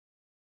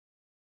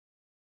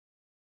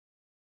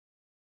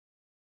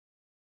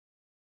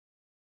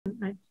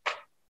Right.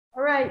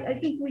 All right, I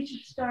think we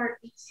should start.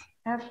 It's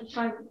after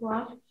 5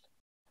 o'clock.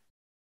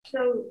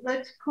 So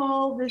let's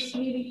call this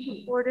meeting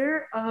to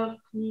order of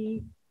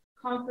the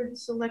Concord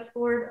Select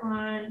Board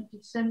on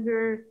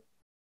December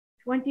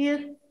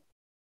 20th,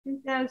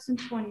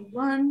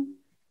 2021.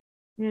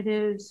 It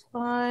is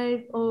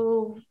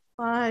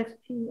 5:05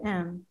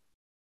 p.m.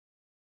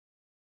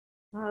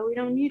 We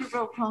don't need a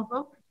roll call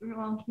vote. We're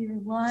all here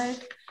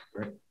live.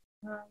 Right.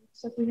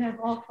 Except we have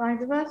all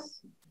 5 of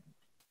us.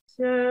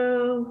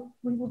 So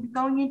we will be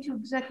going into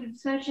executive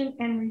session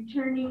and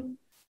returning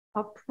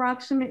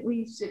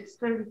approximately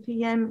 6:30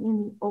 p.m. in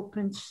the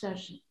open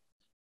session.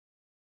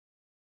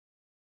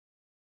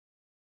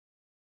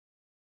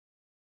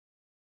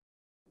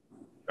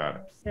 Got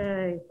it.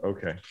 Okay.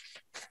 Okay.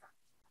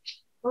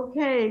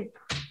 Okay.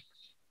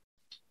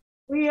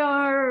 We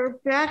are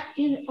back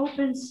in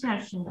open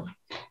session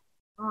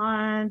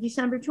on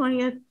December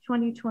 20th,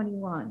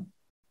 2021.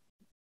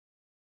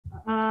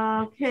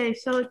 Okay,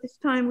 so at this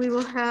time we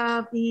will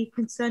have the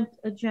consent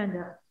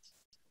agenda.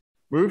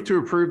 Move to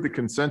approve the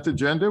consent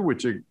agenda,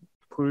 which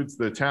includes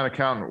the town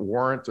accountant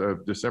warrant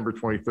of December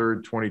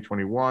 23rd,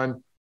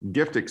 2021,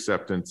 gift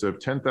acceptance of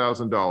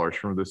 $10,000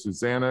 from the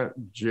Susanna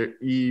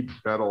E.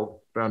 Bettel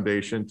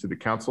Foundation to the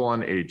Council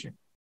on Aging.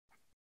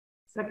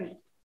 Second.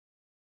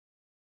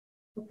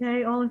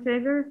 Okay, all in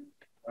favor?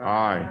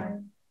 Aye.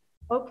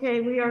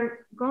 Okay, we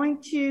are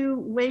going to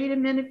wait a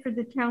minute for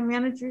the town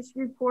manager's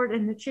report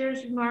and the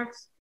chair's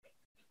remarks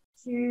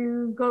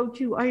to go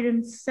to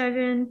item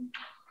 7,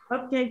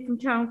 update from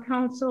town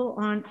council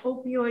on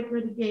opioid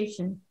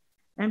litigation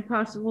and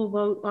possible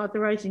vote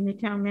authorizing the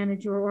town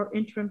manager or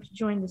interim to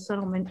join the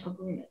settlement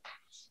agreement.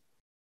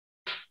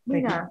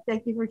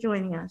 Thank you for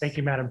joining us. Thank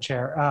you, Madam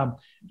Chair.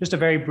 Just a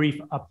very brief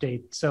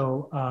update.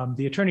 So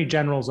the Attorney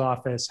General's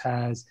office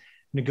has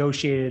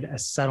negotiated a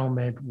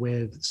settlement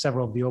with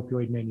several of the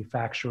opioid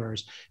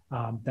manufacturers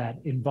that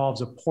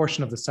involves a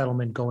portion of the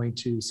settlement going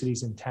to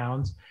cities and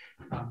towns.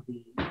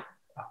 The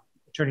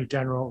Attorney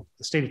General,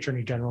 the State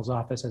Attorney General's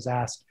office has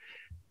asked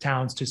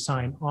towns to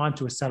sign on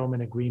to a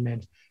settlement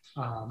agreement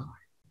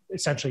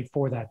essentially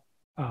for that,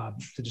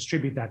 to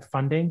distribute that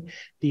funding.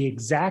 The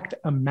exact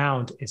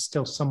amount is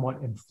still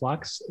somewhat in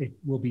flux. It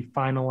will be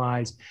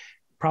finalized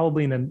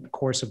probably in the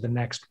course of the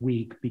next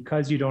week,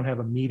 because you don't have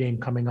a meeting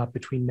coming up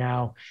between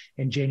now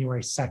and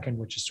January 2nd,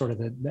 which is sort of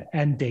the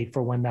end date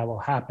for when that will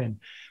happen.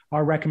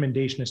 Our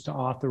recommendation is to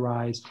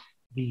authorize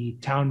the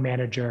town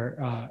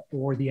manager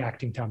or the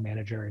acting town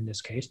manager in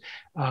this case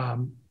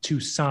to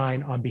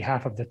sign on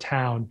behalf of the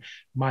town.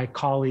 My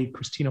colleague,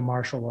 Christina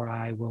Marshall, or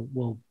I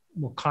will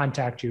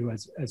contact you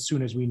as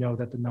soon as we know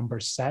that the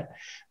number's set.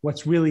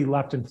 What's really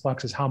left in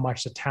flux is how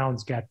much the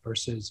towns get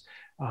versus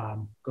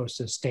goes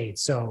to the state.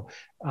 So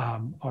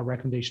our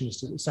recommendation is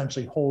to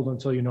essentially hold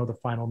until you know the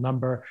final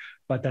number,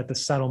 but that the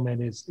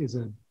settlement is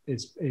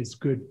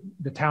good.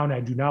 The town, I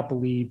do not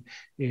believe,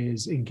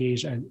 is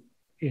engaged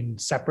in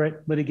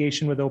separate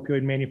litigation with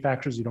opioid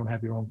manufacturers. You don't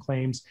have your own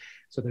claims.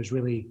 So there's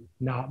really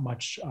not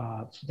much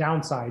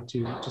downside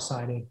to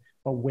signing,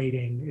 but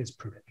waiting is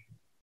prudent.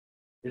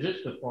 Is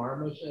this the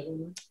pharma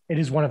settlement? It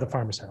is one of the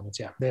pharma settlements,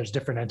 yeah. There's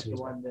different entities.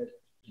 The one that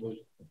was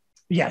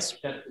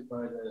accepted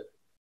by the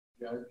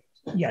judge?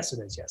 Yes, it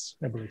is, yes.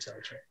 I believe so,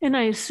 that's right. And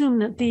I assume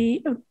that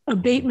the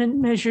abatement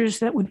measures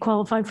that would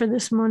qualify for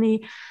this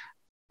money,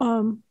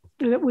 that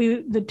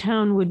the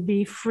town would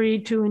be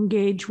free to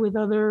engage with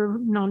other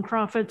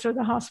nonprofits or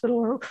the hospital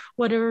or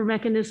whatever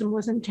mechanism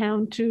was in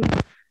town to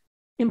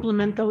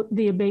implement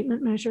the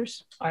abatement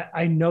measures.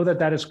 I know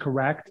that is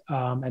correct.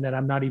 And then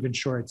I'm not even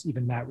sure it's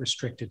even that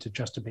restricted to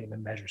just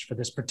abatement measures for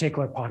this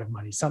particular pot of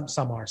money. Some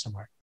are, some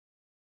aren't.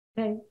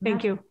 Okay,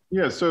 thank you.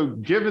 Yeah, so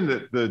given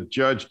that the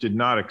judge did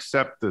not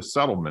accept the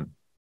settlement,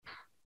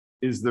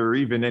 is there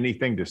even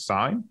anything to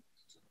sign?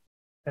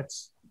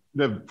 That's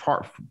the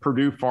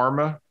Purdue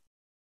Pharma,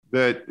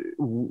 that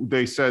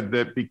they said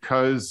that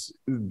because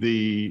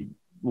the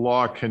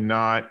law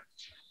cannot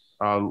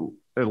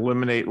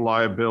eliminate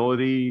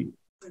liability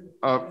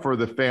for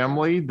the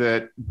family,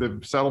 that the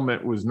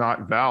settlement was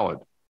not valid.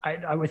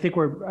 I think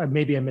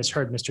maybe I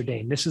misheard Mr.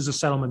 Dane. This is a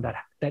settlement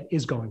that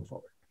is going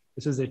forward.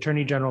 This is the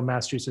Attorney General of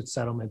Massachusetts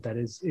settlement that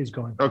is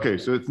going forward. Okay,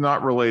 so it's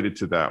not related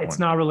to that one. It's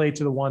not related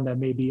to the one that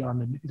may be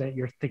that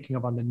you're thinking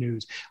of on the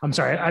news. I'm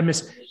sorry, I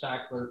missed.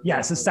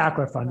 Yes, the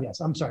Sackler Fund. Yes,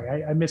 I'm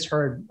sorry, I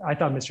misheard. I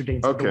thought Mr.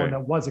 Dane said the one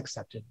that was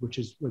accepted, which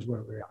was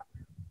where we are.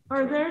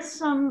 Are there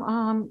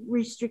some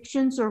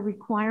restrictions or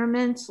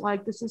requirements,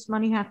 like does this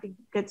money have to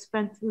get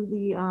spent through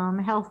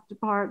the health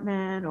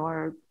department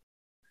or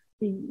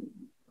do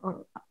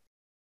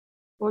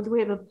we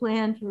have a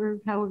plan for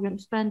how we're going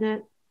to spend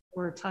it,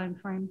 or a time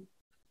frame?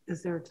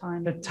 Is there a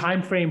time? The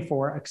time frame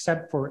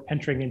except for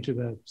entering into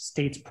the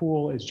state's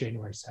pool is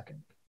January 2nd,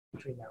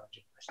 between now and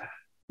January 2nd.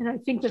 And I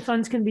think the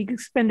funds can be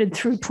expended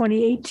through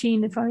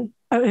 2018 if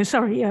it's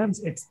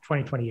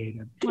 2028.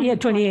 Yeah,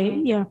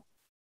 28, yeah.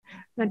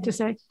 Meant to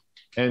say.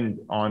 And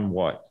on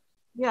what?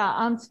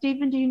 Yeah,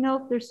 Stephen, do you know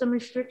if there's some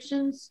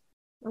restrictions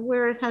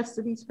where it has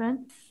to be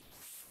spent?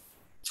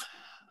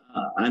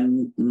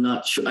 I'm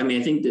not sure. I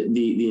mean, I think that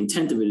the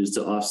intent of it is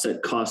to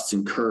offset costs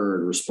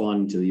incurred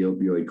responding to the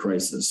opioid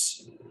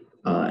crisis.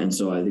 And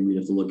so I think we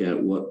have to look at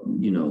what,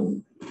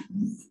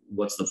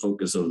 what's the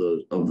focus of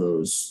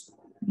those,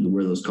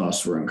 where those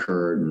costs were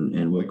incurred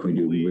and what can we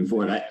do moving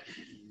forward.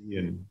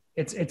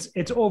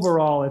 It's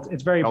overall,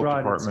 it's very Health broad.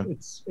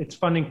 Department. It's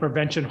funding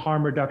prevention,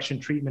 harm reduction,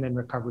 treatment, and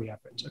recovery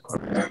efforts.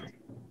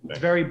 It's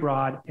very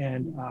broad,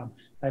 and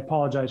I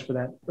apologize for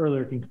that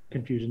earlier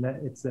confusion. That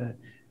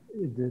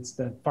it's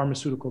the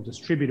pharmaceutical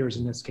distributors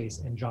in this case,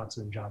 and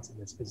Johnson & Johnson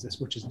is this,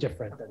 which is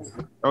different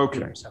than. Okay,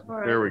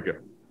 right. There we go.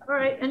 All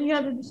right, any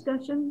other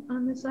discussion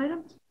on this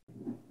item?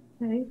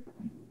 Okay,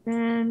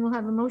 then we'll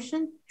have a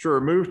motion. Sure,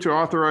 move to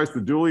authorize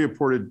the duly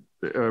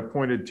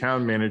appointed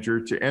town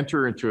manager to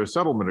enter into a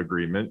settlement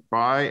agreement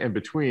by and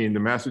between the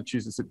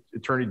Massachusetts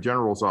Attorney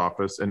General's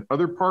office and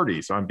other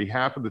parties on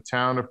behalf of the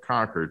town of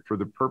Concord for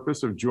the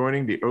purpose of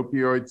joining the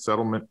opioid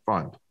settlement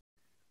fund.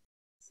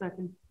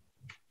 Second.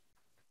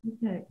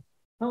 Okay,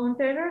 all in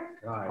favor?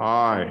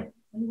 Aye.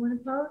 Anyone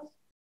opposed?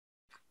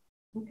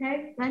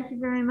 Okay, thank you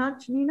very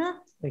much, Nina.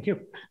 Thank you.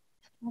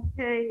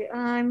 Okay,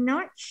 I'm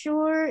not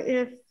sure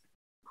if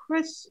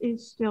Chris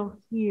is still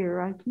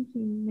here. I think he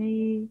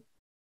may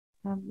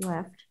have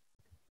left.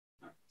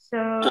 So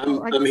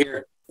I'm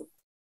here.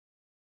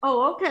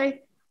 Oh,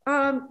 okay.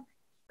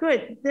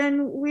 Good.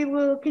 Then we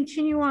will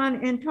continue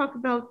on and talk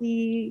about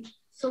the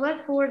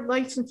select board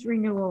license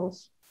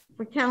renewals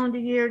for calendar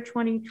year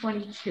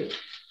 2022.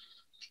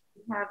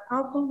 We have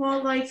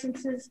alcohol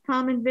licenses,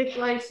 common vic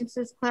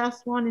licenses,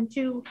 class 1 and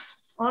 2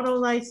 auto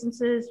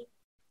licenses,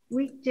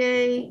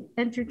 weekday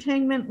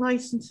entertainment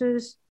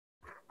licenses,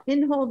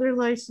 in-holder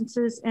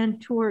licenses,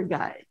 and tour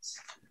guides.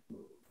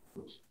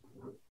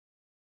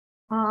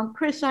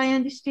 Chris, I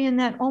understand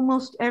that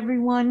almost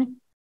everyone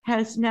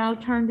has now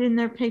turned in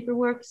their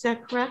paperwork. Is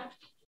that correct?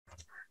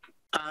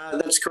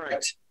 That's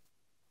correct.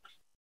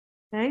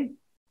 Okay.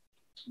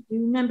 Do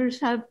members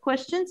have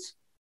questions?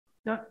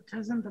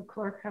 Doesn't the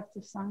clerk have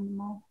to sign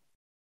them all?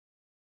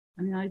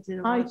 I mean, I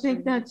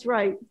think that's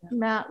right. Yeah.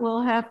 Matt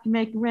will have to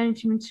make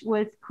arrangements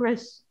with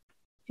Chris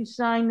to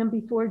sign them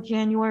before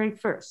January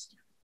 1st.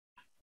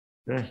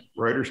 Okay,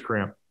 writer's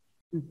cramp.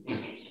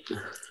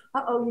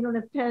 Uh-oh, you don't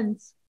have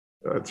pens.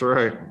 That's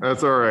right.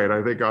 That's all right.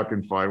 I think I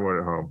can find one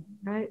at home.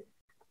 Right.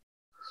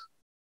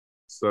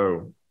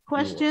 So.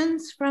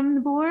 Questions from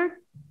the board?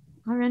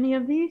 Are any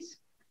of these?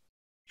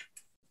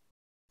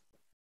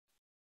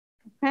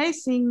 Okay,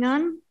 seeing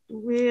none,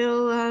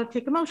 we'll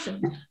take a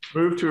motion.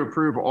 Move to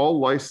approve all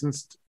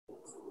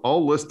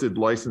listed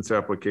license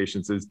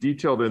applications as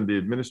detailed in the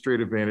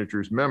administrative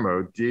manager's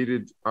memo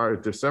dated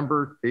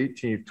December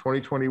 18th,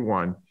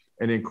 2021,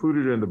 and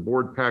included in the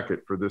board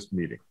packet for this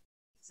meeting.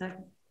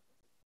 Second.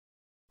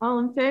 All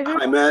in favor?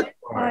 Hi, Matt.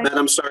 Aye. Matt,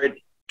 I'm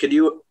sorry. Could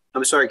you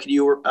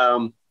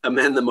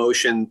amend the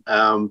motion?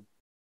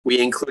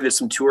 We included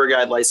some tour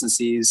guide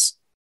licensees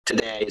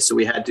today, so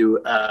we had to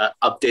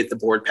update the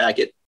board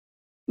packet.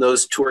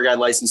 Those tour guide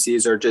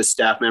licensees are just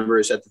staff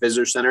members at the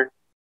visitor center.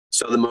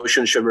 So the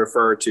motion should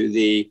refer to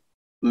the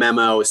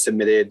memo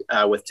submitted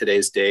with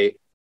today's date.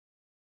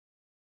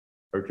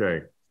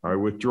 Okay, I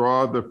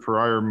withdraw the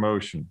prior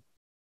motion.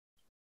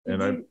 And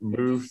did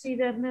you see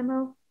that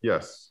memo?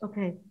 Yes.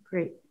 Okay,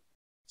 great.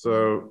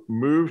 So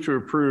move to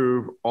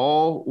approve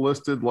all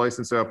listed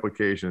license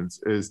applications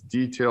as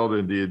detailed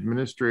in the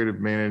administrative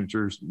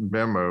manager's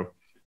memo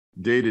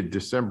dated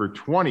December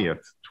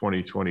 20th,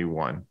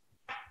 2021,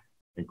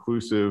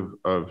 inclusive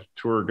of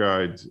tour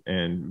guides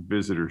and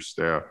visitor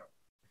center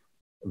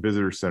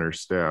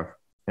staff,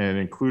 and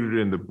included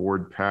in the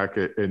board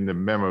packet in the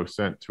memo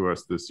sent to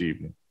us this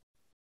evening.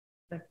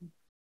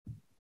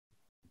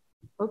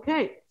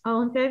 Okay,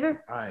 all in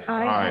favor? Aye.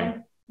 Aye.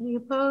 Any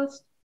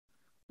opposed?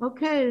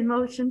 Okay, the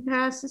motion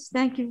passes.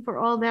 Thank you for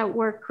all that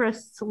work,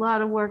 Chris. It's a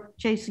lot of work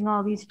chasing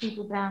all these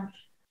people down.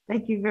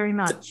 Thank you very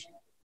much.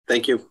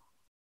 Thank you.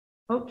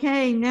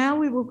 Okay, now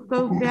we will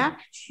go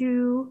back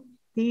to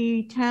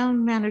the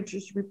town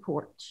manager's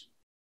report.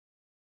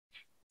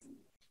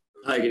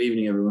 Hi, good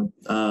evening, everyone.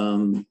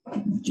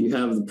 Do you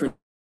have the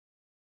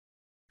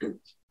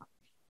print?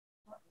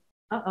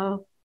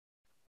 Uh-oh.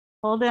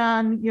 Hold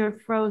on, you're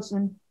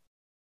frozen.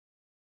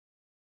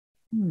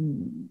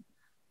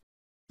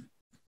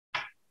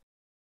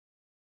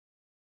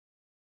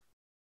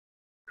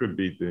 Could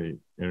be the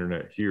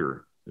internet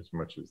here as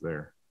much as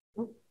there.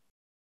 Oh,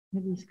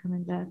 maybe he's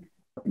coming back.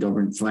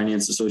 Government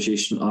Finance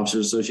Association,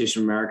 Officers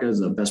Association of America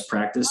is a best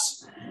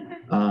practice.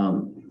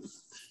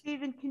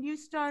 Stephen, can you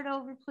start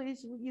over,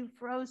 please? You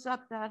froze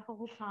up that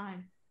whole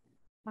time.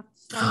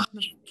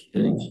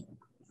 Kidding.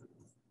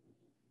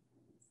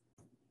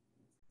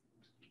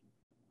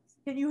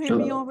 Can you hear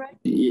me all right?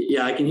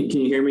 Yeah, I can.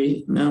 Can you hear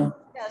me now?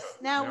 Yes,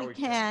 now we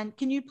can.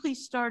 Can you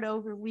please start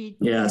over?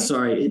 Yeah,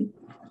 sorry.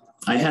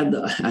 I had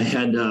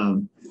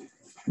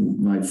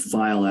my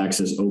file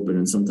access open,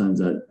 and sometimes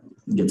that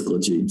gets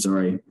glitchy.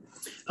 Sorry.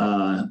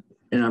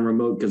 And I'm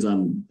remote because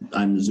I'm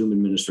the Zoom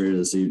administrator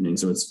this evening,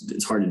 so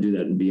it's hard to do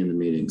that and be in the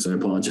meeting. So I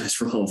apologize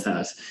for all of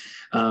that.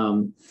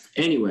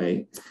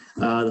 Anyway,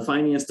 the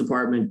finance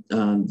department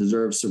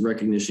deserves some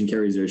recognition.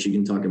 Carrie's there. She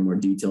can talk in more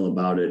detail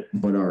about it.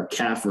 But our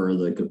CAFR,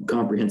 the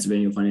Comprehensive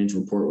Annual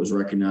Financial Report, was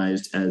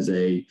recognized as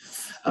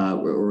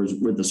or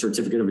with the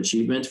Certificate of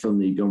Achievement from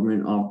the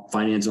Government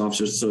Finance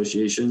Officers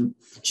Association,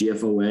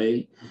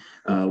 GFOA.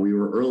 We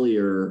were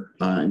earlier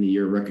in the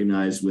year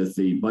recognized with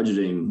the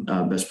Budgeting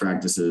Best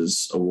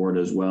Practices Award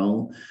as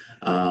well.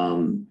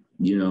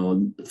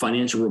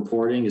 Financial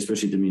reporting,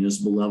 especially at the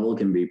municipal level,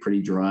 can be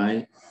pretty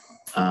dry.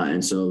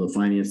 And so the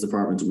finance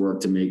department's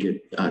work to make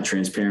it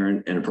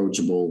transparent and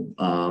approachable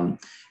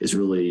is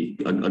really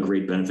a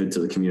great benefit to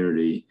the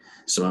community.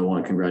 So I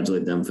want to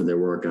congratulate them for their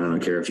work. And I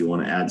don't care if you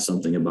want to add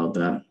something about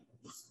that.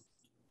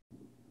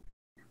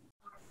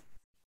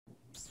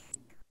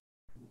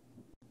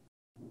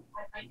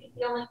 I think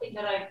the only thing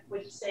that I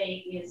would say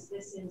is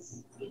this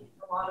is a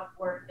lot of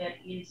work that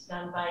is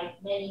done by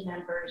many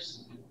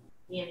members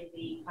in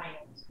the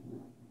finance.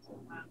 So,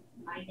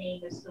 my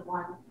name is the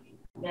one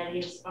that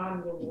is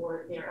on the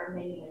award. There are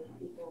many other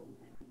people.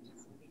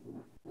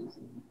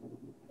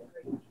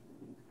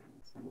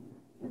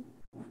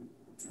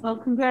 Well,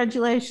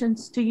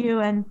 congratulations to you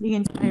and the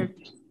entire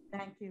team.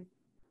 Thank you.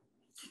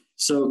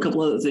 So a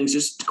couple other things,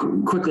 just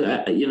quickly,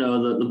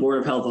 the Board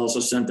of Health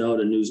also sent out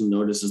a news and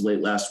notices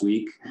late last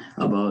week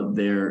about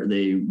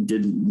they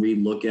did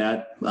relook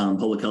at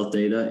public health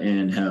data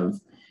and have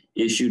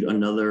issued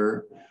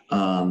another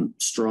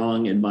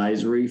strong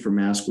advisory for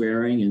mask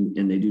wearing,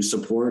 and they do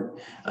support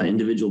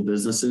individual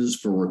businesses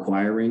for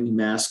requiring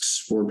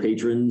masks for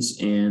patrons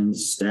and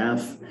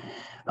staff.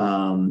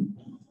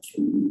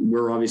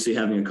 We're obviously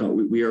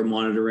we are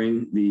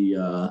monitoring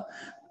the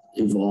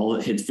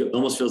evolve. It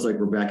almost feels like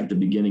we're back at the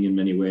beginning in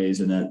many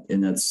ways, and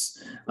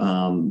that's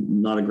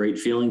not a great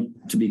feeling,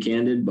 to be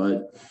candid,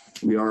 but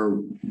we are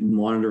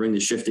monitoring the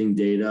shifting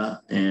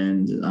data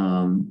and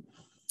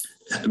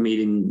a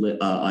meeting,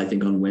 I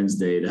think, on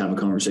Wednesday to have a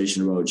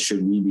conversation about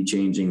should we be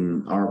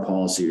changing our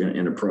policy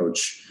and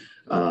approach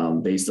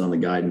based on the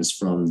guidance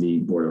from the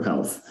Board of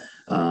Health.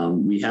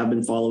 We have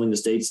been following the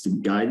state's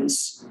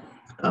guidance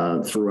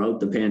throughout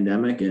the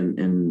pandemic.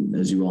 And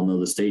as you all know,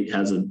 the state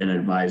has an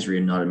advisory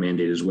and not a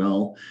mandate as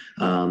well.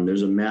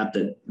 There's a map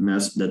that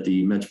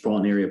the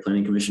Metropolitan Area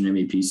Planning Commission,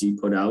 MEPC,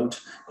 put out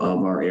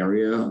of our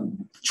area,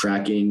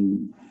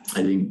 tracking,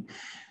 I think,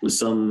 with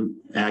some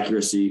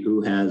accuracy,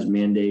 who has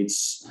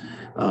mandates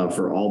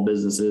for all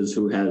businesses,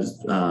 who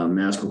has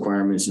mask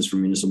requirements just for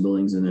municipal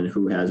buildings, and then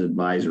who has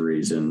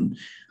advisories. And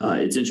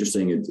it's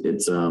interesting.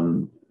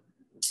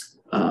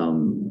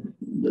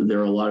 There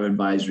are a lot of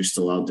advisories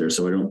still out there,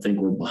 so I don't think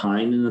we're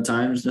behind in the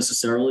times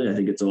necessarily. I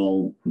think it's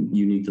all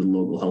unique to the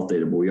local health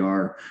data, but we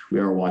are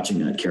watching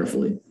that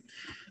carefully.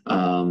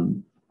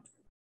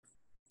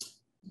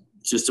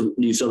 Just to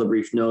use another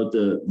brief note,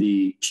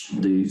 the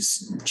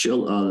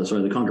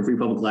Concord Free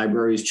Public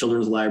Library's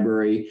Children's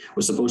Library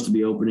was supposed to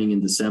be opening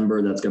in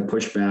December. That's got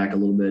pushed back a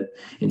little bit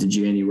into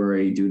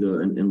January due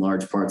to, in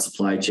large part,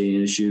 supply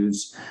chain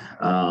issues.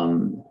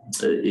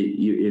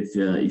 If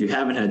you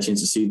haven't had a chance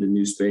to see the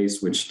new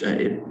space, which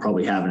it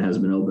probably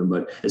hasn't been open,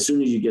 but as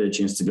soon as you get a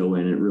chance to go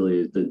in, it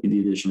really the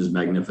addition is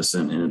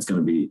magnificent, and it's going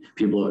to be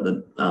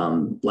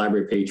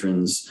library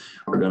patrons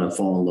are going to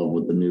fall in love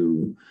with the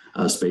new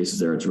spaces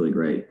there. It's really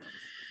great.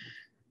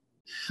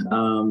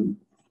 And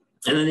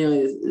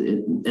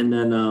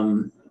then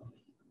a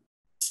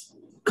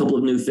couple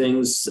of new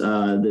things.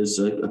 There's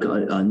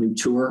a new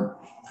tour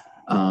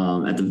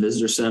at the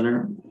visitor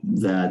center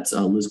that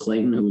Liz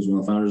Clayton, who was one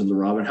of the founders of the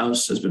Robin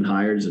House, has been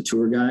hired as a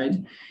tour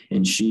guide,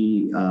 and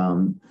she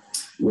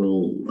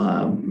will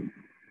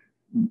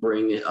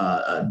bring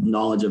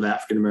knowledge of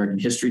African American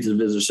history to the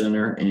visitor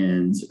center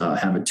and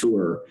have a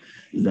tour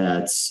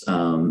that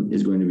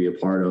is going to be a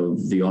part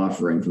of the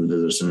offering from the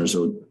visitor center.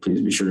 So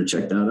please be sure to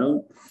check that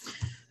out.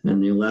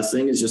 And the last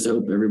thing is just I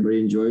hope everybody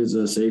enjoys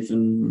a safe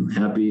and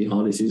happy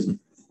holiday season.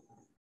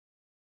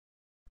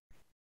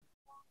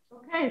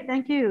 Okay,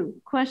 thank you.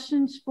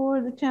 Questions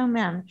for the town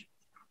manager?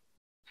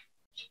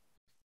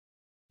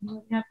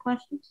 You have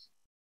questions?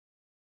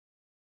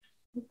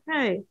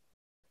 Okay.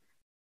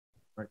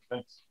 All right,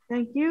 thanks.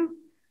 Thank you.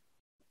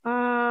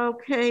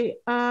 Okay,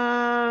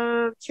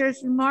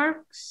 chair's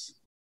remarks.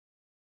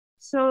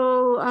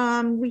 So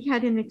we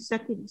had an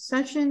executive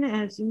session,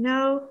 as you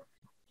know,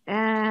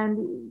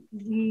 and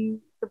the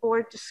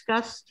board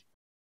discussed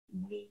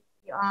the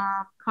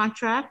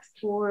contract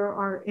for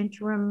our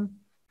interim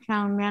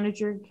town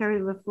manager,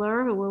 Carrie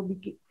LaFleur, who will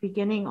be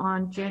beginning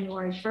on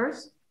January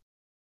 1st.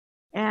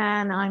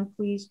 And I'm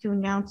pleased to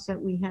announce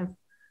that we have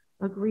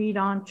agreed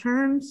on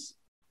terms.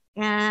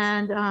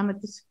 And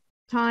at this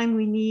time,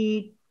 we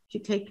need to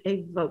take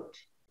a vote.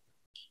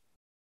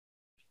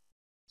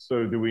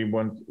 So do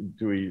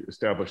we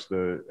establish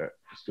the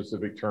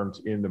specific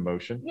terms in the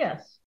motion?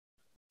 Yes.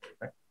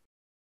 Okay.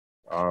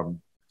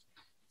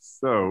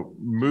 So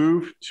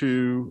move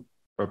to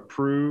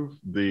approve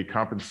the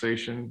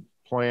compensation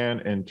plan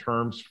and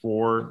terms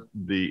for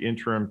the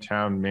interim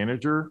town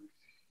manager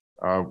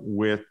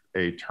with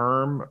a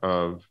term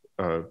of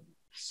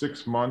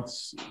 6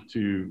 months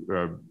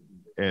to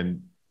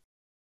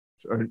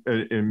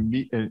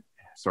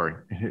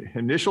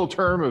initial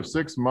term of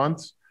 6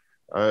 months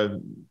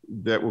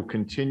that will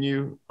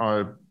continue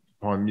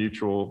upon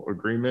mutual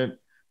agreement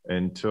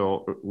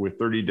until with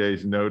 30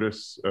 days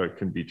notice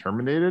can be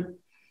terminated,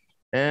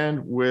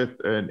 and with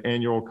an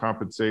annual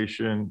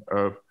compensation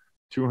of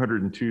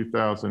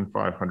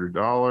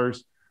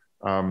 $202,500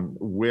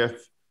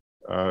 with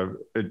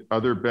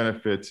other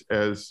benefits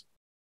as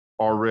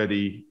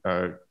already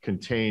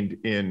contained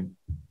in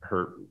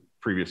her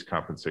previous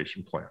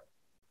compensation plan.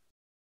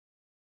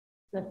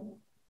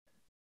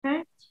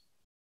 Okay.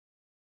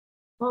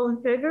 All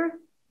in favor?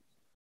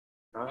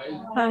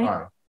 Aye.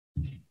 Aye.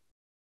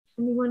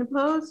 Anyone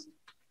opposed?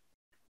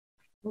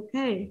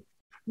 Okay.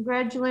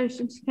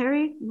 Congratulations,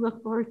 Carrie.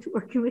 Look forward to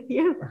working with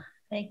you.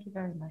 Thank you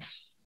very much.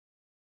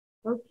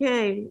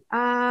 Okay.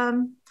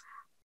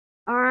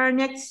 Our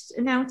next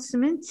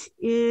announcement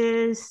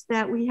is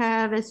that we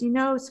have, as you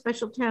know, a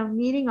special town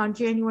meeting on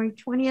January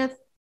 20th.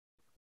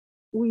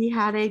 We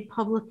had a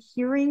public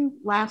hearing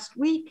last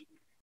week.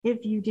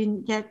 If you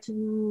didn't get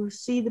to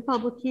see the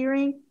public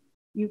hearing,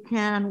 you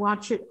can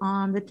watch it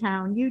on the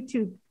town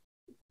YouTube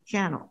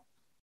channel.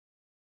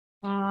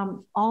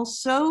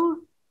 Also,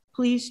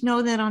 please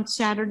know that on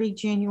Saturday,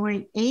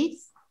 January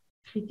 8th,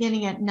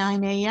 beginning at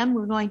 9 a.m.,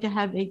 we're going to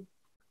have an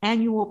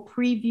annual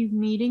preview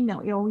meeting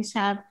that we always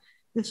have.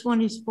 This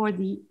one is for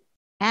the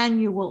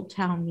annual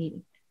town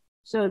meeting.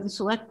 So the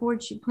select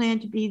board should plan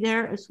to be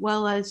there, as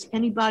well as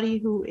anybody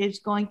who is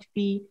going to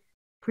be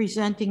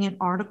presenting an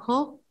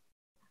article.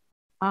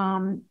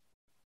 And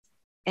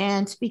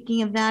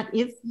speaking of that,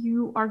 if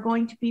you are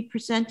going to be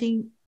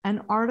presenting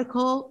an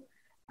article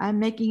and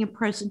making a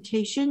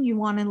presentation, you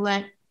want to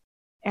let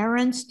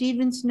Erin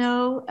Stevens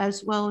know,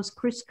 as well as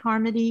Chris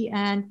Carmody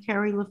and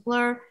Carrie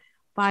LaFleur,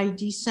 by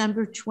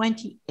December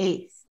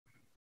 28th.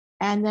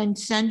 And then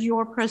send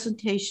your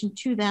presentation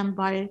to them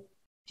by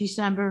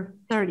December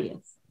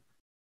 30th.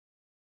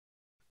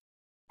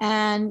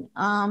 And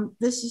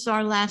this is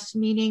our last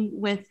meeting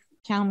with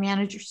Town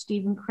Manager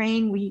Stephen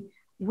Crane. We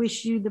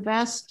wish you the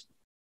best.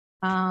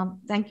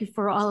 Thank you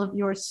for all of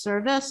your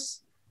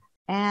service.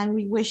 And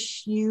we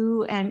wish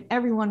you and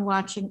everyone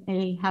watching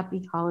a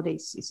happy holiday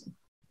season.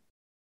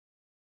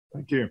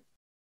 Thank you.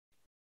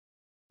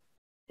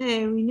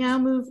 Okay, we now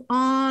move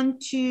on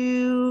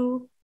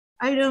to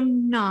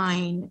item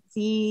 9,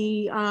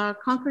 the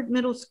Concord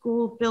Middle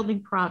School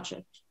building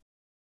project.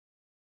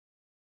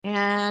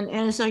 And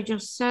as I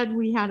just said,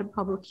 we had a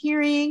public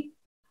hearing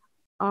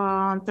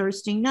on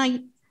Thursday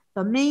night.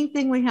 The main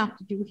thing we have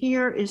to do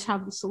here is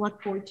have the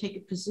select board take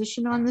a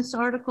position on this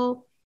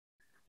article.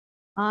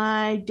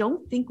 I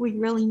don't think we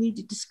really need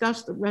to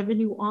discuss the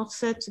revenue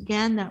offsets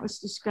again. That was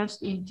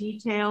discussed in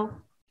detail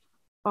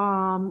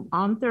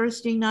on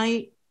Thursday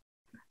night.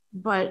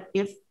 But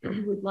if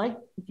you would like,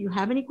 if you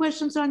have any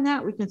questions on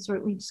that, we can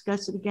certainly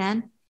discuss it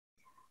again.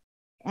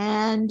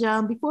 And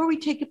before we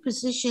take a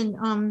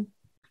position,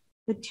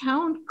 the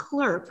town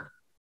clerk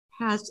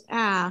has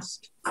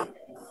asked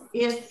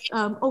if,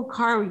 oh,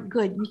 Kari,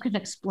 good, you can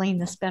explain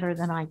this better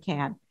than I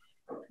can.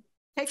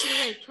 Take it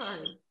away,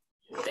 Kari.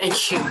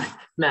 Thank you,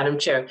 Madam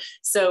Chair.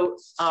 So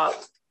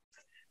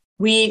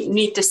we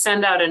need to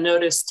send out a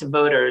notice to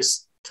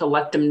voters to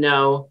let them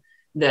know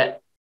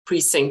that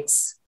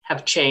precincts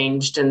have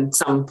changed and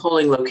some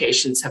polling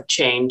locations have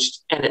changed.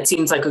 And it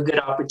seems like a good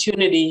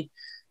opportunity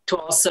to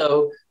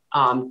also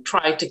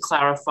try to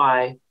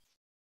clarify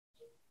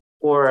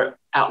or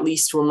at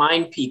least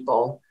remind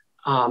people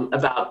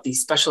about the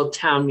special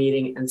town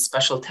meeting and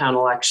special town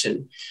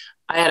election.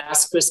 I had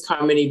asked Chris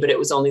Carmody, but it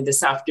was only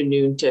this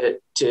afternoon to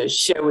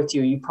share with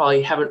you. You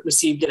probably haven't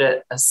received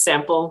it, a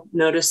sample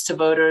notice to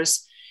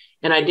voters.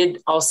 And I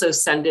did also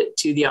send it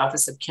to the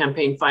Office of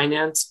Campaign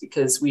Finance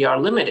because we are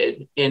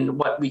limited in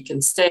what we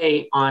can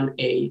say on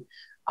a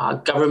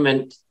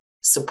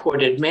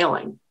government-supported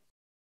mailing.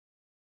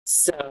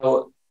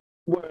 So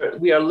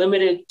we are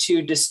limited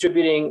to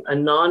distributing a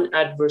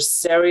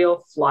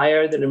non-adversarial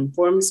flyer that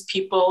informs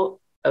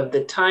people of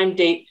the time,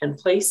 date, and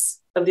place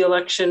of the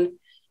election,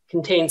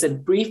 contains a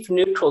brief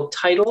neutral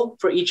title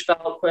for each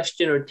ballot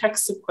question or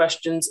text of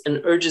questions,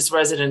 and urges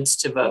residents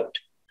to vote.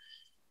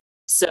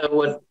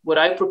 So what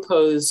I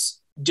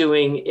propose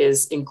doing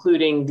is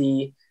including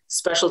the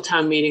special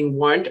town meeting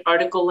warrant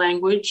article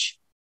language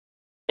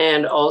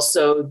and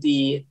also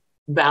the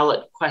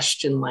ballot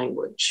question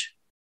language.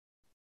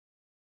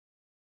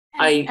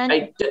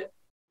 And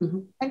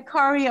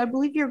Kari, I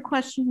believe your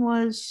question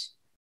was,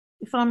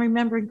 if I'm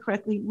remembering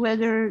correctly,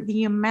 whether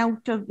the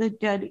amount of the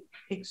debt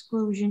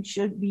exclusion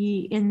should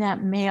be in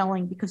that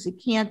mailing because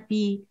it can't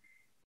be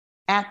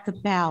at the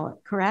ballot,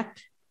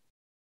 correct?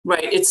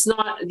 Right. It's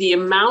not, the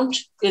amount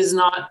is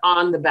not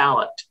on the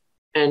ballot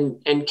and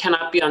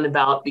cannot be on the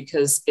ballot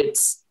because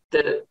it's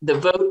the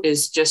vote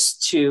is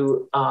just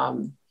to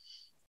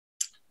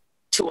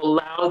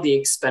allow the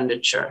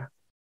expenditure.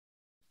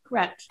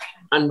 Correct.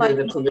 Under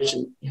the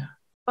provision. Yeah.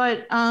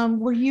 But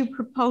were you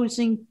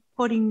proposing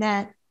putting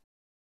that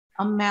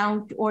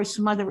amount or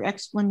some other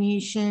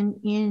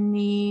explanation in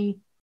the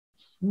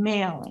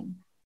mailing?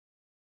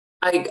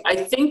 I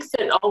think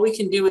that all we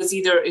can do is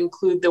either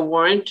include the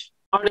warrant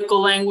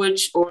article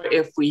language, or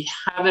if we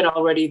have it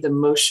already, the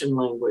motion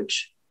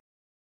language,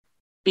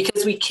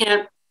 because we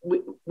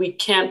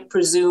can't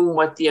presume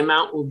what the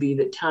amount will be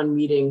that town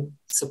meeting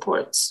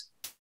supports.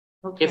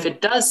 Okay. If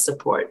it does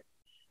support.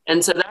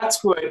 And so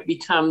that's where it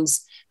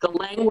becomes the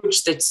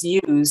language that's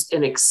used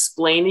in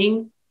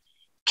explaining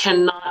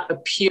cannot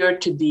appear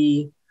to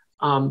be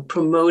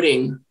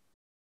promoting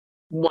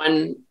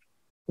one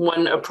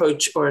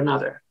approach or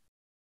another.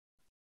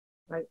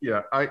 Right.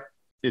 Yeah,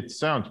 it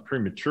sounds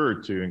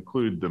premature to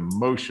include the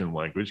motion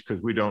language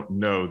because we don't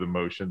know the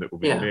motion that will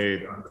be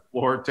made on the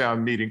floor of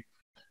town meeting.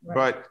 Right.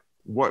 But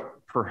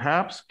what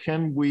perhaps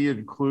can we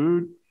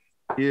include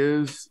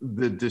is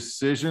the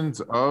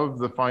decisions of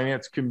the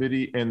finance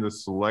committee and the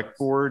select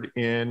board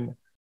in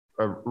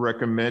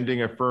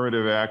recommending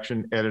affirmative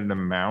action at an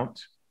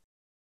amount.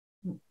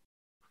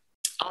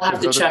 I'll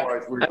have to check.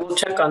 I will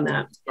check on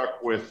that.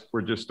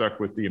 We're just stuck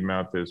with the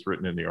amount that's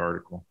written in the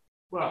article.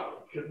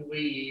 Well,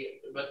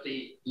 but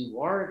the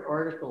warrant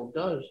article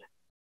does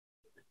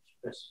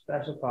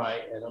specify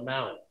an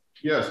amount.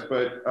 Yes,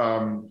 but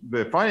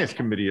the finance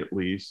committee at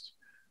least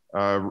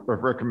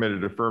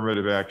recommended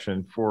affirmative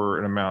action for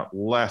an amount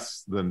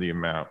less than the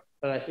amount.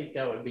 But I think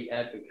that would be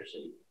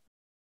advocacy.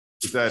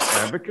 Is that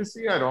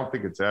advocacy? I don't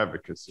think it's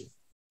advocacy.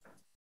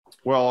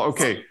 Well,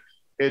 okay.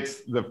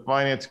 It's the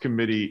finance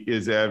committee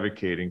is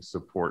advocating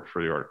support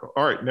for the article.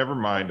 All right, never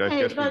mind. I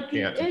guess we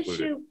can't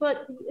include it.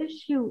 But the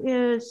issue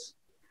is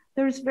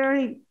it's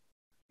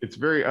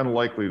very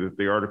unlikely that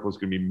the article is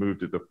going to be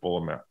moved at the full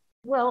amount.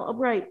 Well,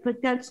 right,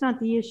 but that's not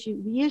the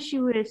issue. The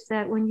issue is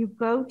that when you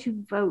go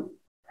to vote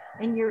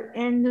and you're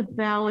in the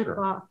ballot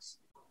box,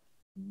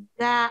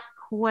 that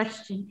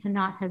question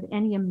cannot have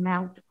any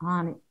amount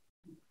on it.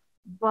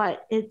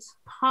 But it's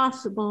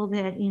possible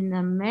that in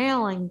the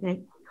mailing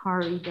that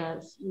Kari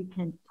does, you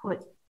can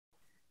put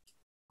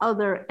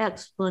other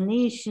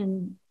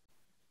explanation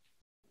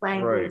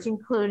language,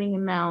 including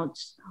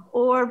amounts,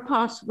 or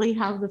possibly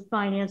how the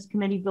finance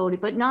committee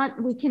voted, but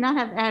we cannot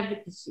have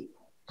advocacy.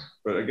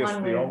 But I guess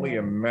the only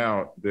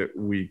amount that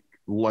we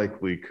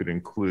likely could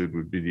include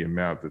would be the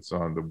amount that's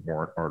on the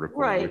warrant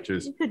article, which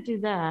is you could do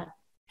that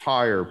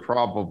higher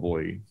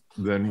probably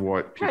than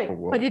what people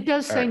will. But it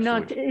does say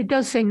not. It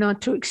does say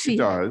not to exceed.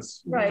 It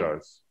does. Right. It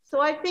does. So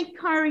I think,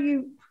 Kari,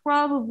 you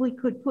probably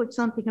could put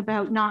something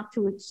about not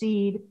to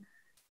exceed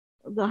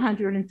the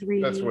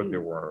 103. That's what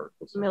the warrant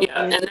article says.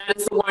 Yeah, and that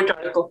is the warrant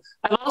article.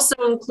 I've also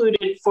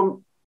included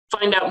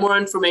find out more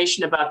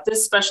information about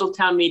this special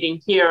town meeting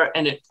here,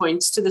 and it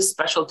points to the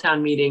special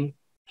town meeting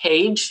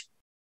page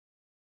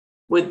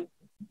and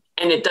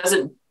it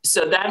doesn't,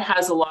 so that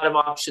has a lot of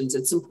options.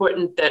 It's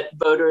important that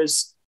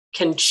voters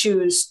can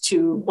choose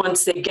to,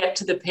 once they get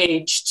to the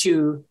page,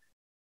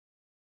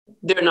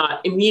 they're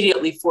not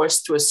immediately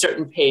forced to a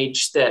certain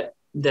page that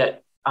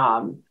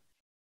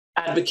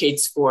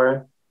advocates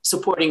for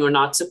supporting or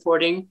not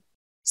supporting.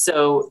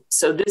 So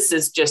this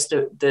is just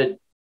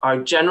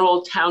our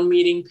general town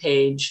meeting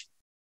page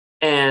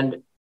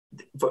and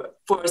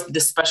for the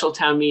special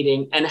town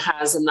meeting, and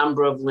has a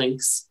number of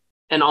links,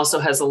 and also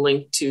has a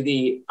link to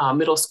the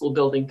middle school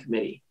building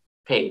committee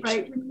page.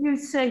 Right, when you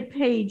say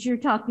page, you're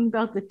talking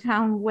about the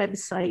town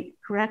website,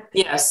 correct?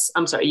 Yes,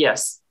 I'm sorry,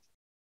 yes.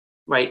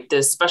 Right,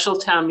 the special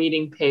town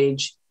meeting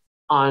page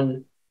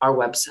on our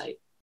website.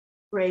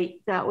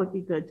 Great, that would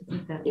be good to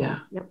put that. Yeah.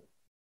 Yep.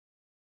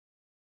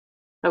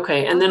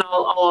 Okay, and then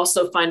I'll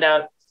also find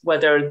out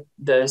whether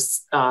the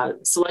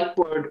select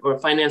board or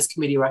finance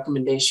committee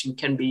recommendation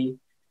can be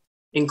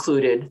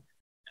included.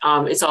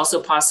 It's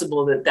also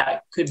possible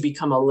that could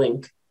become a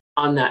link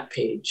on that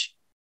page.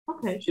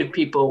 Okay. Should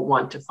people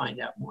want to find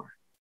out more.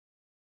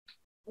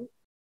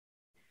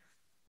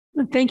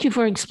 Thank you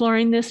for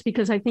exploring this,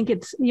 because I think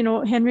it's,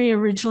 Henry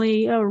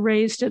originally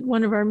raised at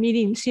one of our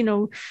meetings,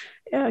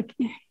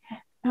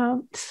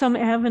 some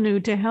avenue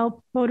to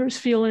help voters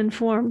feel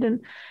informed.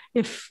 And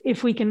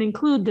if we can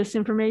include this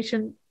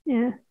information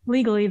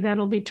legally,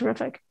 that'll be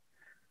terrific.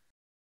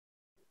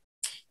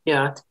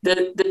 Yeah,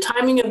 the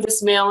timing of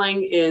this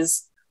mailing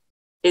is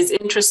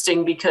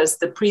interesting because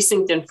the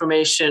precinct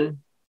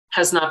information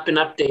has not been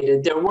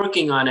updated. They're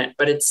working on it,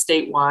 but it's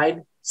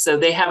statewide, so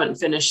they haven't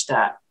finished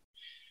that.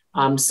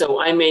 So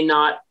I may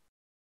not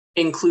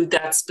include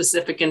that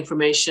specific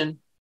information,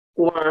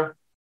 or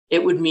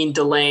it would mean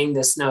delaying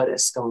this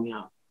notice going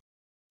out.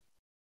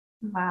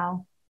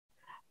 Wow.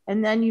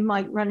 And then you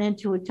might run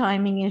into a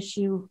timing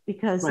issue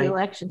because the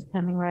election's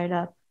coming right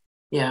up.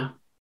 Yeah.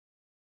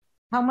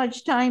 How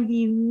much time do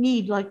you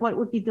need? Like, what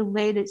would be the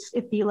latest,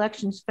 if the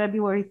election's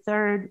February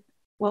 3rd,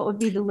 what would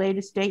be the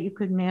latest date you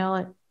could mail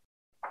it?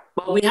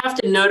 Well, we have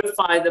to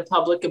notify the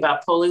public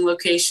about polling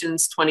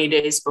locations 20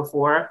 days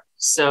before.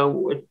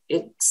 So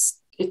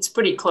it's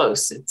pretty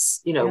close.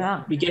 It's,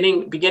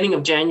 beginning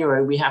of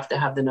January, we have to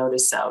have the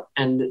notice out,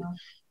 and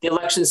the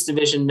elections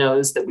division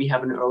knows that we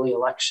have an early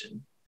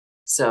election.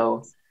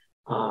 So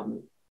I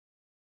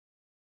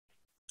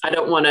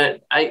don't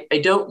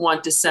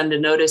want to send a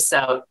notice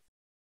out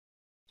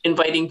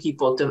inviting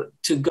people to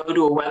go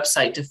to a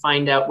website to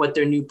find out what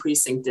their new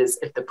precinct is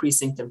if the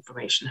precinct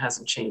information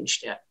hasn't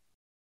changed yet.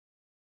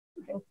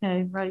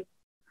 Okay, right.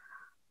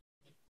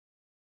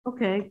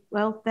 Okay,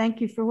 well,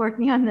 thank you for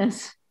working on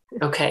this.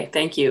 Okay,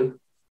 thank you.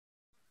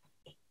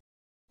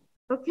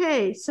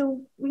 Okay,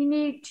 so we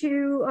need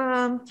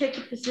to take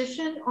a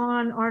position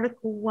on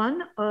Article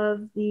 1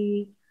 of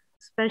the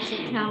special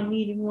town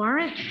meeting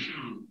warrant,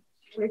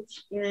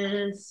 which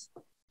is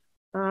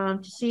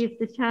to see if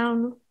the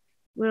town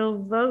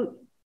will vote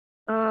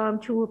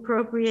to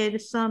appropriate a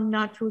sum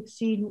not to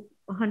exceed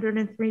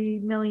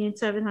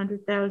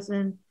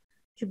 $103,700,000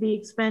 to be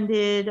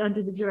expended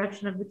under the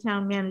direction of the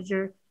town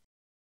manager,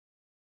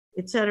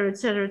 et cetera, et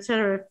cetera, et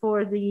cetera,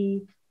 for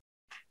the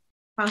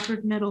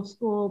Concord Middle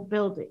School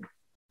building.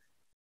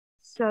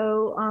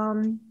 So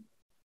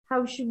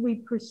how should we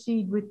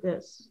proceed with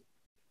this?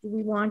 Do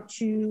we want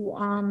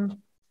to...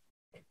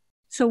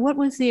 So what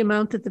was the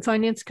amount that the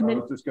Finance Committee?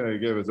 I was just going to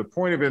give as a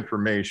point of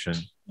information.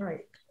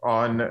 Right.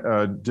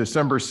 On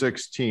December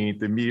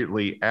 16th,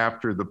 immediately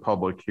after the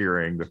public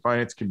hearing, the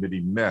Finance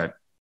Committee met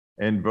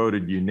and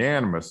voted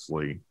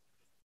unanimously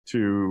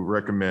to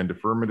recommend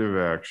affirmative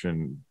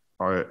action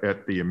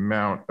at the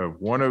amount of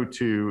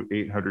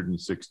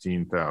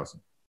 $102,816,000.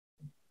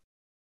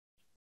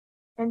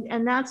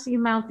 And that's the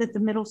amount that the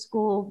middle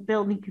school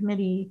building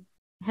committee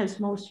has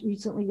most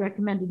recently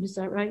recommended. Is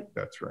that right?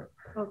 That's right.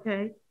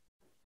 Okay.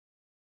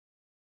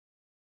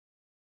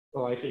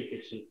 Well, I think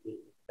it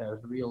has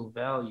real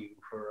value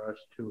for us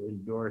to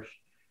endorse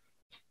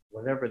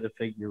whatever the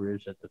figure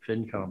is that the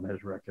FinCom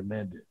has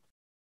recommended.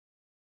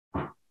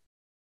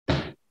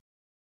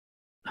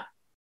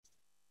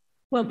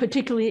 Well,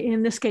 particularly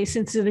in this case,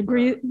 since it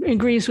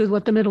agrees with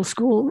what the middle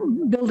school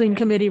building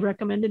committee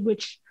recommended,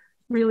 which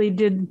really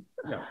did.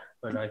 Yeah,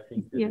 but I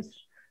think that yes.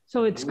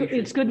 So it's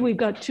good we've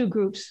got two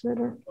groups that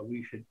are.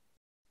 We should,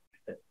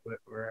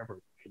 wherever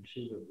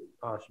conceivably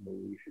possible,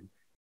 we should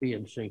be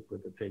in sync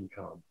with the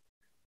FinCom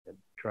and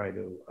try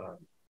to,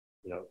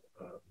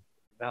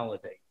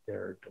 validate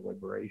their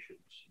deliberations.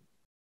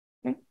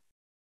 Okay.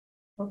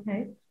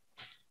 Okay.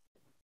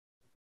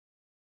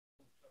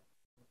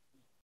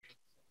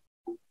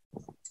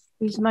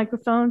 These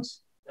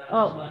microphones.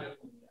 Oh.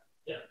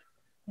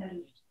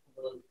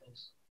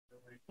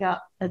 Yeah,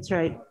 that's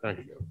right.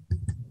 Thank you.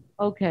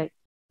 Okay.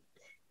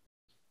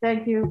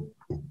 Thank you.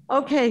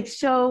 Okay,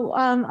 so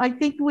I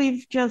think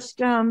we've just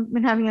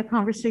been having a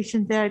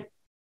conversation that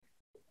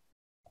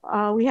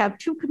we have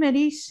two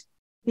committees,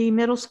 the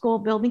middle school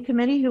building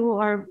committee, who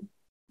are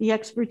the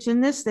experts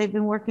in this. They've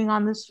been working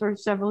on this for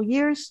several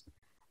years,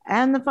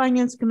 and the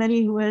finance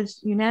committee, who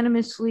has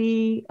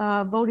unanimously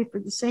voted for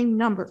the same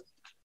number,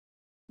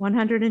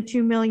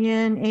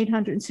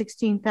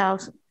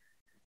 $102,816,000.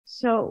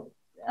 So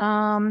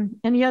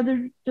any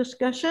other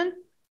discussion?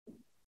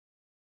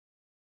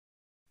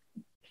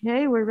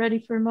 Okay, we're ready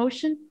for a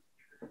motion.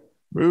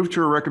 Move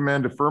to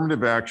recommend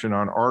affirmative action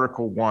on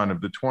Article 1 of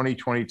the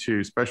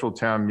 2022 special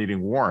town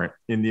meeting warrant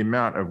in the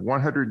amount of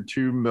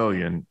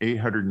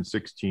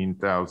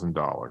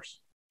 $102,816,000.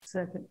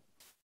 Second.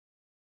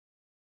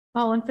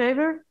 All in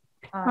favor?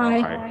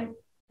 Aye.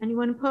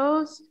 Anyone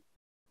opposed?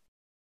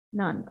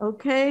 None.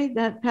 Okay,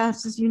 that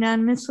passes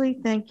unanimously.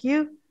 Thank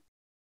you.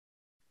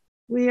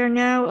 We are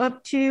now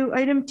up to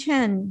item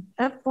 10,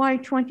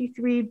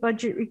 FY23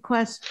 budget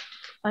request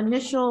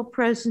initial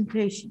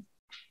presentation.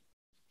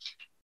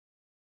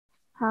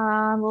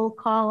 We'll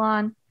call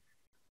on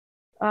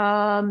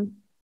Carrie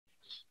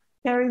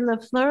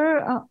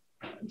LaFleur.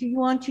 Do you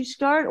want to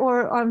start,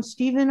 or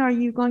Stephen, are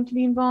you going to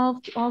be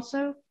involved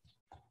also?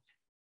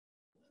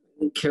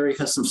 Carrie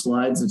has some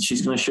slides that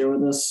she's going to share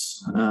with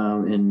us,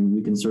 and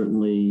we can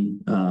certainly,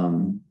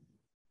 I'll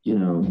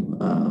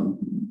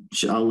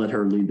let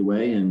her lead the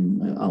way,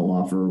 and I'll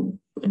offer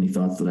any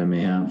thoughts that I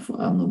may have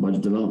on the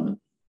budget development.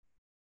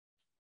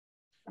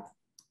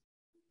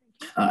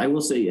 I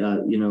will say,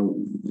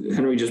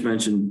 Henry just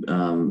mentioned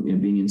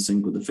being in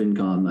sync with the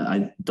FinCom.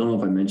 I don't know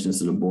if I mentioned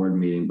this at a board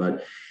meeting,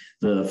 but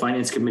the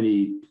Finance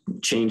Committee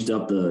changed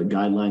up the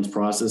guidelines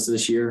process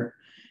this year.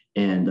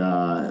 And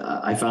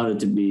I found it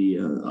to be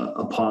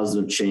a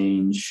positive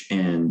change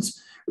and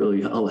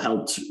really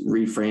helped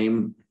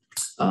reframe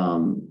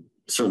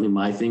certainly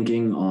my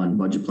thinking on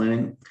budget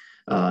planning.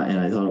 And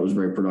I thought it was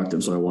very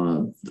productive. So I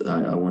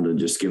wanted to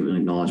just give an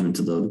acknowledgement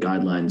to the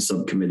guidelines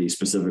subcommittee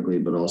specifically,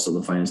 but also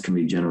the Finance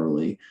Committee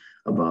generally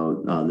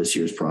about this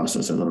year's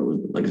process. I thought it was,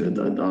 like I said,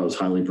 I thought it was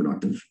highly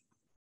productive.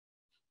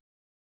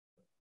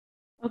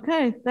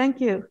 Okay,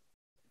 thank you.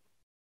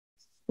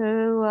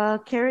 So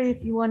Carrie,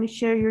 if you want to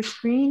share your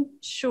screen.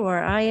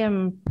 Sure, I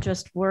am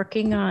just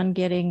working on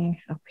getting,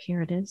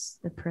 here it is,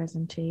 the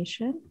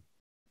presentation.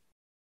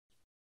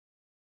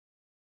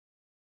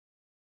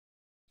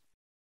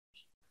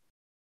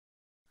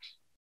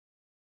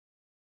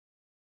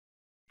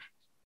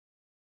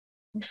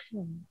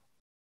 Okay.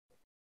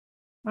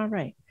 All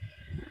right.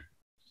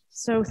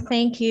 So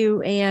thank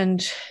you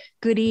and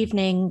good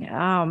evening.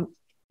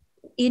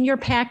 In your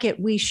packet,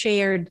 we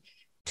shared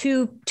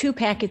two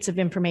packets of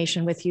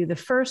information with you. The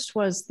first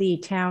was the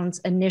town's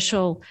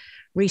initial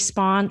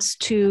response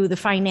to the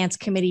Finance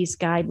Committee's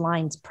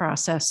guidelines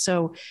process.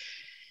 So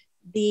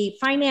the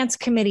Finance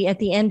Committee at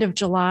the end of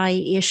July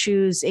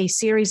issues a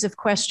series of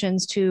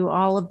questions to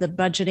all of the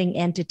budgeting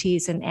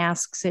entities and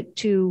asks it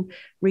to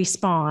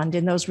respond.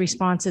 And those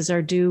responses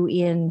are due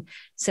in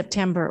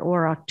September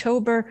or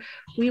October.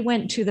 We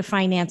went to the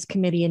Finance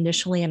Committee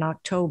initially in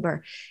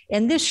October.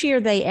 And this year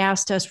they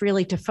asked us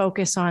really to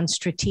focus on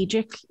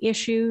strategic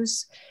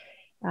issues,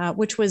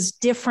 which was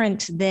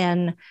different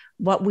than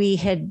what we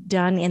had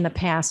done in the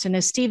past. And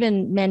as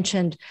Stephen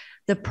mentioned,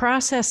 the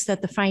process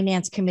that the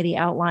Finance Committee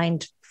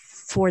outlined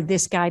for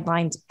this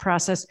guidelines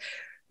process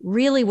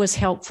really was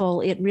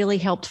helpful. It really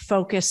helped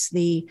focus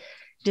the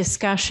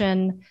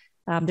discussion.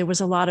 There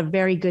was a lot of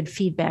very good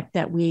feedback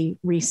that we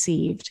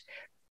received.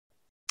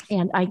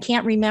 And I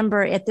can't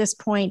remember at this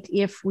point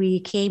if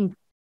we came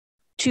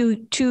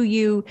to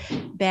you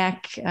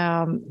back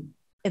at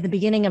the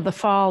beginning of the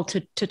fall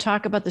to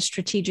talk about the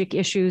strategic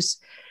issues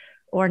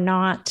or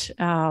not.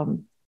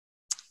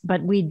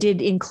 But we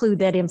did include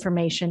that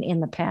information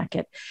in the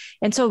packet.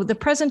 And so the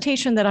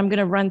presentation that I'm going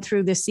to run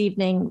through this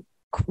evening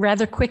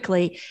rather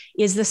quickly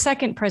is the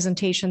second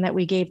presentation that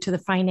we gave to the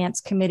Finance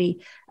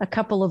Committee a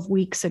couple of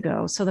weeks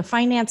ago. So the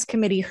Finance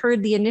Committee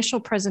heard the initial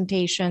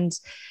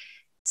presentations,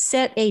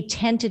 set a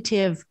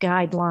tentative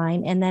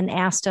guideline, and then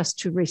asked us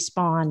to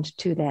respond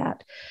to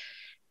that.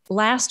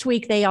 Last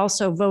week, they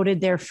also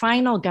voted their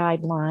final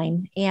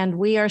guideline, and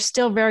we are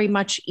still very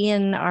much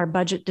in our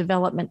budget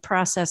development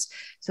process.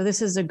 So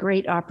this is a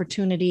great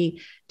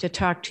opportunity to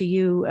talk to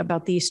you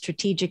about these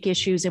strategic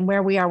issues and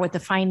where we are with the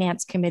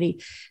Finance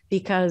Committee,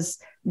 because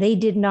they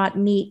did not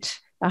meet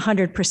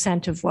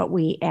 100% of what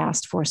we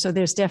asked for. So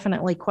there's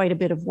definitely quite a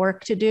bit of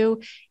work to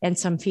do, and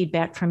some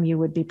feedback from you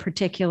would be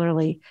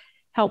particularly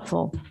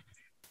helpful.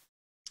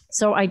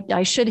 So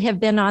I should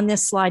have been on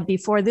this slide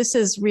before. This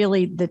is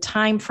really the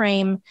time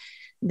frame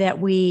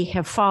that we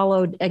have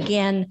followed.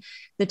 Again,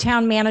 the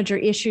town manager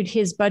issued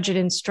his budget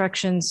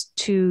instructions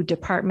to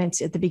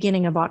departments at the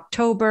beginning of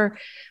October.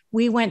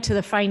 We went to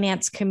the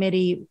Finance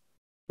Committee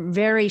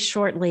very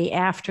shortly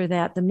after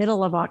that, the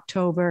middle of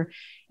October,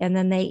 and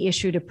then they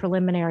issued a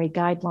preliminary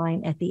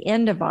guideline at the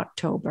end of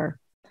October.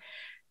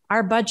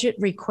 Our budget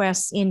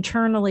requests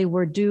internally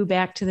were due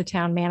back to the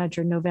town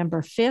manager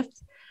November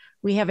 5th.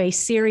 We have a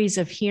series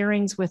of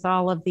hearings with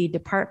all of the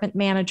department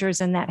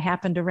managers, and that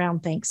happened around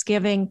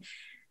Thanksgiving.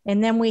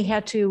 And then we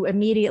had to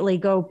immediately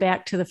go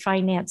back to the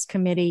Finance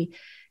Committee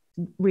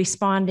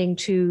responding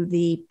to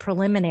the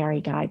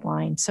preliminary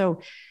guideline.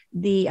 So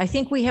I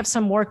think we have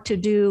some work to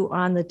do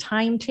on the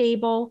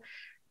timetable.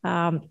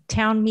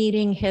 Town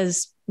meeting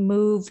has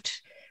moved.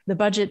 The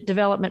budget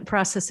development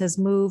process has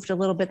moved a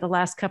little bit the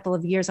last couple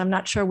of years. I'm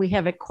not sure we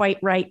have it quite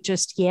right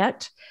just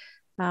yet,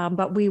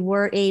 but we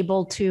were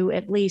able to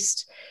at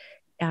least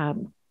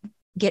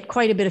get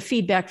quite a bit of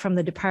feedback from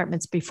the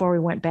departments before we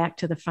went back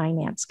to the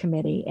Finance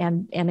Committee.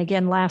 And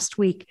again, last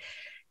week,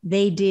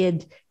 they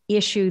did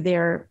issue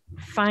their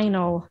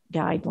final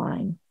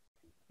guideline.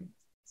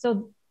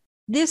 So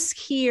this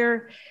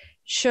here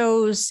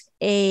shows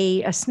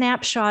a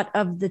snapshot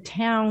of the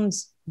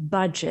town's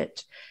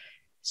budget.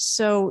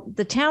 So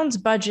the town's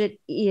budget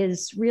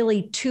is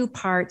really two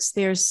parts.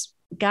 There's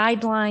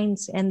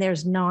guidelines and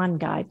there's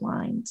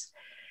non-guidelines.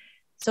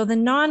 So the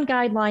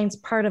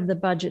non-guidelines part of the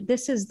budget,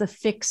 this is the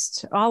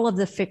fixed, all of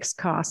the fixed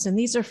costs. And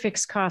these are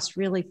fixed costs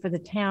really for the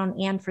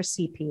town and for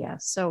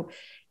CPS. So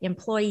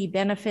employee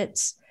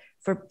benefits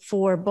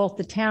for both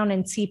the town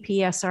and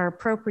CPS are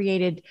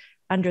appropriated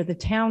under the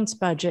town's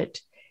budget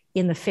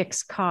in the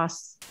fixed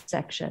costs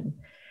section.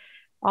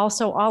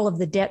 Also, all of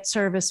the debt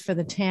service for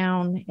the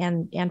town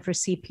and for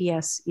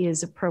CPS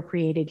is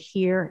appropriated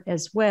here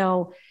as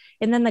well.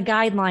 And then the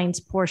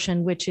guidelines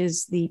portion, which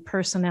is the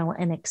personnel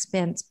and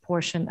expense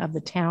portion of the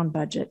town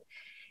budget.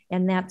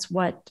 And that's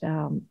what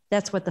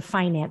the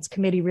Finance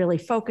Committee really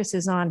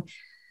focuses on,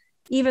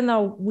 even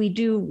though we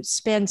do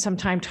spend some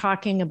time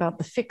talking about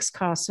the fixed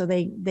costs, so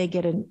they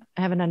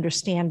have an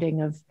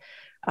understanding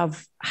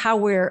of how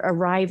we're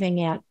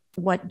arriving at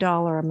what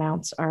dollar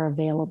amounts are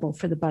available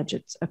for the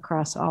budgets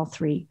across all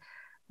three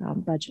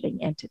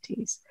budgeting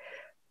entities.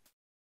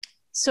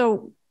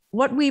 So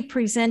what we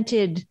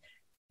presented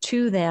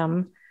to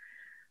them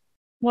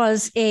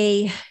was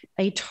a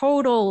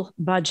total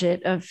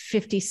budget of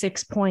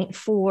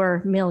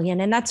 $56.4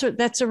 million. And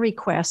that's a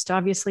request.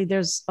 Obviously,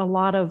 there's a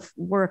lot of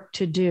work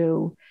to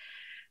do.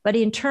 But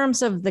in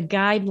terms of the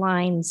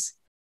guidelines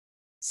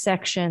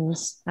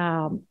sections,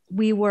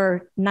 we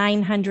were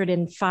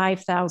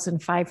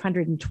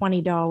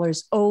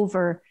 $905,520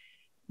 over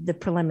the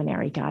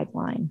preliminary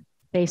guideline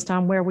based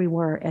on where we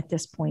were at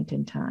this point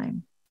in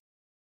time.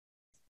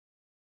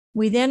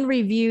 We then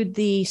reviewed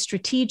the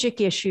strategic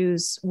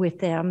issues with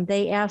them.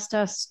 They asked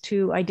us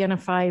to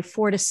identify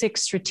 4 to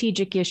 6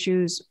 strategic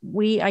issues.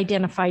 We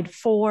identified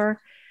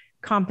 4: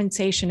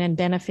 compensation and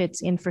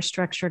benefits,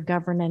 infrastructure,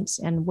 governance,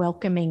 and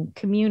welcoming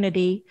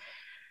community.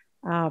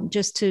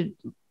 Just to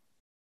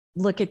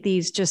look at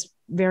these just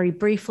very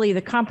briefly,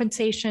 the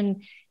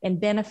compensation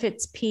and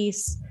benefits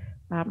piece.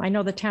 I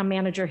know the town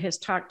manager has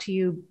talked to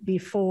you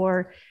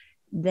before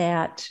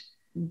that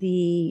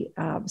the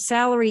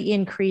salary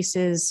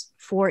increases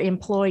for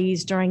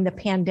employees during the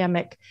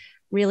pandemic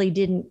really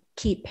didn't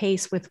keep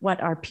pace with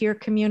what our peer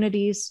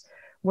communities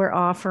were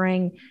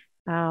offering.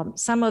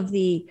 Some of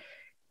the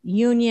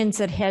unions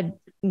that had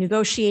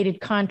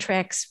negotiated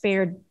contracts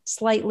fared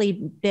slightly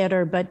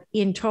better, but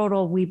in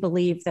total, we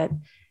believe that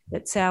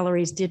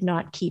salaries did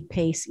not keep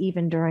pace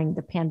even during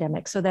the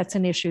pandemic. So that's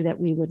an issue that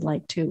we would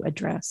like to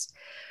address.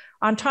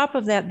 On top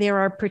of that, there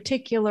are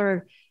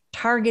particular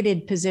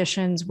targeted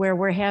positions where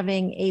we're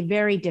having a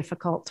very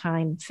difficult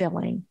time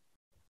filling.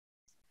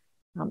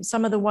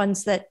 Some of the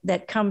ones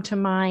that come to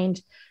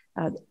mind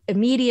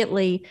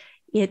immediately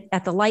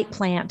at the light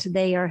plant,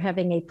 they are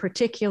having a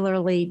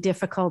particularly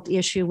difficult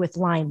issue with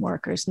line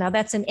workers. Now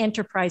that's an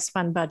enterprise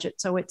fund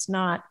budget, so it's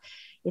not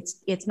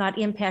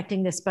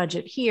impacting this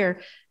budget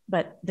here,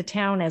 but the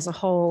town as a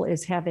whole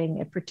is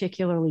having a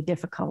particularly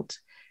difficult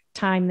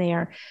time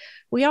there.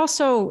 We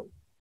also,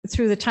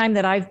 through the time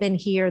that I've been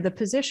here, the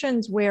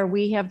positions where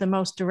we have the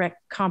most direct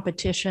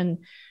competition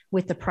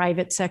with the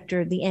private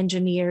sector, the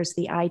engineers,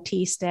 the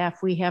IT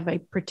staff, we have a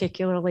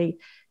particularly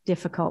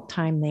difficult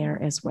time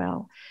there as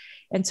well.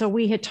 And so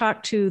we had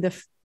talked to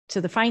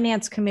the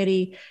finance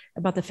committee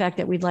about the fact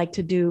that we'd like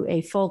to do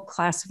a full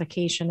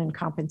classification and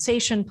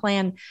compensation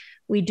plan.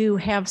 We do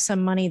have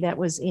some money that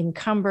was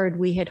encumbered.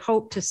 We had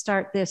hoped to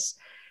start this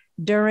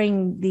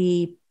during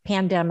the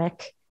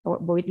pandemic, or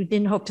we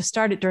didn't hope to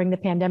start it during the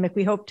pandemic.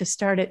 We hoped to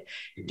start it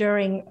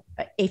during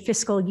a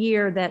fiscal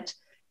year that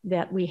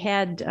we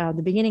had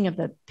the beginning of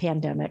the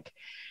pandemic.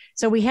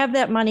 So we have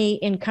that money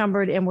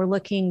encumbered, and we're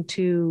looking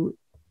to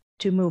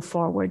move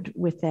forward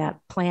with that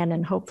plan,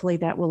 and hopefully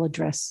that will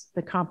address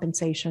the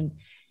compensation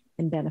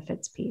and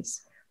benefits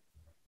piece.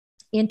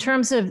 In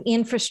terms of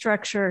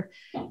infrastructure,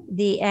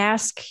 the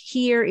ask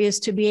here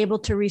is to be able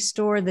to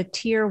restore the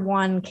tier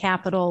 1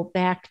 capital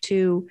back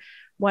to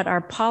what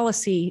our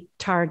policy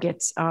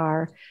targets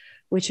are,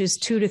 which is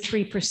 2 to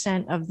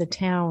 3% of the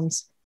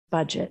town's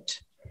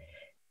budget.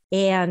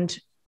 And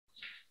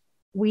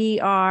we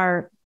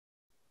are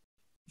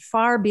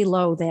far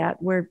below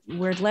that. We're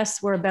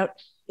about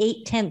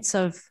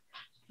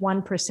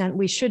 0.8%.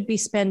 We should be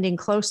spending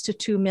close to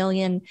 2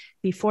 million.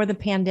 Before the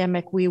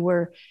pandemic, we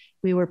were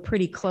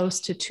pretty close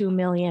to 2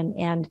 million.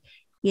 And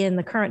in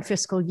the current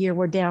fiscal year,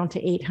 we're down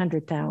to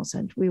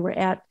 800,000. We were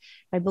at,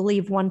 I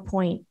believe,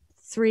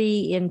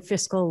 1.3 in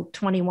fiscal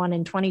 21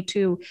 and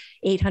 22,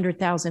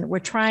 800,000. We're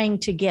trying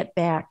to get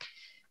back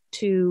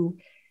to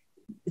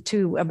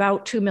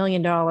about $2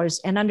 million,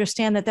 and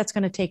understand that that's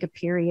going to take a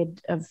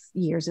period of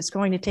years. It's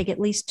going to take at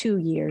least 2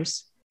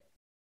 years.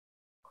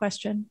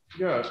 Question?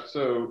 Yeah,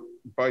 so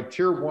by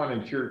tier 1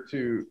 and tier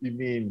 2, you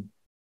mean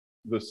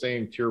the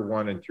same tier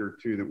 1 and tier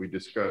 2 that we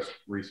discussed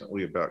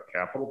recently about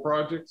capital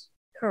projects?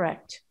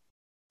 Correct.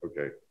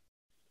 Okay.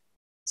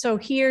 So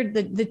here,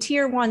 the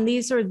tier 1,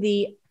 these are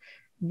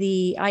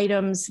the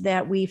items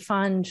that we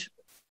fund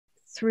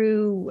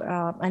through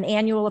an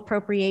annual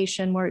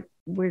appropriation.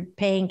 We're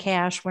paying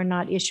cash. We're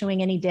not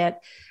issuing any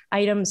debt.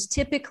 Items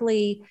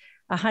typically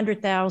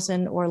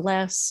 100,000 or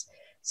less.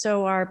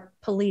 So our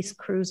police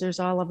cruisers,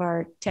 all of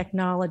our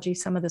technology,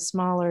 some of the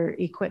smaller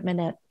equipment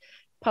at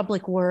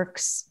Public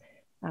Works,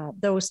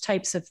 those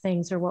types of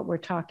things are what we're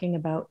talking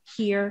about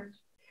here.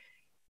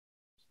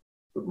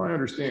 But my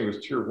understanding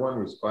was tier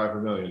 1 was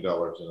 $5 million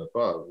and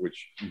above,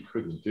 which you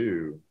couldn't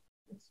do.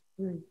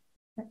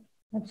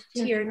 That's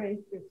tier 3.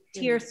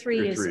 Tier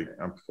 3 is.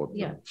 I'm flipping.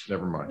 Yeah.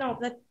 Never mind. No,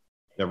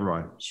 never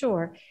mind.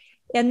 Sure.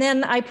 And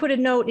then I put a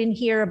note in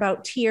here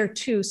about tier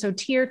 2. So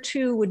tier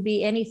 2 would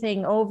be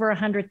anything over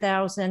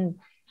 100,000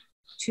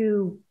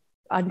 to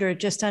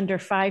just under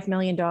 $5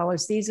 million.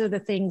 These are the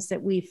things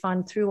that we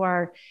fund through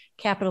our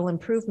capital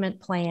improvement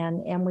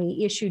plan, and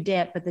we issue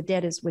debt, but the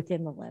debt is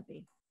within the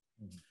levy.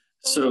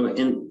 So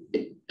in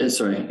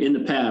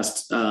the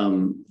past,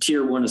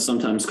 tier 1 is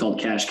sometimes called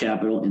cash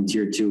capital, and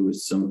tier 2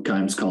 is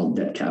sometimes called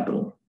debt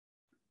capital.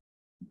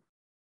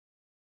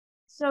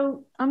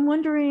 So I'm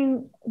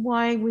wondering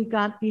why we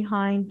got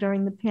behind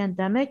during the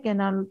pandemic,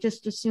 and I'm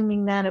just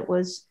assuming that it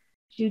was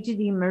due to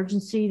the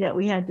emergency that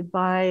we had to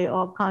buy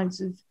all kinds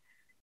of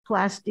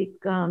plastic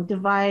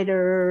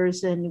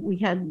dividers, and we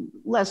had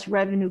less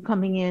revenue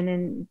coming in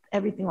and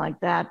everything like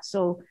that.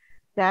 So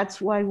that's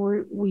why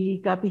we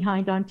got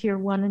behind on tier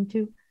 1 and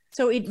 2.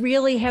 So it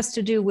really has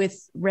to do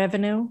with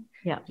revenue.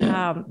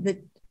 Yeah.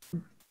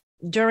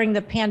 During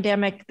the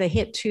pandemic, the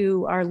hit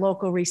to our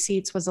local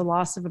receipts was a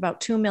loss of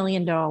about $2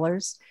 million.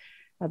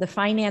 The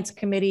finance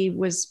committee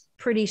was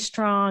pretty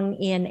strong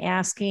in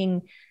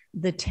asking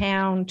the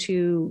town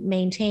to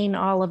maintain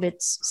all of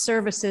its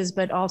services,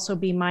 but also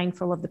be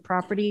mindful of the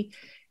property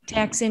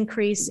tax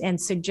increase, and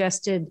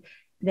suggested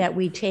that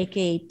we take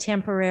a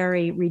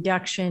temporary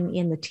reduction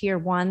in the tier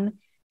 1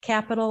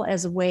 capital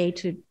as a way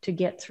to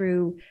get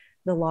through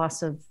the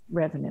loss of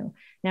revenue.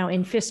 Now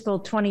in fiscal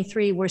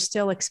 23, we're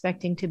still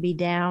expecting to be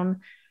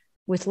down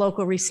with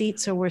local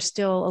receipts, so we're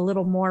still a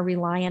little more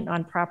reliant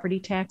on property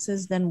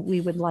taxes than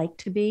we would like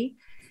to be.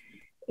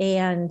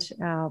 And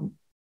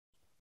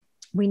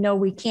we know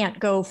we can't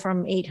go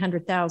from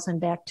 800,000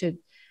 back to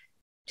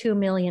 2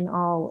 million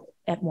all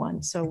at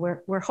once. So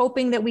we're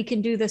hoping that we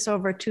can do this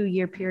over a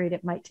 2-year period.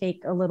 It might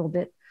take a little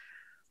bit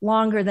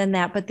longer than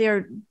that, but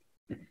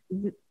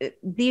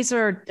these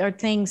are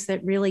things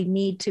that really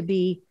need to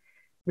be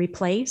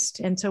replaced.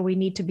 And so we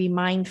need to be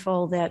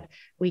mindful that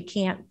we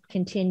can't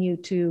continue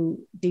to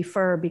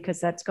defer, because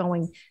that's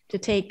going to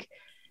take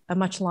a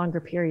much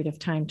longer period of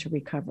time to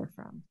recover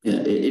from. Yeah,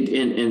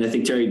 and I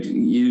think, Terry,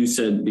 you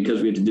said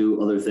because we had to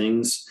do other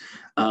things.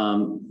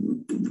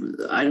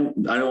 I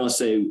don't want to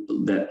say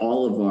that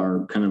all of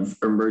our kind of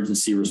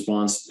emergency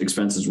response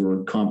expenses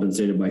were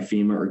compensated by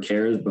FEMA or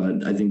CARES,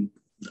 but I think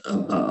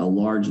a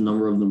large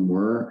number of them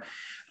were.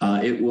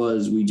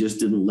 We just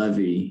didn't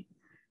levy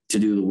to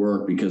do the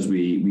work because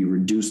we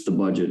reduced the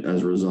budget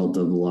as a result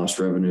of the lost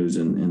revenues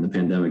and the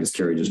pandemic, as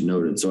Carrie just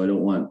noted. So I don't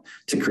want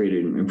to create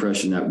an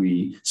impression that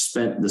we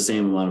spent the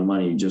same amount of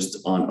money just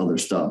on other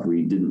stuff.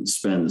 We didn't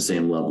spend the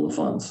same level of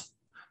funds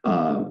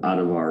out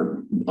of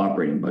our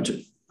operating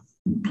budget.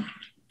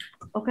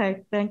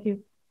 Okay, thank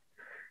you.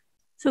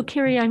 So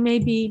Carrie, I may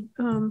be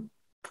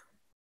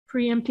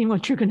preempting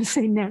what you're going to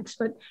say next,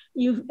 but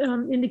you've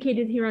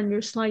indicated here on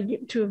your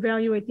slide to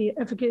evaluate the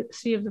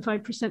efficacy of the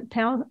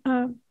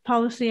 5%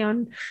 policy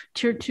on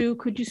tier 2.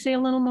 Could you say a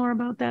little more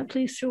about that,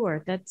 please?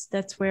 Sure.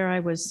 That's where I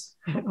was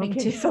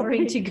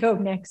hoping to go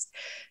next.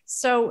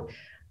 So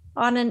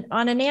on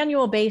an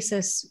annual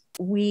basis,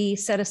 we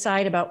set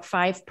aside about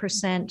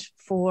 5%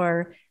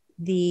 for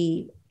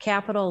the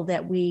capital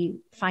that we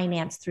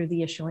finance through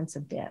the issuance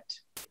of debt.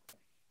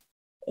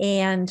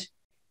 And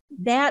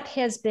that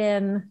has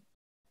been,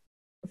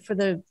 for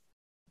the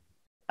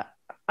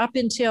up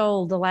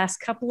until the last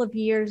couple of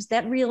years,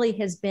 that really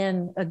has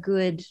been a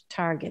good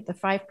target. The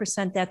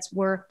 5%, that's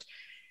worked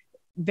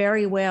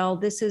very well.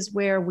 This is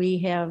where we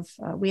have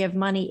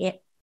money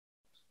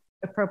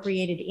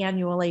appropriated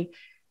annually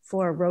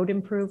for road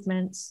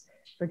improvements,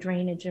 for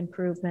drainage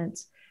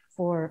improvements,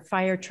 for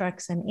fire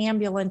trucks and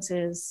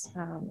ambulances,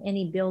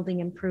 any building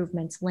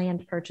improvements,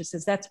 land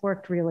purchases. That's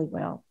worked really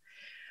well.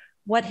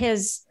 What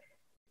has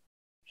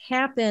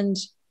happened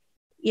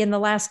in the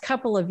last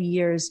couple of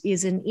years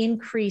is an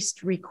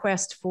increased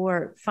request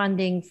for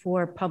funding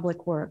for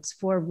public works,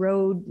 for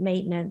road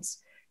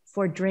maintenance,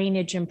 for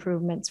drainage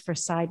improvements, for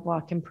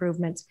sidewalk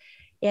improvements.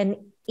 And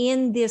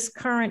in this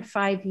current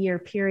 5-year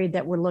period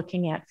that we're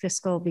looking at,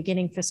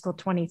 beginning fiscal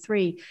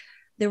 23,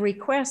 the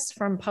requests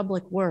from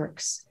public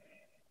works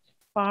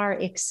far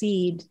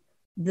exceed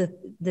the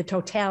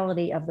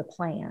totality of the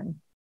plan,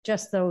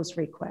 just those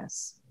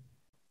requests.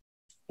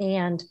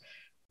 And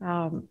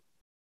I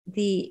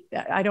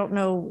don't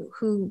know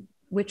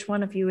which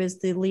one of you is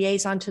the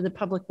liaison to the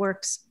Public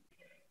Works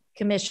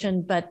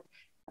Commission, but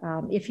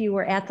if you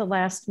were at the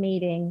last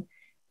meeting,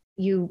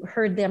 you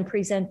heard them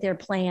present their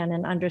plan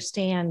and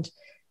understand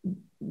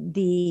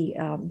the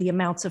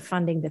amounts of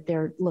funding that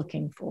they're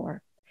looking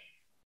for.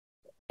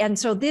 And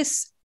so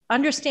this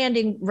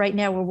understanding, right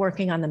now we're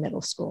working on the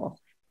middle school,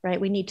 right?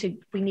 We need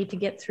to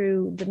get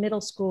through the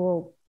middle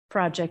school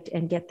project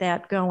and get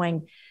that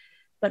going.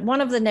 But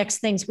one of the next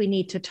things we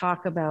need to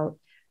talk about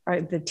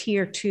are the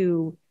tier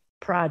 2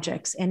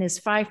 projects. And is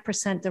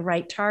 5% the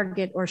right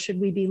target, or should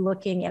we be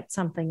looking at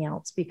something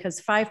else?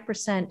 Because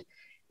 5%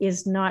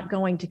 is not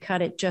going to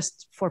cut it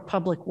just for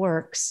public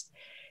works.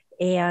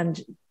 And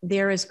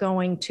there is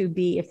going to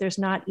be, if there's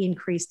not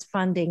increased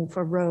funding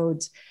for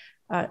roads,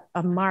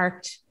 a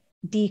marked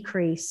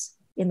decrease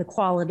in the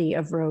quality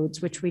of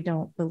roads, which we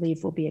don't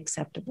believe will be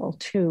acceptable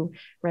to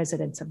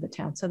residents of the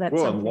town. So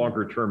that's and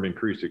longer term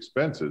increased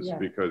expenses,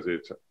 because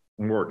it's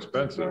more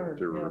expensive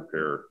to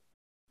repair.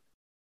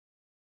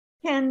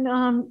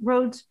 Can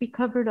roads be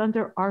covered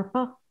under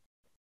ARPA?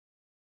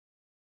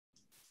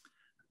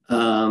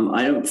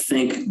 I don't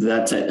think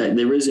that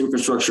there is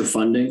infrastructure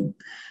funding,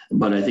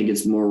 but I think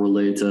it's more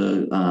related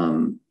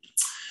to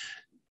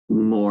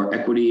more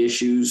equity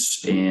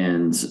issues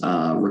and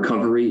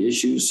recovery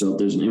issues. So if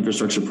there's an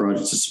infrastructure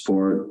project to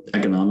support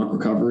economic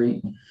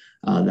recovery,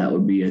 that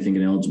would be, I think,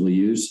 an eligible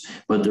use.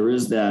 But there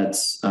is that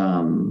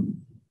 $1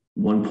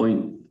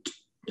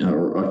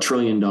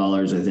 trillion,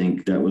 I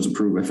think, that was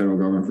approved by federal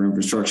government for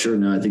infrastructure.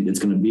 Now, I think it's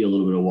going to be a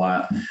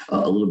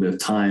little bit of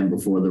time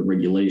before the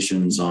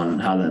regulations on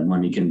how that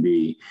money can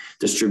be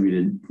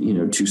distributed,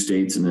 to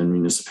states and then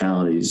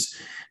municipalities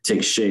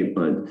take shape.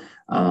 But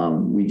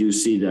we do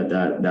see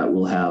that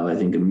will have, I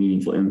think, a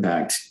meaningful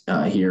impact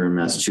here in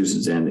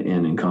Massachusetts and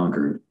in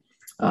Concord.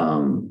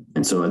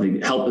 And so I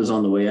think help is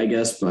on the way, I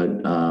guess, but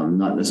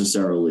not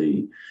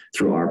necessarily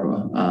through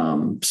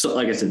ARPA. So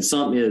like I said,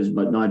 some is,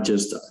 but not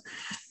just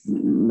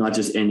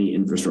any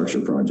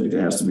infrastructure project.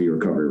 It has to be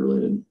recovery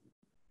related.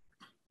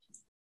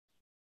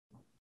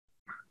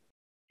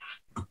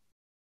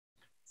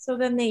 So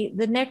then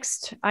the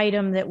next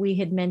item that we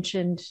had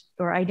mentioned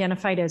or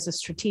identified as a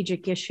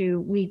strategic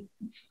issue, we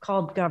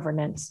called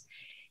governance.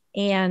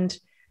 And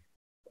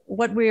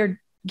what we're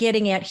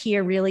getting at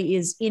here really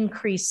is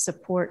increased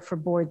support for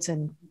boards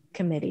and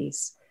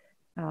committees.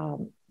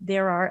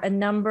 There are a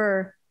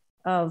number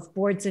of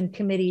boards and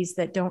committees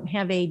that don't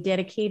have a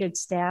dedicated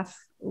staff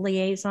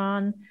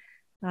liaison.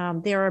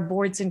 There are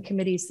boards and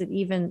committees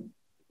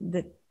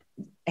that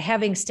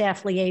having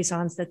staff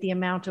liaisons, that the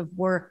amount of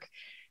work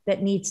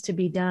that needs to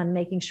be done,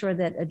 making sure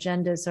that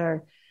agendas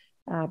are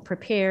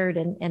prepared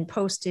and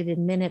posted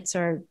and minutes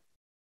are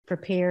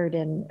prepared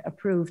and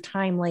approved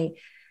timely.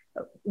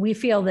 We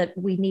feel that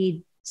we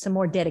need some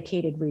more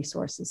dedicated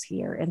resources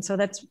here. And so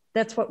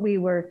that's what we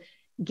were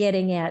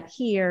getting at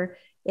here.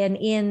 And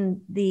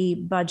in the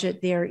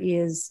budget, there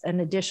is an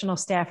additional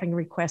staffing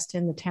request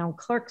in the town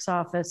clerk's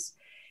office,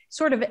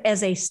 sort of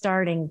as a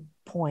starting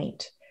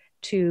point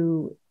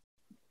to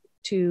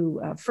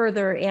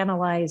further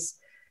analyze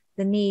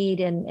the need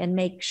and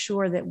make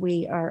sure that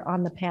we are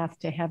on the path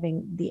to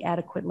having the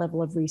adequate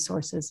level of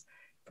resources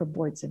for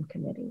boards and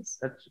committees.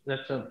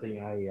 That's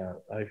something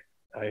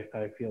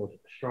I feel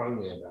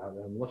strongly about.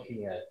 I'm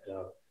looking at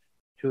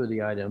two of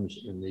the items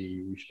in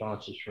the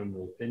responses from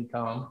the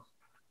FinCom.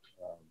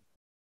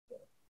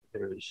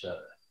 There's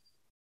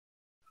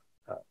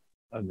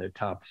on the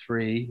top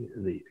three,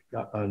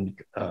 on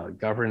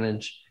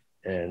governance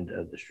and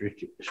the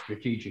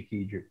strategic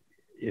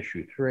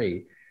issue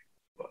 3.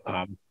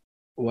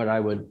 What I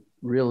would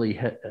really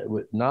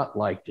would not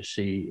like to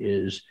see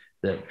is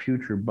that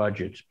future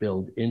budgets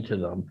build into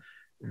them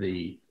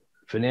the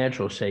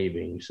financial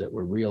savings that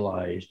were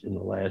realized in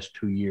the last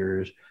 2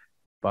 years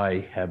by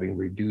having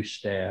reduced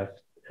staff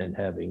and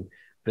having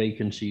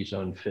vacancies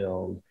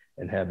unfilled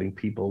and having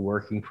people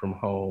working from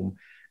home,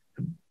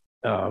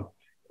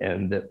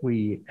 and that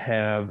we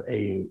have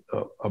a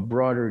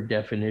broader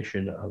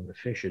definition of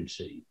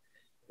efficiency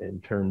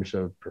in terms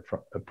of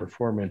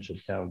performance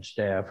of town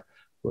staff,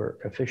 where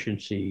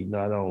efficiency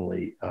not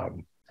only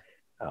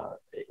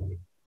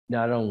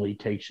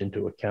takes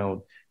into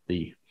account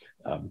the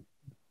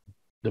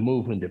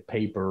movement of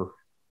paper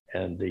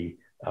and the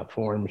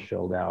forms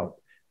filled out,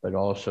 but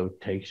also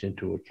takes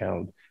into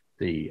account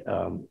the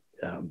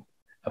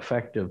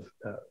effective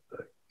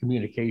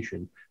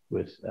communication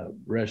with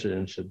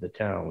residents of the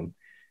town.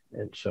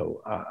 And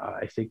so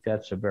I think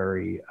that's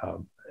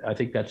I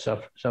think that's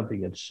something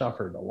that's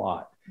suffered a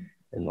lot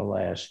in the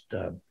last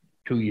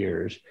 2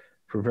 years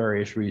for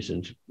various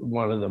reasons.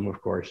 One of them,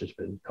 of course, has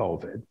been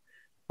COVID.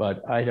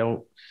 But I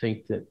don't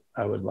think that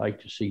I would like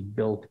to see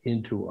built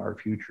into our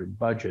future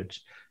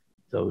budgets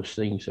those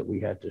things that we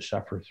had to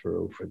suffer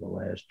through for the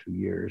last 2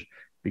 years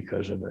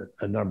because of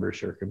a number of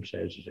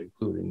circumstances,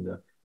 including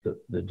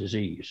the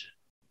disease.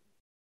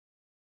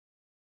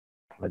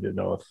 I don't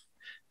know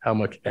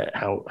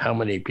how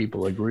many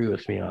people agree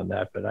with me on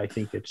that, but I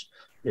think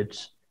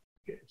it's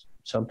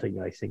something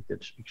I think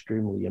that's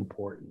extremely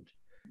important.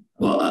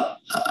 Well,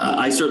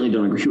 I certainly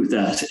don't agree with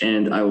that,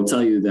 and I will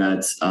tell you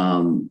that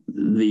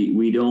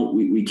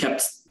we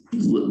kept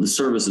the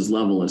services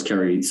level, as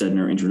Carrie said in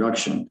her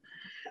introduction.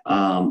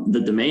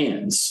 The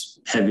demands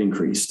have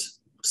increased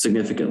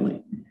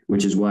significantly,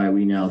 which is why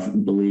we now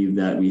believe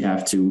that we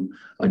have to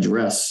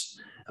address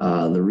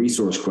the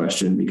resource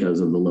question because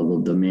of the level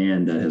of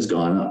demand that has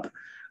gone up.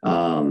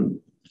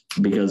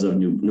 Because of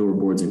newer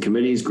boards and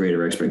committees,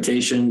 greater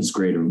expectations,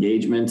 greater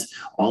engagement,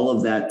 all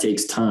of that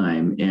takes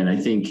time. And I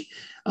think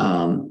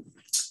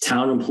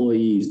town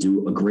employees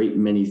do a great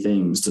many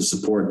things to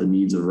support the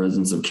needs of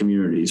residents of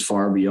communities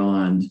far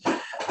beyond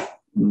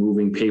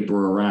moving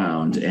paper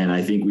around. And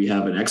I think we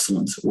have an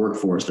excellent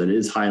workforce that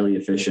is highly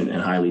efficient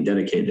and highly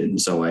dedicated. And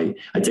so I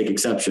take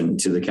exception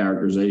to the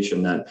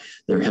characterization that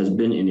there has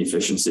been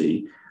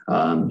inefficiency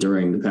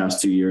during the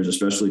past 2 years,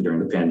 especially during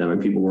the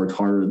pandemic. People worked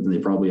harder than they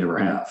probably ever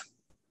have.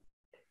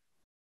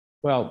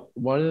 Well,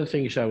 one of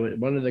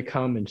the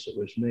comments that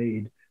was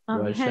made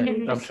was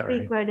Henry, I'm sorry.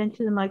 Speak right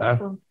into the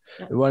microphone.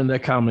 One of the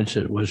comments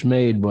that was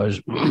made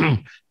was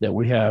that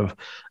we have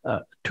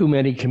too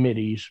many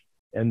committees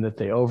and that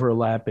they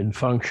overlap in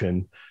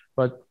function.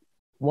 But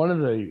one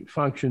of the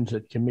functions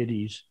that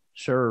committees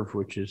serve,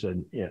 which is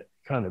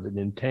kind of an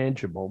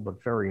intangible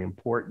but very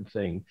important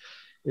thing,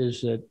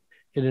 is that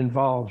it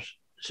involves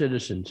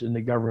citizens in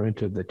the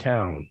government of the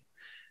town.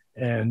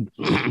 And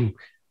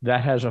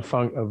that has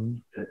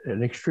an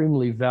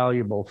extremely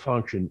valuable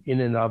function in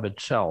and of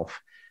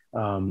itself.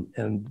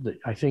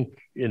 I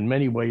think in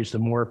many ways, the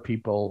more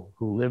people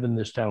who live in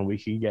this town we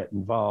can get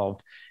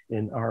involved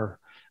in our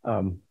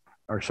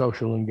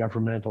social and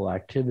governmental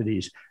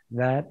activities,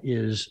 that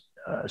is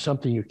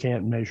something you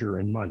can't measure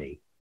in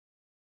money.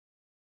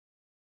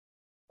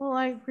 Well,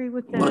 I agree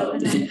with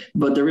that.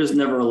 But there is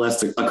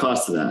nevertheless a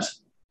cost to that.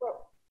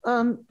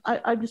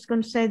 I'm just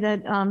going to say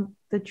that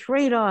the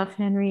trade-off,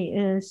 Henry,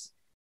 is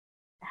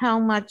how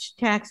much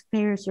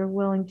taxpayers are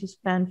willing to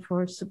spend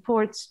for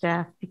support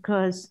staff,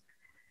 because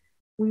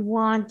we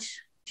want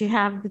to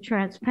have the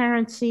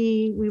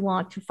transparency, we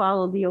want to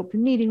follow the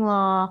open meeting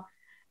law,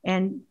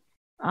 and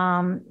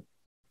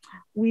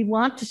we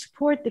want to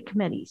support the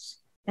committees.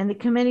 And the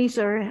committees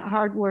are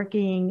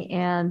hardworking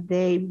and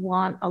they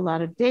want a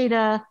lot of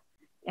data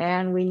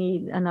and we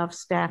need enough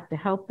staff to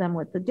help them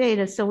with the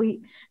data. So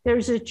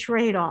there's a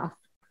trade-off.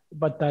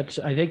 But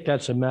I think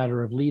that's a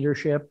matter of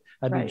leadership.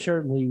 I mean,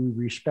 certainly we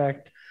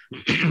respect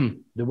the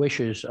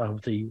wishes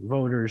of the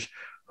voters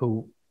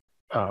who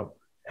have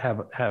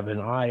an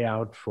eye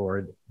out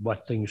for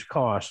what things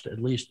cost,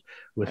 at least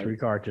with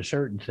regard to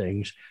certain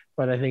things.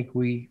 But I think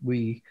we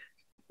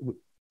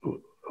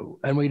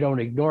don't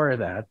ignore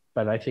that,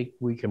 but I think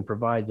we can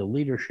provide the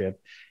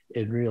leadership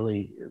in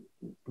really,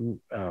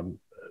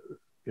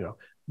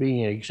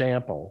 being an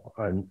example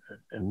and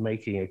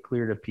making it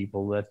clear to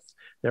people that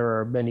there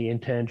are many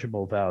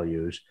intangible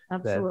values.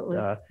 Absolutely.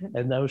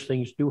 And those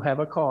things do have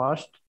a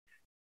cost,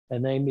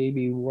 and they may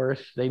be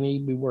worth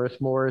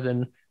more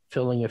than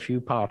filling a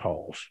few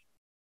potholes.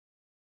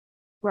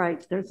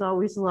 Right. There's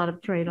always a lot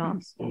of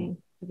trade-offs to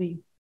be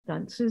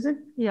done.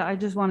 Susan? Yeah, I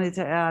just wanted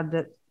to add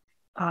that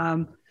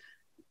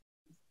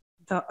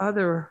the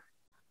other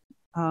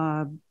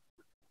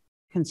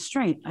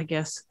constraint, I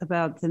guess,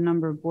 about the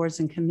number of boards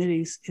and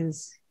committees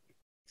is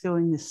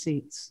filling the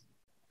seats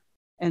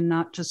and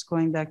not just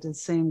going back to the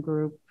same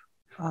group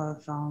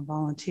of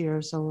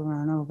volunteers over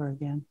and over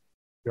again.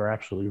 You're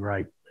absolutely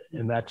right.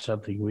 And that's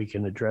something we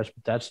can address,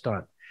 but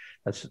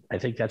I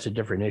think that's a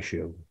different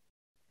issue.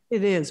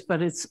 It is,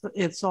 but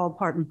it's all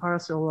part and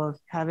parcel of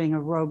having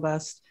a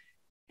robust,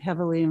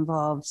 heavily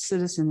involved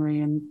citizenry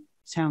in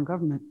town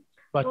government.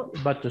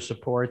 But the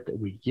support that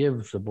we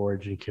give the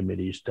boards and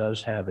committees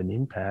does have an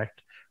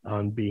impact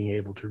on being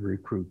able to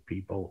recruit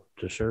people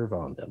to serve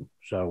on them.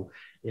 So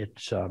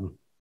it's,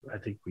 I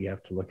think we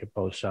have to look at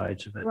both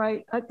sides of it.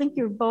 Right. I think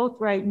you're both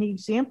right. And the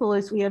example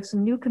is we have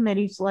some new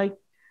committees like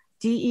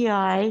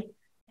DEI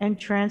and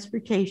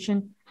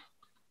transportation.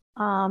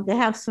 They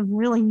have some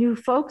really new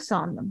folks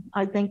on them.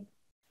 I think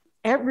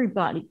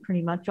everybody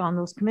pretty much on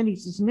those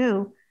committees is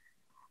new.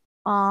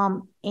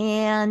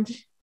 And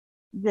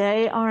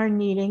they are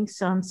needing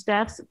some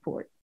staff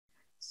support.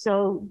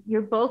 So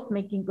you're both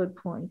making good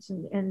points,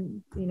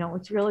 and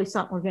it's really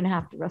something we're going to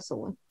have to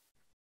wrestle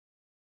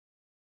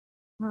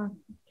with.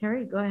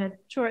 Carrie, go ahead.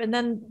 Sure. And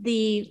then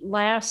the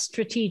last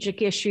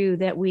strategic issue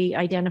that we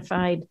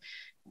identified,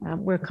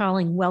 we're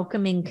calling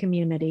welcoming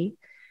community.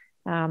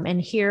 And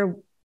here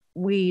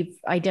we've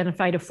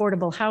identified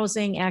affordable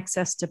housing,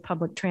 access to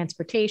public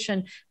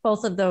transportation.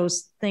 Both of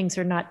those things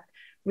are not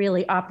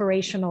really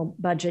operational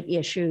budget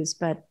issues,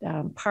 but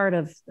part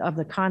of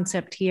the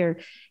concept here,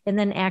 and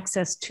then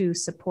access to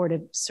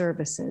supportive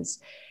services.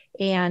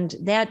 And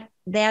that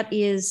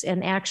is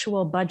an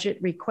actual budget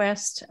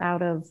request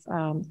out of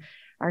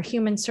our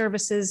Human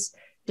Services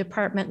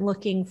Department,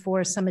 looking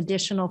for some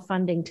additional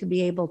funding to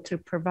be able to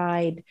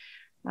provide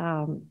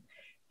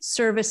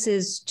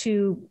services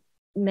to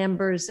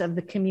members of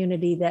the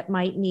community that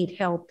might need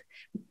help,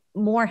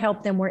 more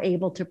help than we're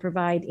able to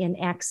provide in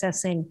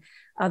accessing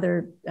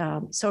other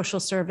social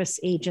service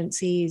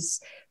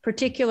agencies.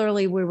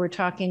 Particularly, we were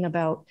talking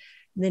about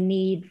the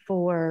need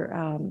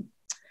for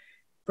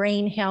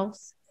brain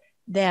health,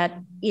 that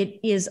it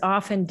is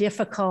often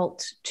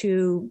difficult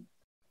to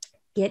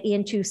get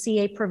into, see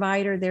a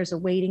provider. There's a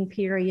waiting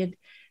period.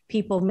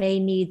 People may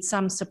need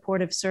some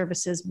supportive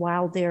services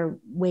while they're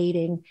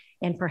waiting,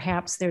 and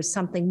perhaps there's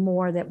something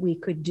more that we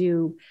could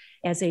do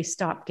as a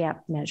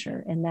stopgap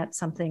measure. And that's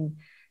something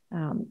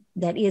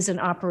that is an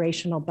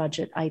operational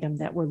budget item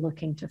that we're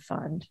looking to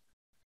fund.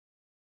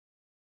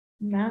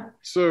 Matt?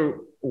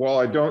 So while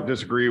I don't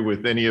disagree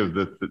with any of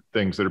the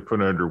things that are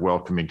put under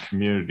welcoming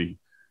community,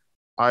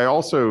 I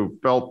also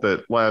felt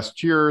that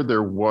last year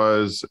there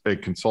was a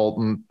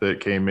consultant that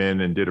came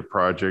in and did a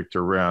project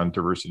around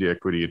diversity,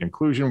 equity, and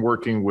inclusion,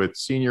 working with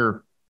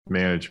senior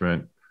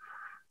management.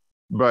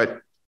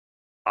 But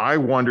I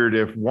wondered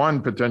if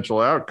one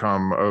potential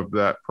outcome of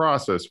that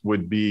process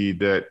would be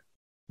that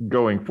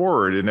going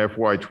forward in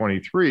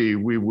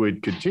FY23, we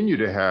would continue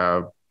to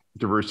have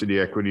diversity,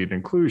 equity, and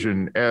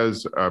inclusion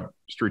as a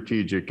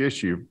strategic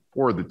issue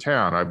for the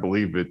town. I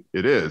believe it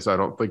is. I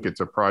don't think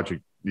it's a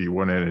project you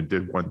went in and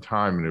did one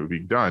time and it would be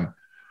done.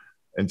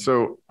 And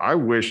so I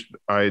wish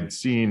I had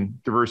seen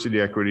diversity,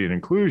 equity, and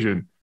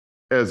inclusion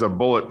as a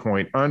bullet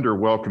point under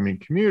welcoming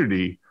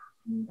community.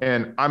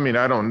 And I mean,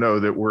 I don't know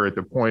that we're at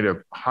the point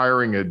of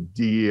hiring a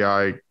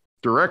DEI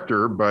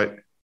director, but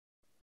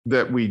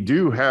that we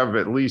do have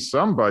at least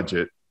some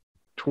budget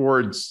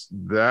towards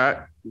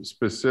that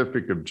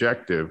specific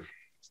objective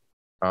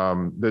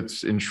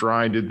that's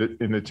enshrined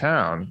in the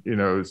town,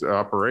 as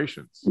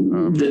operations.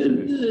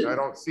 I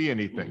don't see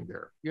anything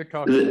there. You're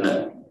talking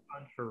about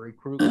for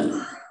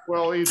recruitment.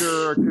 Well,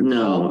 either a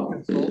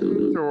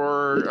consultant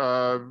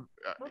or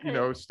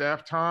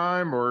staff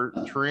time or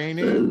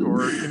training,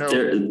 or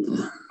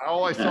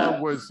all I saw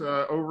was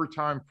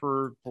overtime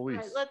for police.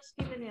 All right, let's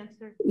give an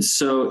answer.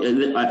 So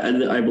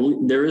I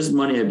believe there is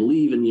money, I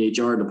believe, in the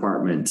HR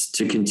department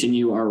to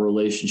continue our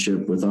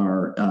relationship with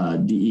our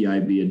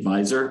DEIB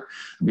advisor,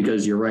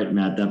 because you're right,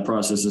 Matt, that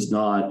process is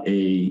not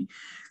a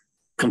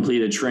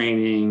completed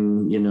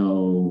training,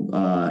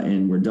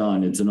 and we're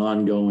done. It's an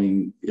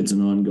ongoing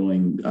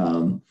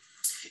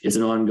it's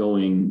an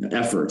ongoing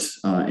effort,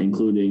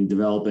 including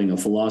developing a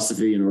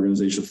philosophy, an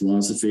organizational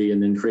philosophy,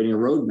 and then creating a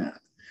roadmap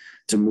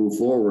to move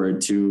forward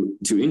to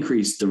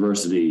increase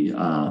diversity,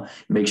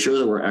 make sure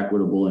that we're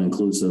equitable and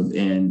inclusive,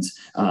 and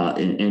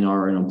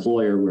are an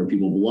employer where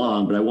people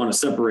belong. But I want to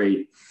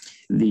separate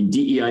the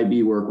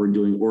DEIB work we're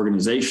doing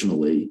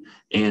organizationally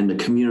and the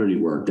community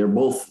work. They're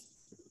both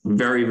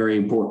very, very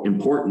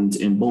important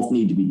and both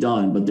need to be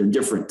done, but they're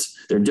different.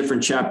 They're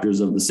different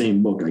chapters of the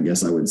same book, I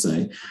guess I would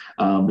say.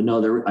 But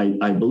no,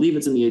 I believe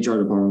it's in the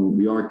HR department.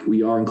 We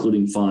are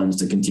including funds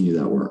to continue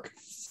that work.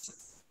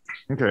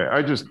 Okay,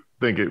 I just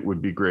think it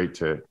would be great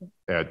to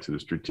add to the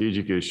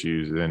strategic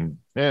issues,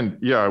 and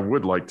yeah, I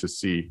would like to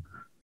see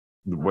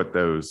what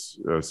those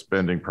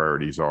spending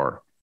priorities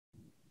are.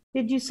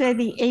 Did you say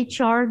the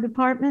HR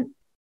department?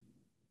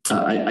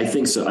 I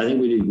think so. I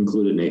think we need to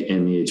include it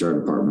in the HR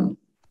department.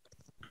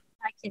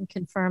 I can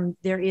confirm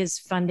there is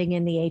funding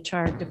in the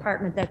HR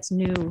department that's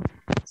new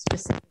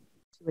specifically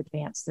to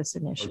advance this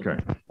initiative.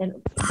 Okay. And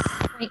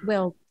point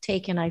well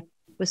taken. I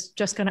was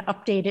just going to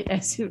update it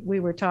as we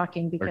were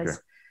talking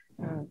because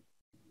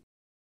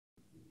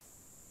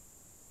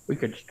we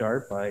could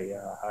start by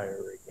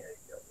hiring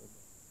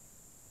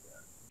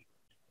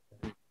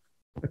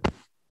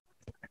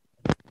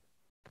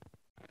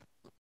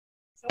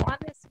So on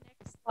this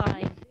next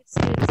slide, this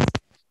is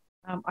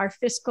our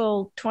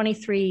fiscal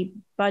 23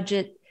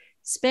 budget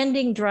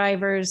spending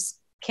drivers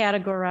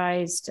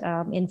categorized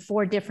in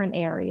 4 different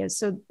areas.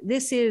 So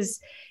this is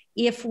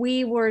if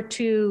we were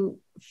to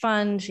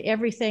fund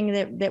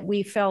everything that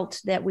we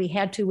felt that we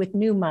had to with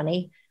new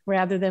money,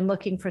 rather than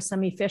looking for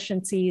some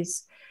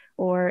efficiencies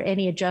or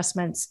any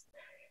adjustments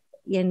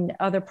in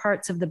other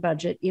parts of the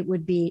budget, it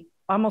would be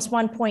almost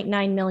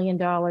 $1.9 million,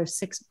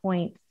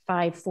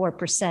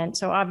 6.54%.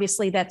 So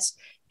obviously that's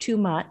too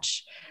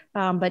much,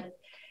 but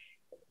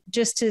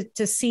just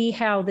to see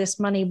how this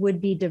money would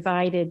be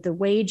divided, the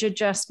wage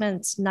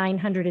adjustments,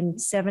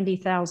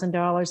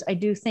 $970,000. I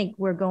do think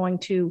we're going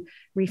to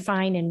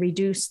refine and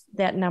reduce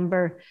that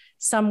number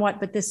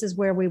somewhat, but this is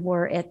where we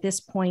were at this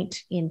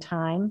point in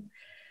time.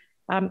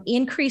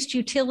 Increased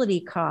utility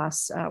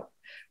costs.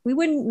 We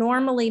wouldn't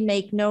normally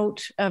make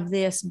note of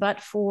this,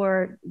 but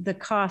for the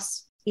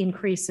cost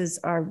increases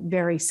are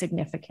very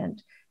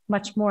significant,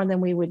 much more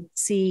than we would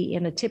see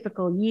in a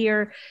typical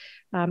year.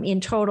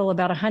 In total,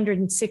 about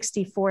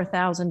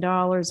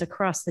 $164,000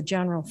 across the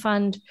general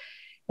fund.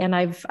 And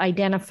I've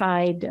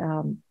identified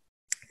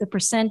the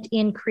percent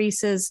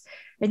increases.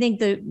 I think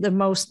the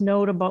most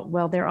notable,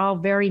 well, they're all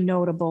very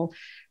notable,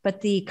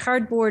 but the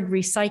cardboard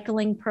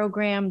recycling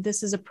program,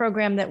 this is a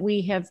program that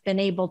we have been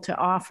able to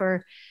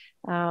offer,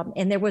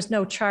 and there was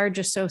no charge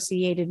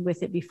associated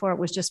with it before. It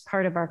was just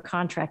part of our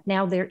contract.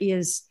 Now there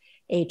is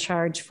a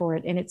charge for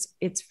it, and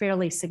it's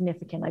fairly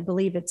significant. I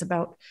believe it's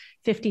about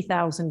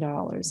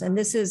 $50,000. And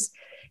this is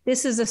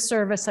a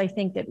service I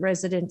think that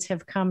residents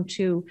have come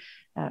to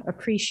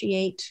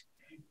appreciate.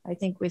 I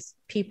think with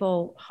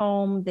people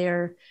home,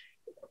 they're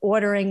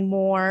ordering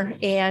more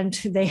and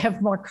they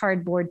have more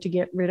cardboard to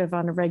get rid of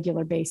on a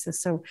regular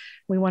basis. So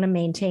we want to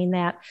maintain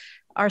that.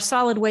 Our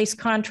solid waste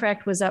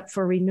contract was up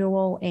for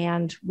renewal,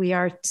 and we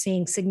are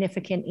seeing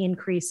significant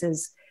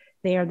increases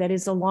there. That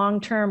is a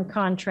long-term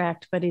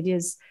contract, but it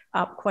is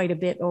up quite a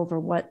bit over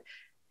what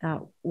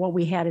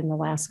we had in the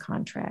last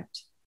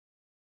contract.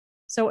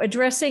 So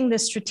addressing the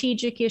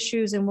strategic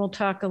issues, and we'll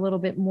talk a little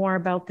bit more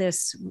about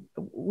this,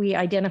 we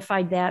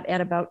identified that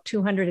at about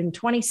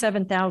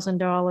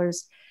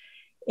 $227,000.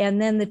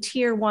 And then the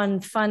tier 1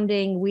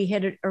 funding, we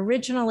had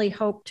originally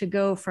hoped to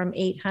go from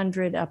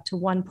 800 up to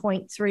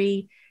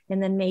 1.3,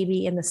 and then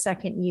maybe in the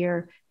second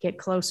year get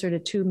closer to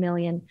 2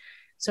 million.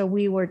 So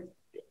we were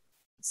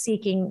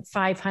seeking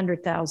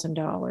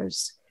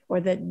 $500,000,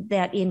 or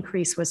that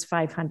increase was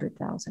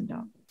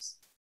 $500,000.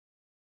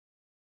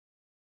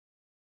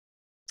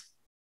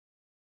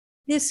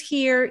 This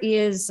here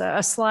is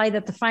a slide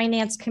that the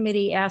Finance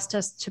Committee asked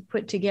us to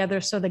put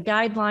together. So the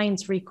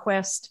guidelines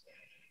request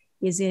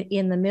is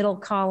in the middle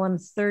column,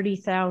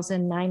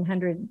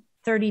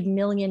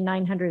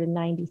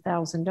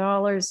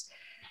 $30,990,000.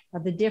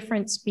 The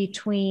difference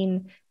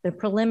between the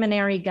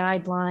preliminary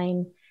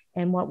guideline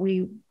and what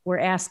we were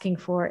asking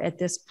for at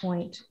this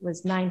point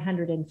was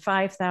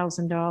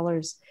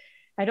 $905,000.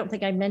 I don't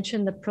think I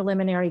mentioned the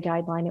preliminary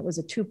guideline. It was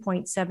a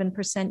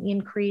 2.7%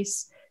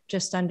 increase,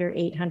 just under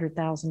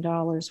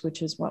 $800,000,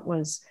 which is what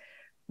was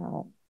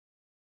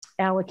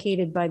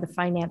allocated by the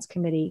Finance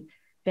Committee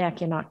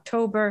back in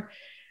October.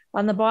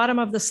 On the bottom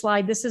of the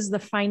slide, this is the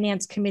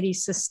Finance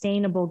Committee's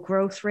sustainable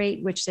growth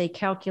rate, which they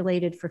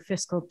calculated for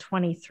fiscal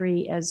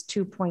 23 as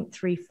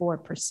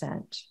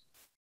 2.34%.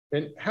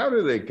 And how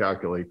do they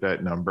calculate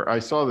that number? I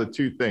saw the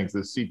 2 things,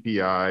 the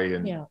CPI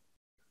and yeah,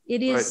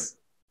 it is.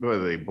 What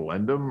do they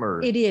blend them,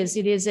 or? It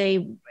is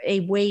a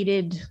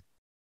weighted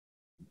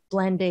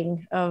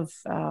blending of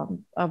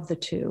the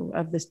two,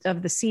 of the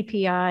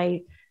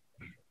CPI,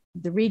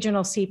 the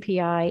regional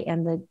CPI,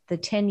 and the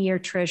 10-year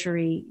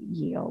Treasury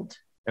yield.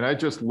 And I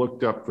just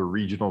looked up the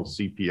regional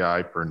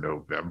CPI for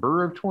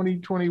November of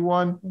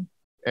 2021,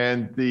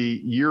 And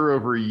the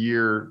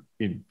year-over-year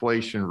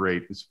inflation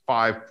rate is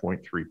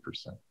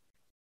 5.3%.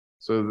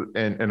 So,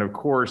 and of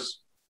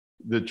course,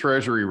 the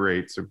Treasury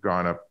rates have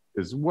gone up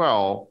as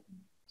well.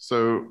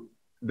 So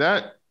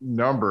that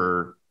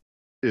number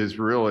is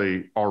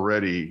really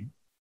already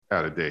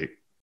out of date.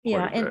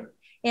 Yeah,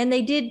 and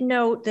they did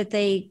note that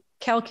they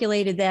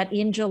calculated that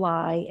in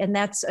July, and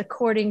that's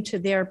according to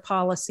their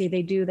policy.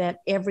 They do that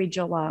every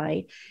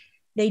July.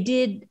 They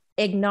did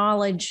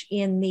acknowledge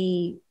in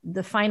the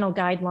final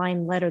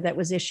guideline letter that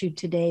was issued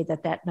today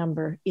that that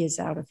number is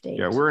out of date.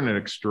 Yeah, we're in an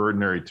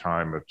extraordinary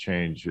time of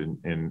change in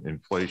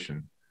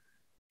inflation.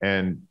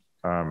 And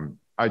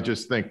I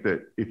just think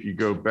that if you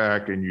go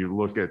back and you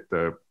look at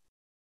the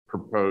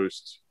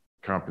proposed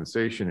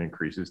compensation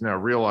increases, now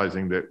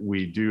realizing that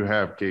we do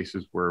have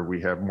cases where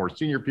we have more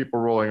senior people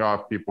rolling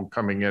off, people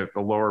coming in at the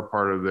lower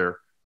part of their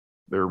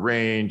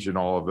range and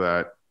all of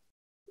that,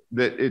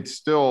 that it's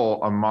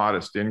still a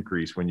modest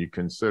increase when you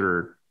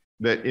consider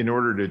that in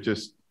order to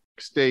just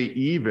stay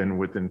even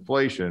with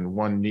inflation,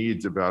 one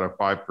needs about a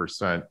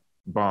 5%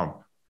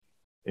 bump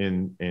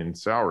in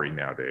salary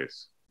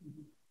nowadays.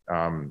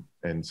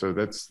 And so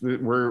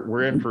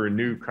we're in for a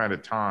new kind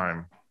of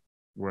time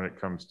when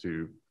it comes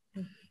to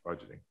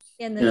budgeting.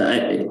 And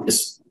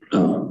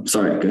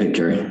sorry, go ahead,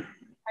 Carrie.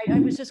 I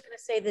was just going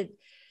to say that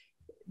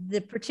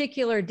the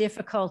particular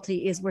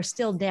difficulty is we're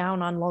still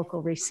down on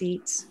local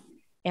receipts.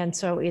 And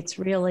so it's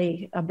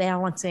really a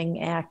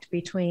balancing act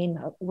between,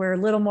 we're a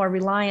little more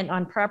reliant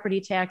on property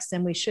tax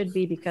than we should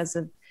be because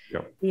of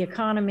the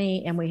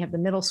economy, and we have the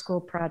middle school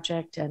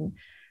project. And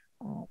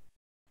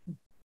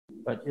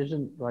but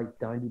isn't like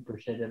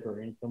 90% of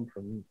our income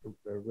from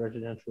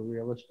residential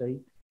real estate,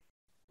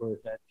 or is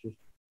that just?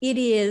 It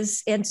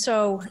is, and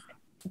so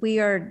we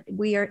are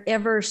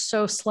ever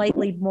so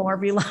slightly more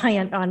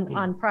reliant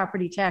on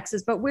property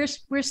taxes, but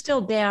we're still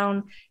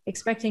down,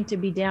 expecting to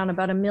be down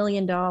about $1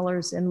 million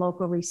in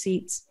local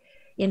receipts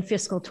in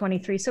fiscal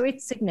 23. So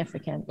it's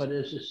significant. But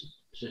is this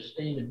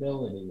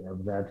sustainability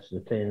of that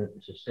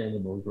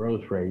sustainable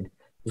growth rate,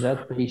 is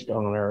that based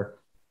on our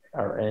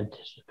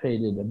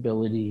anticipated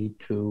ability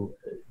to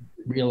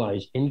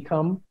realize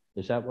income?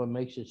 Is that what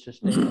makes it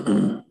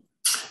sustainable?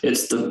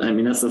 That's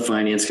the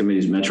finance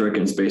committee's metric,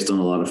 and it's based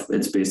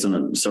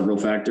on several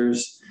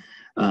factors.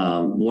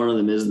 One of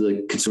them is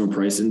the consumer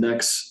price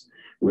index,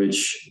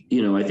 which,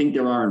 I think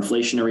there are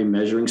inflationary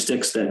measuring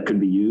sticks that could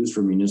be used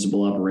for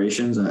municipal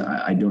operations.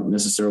 I don't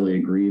necessarily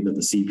agree that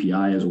the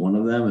CPI is one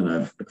of them. And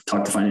I've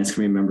talked to finance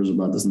committee members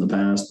about this in the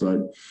past,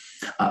 but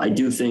I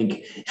do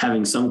think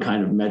having some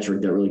kind of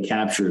metric that really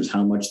captures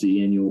how much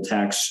the annual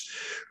tax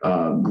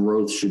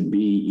growth should be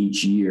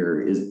each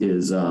year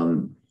is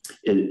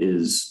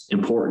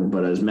important.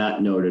 But as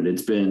Matt noted,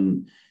 it's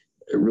been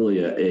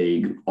really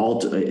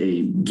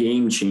a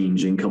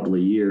game-changing couple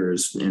of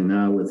years. And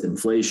now with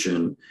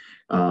inflation,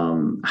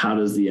 how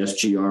does the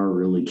SGR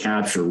really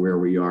capture where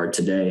we are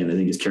today? And I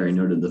think, as Carrie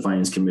noted, the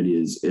Finance Committee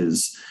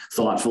is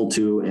thoughtful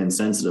to and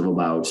sensitive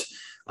about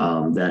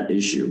that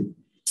issue.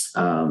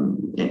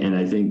 And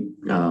I think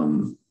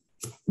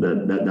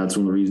that's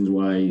one of the reasons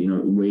why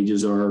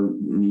wages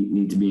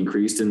need to be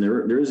increased, and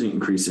there is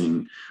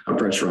increasing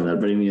pressure on that.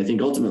 But I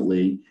think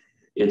ultimately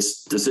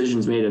it's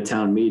decisions made at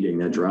town meeting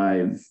that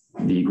drive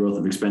the growth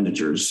of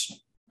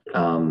expenditures,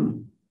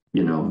 for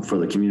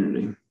the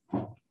community.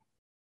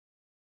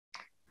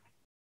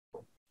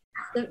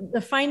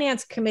 The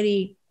Finance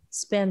Committee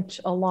spent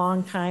a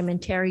long time, and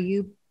Terry,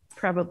 you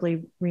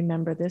probably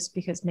remember this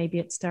because maybe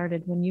it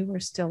started when you were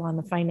still on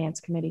the Finance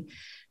Committee,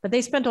 but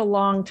they spent a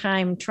long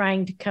time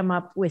trying to come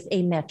up with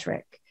a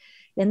metric.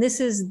 And this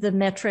is the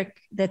metric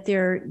that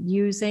they're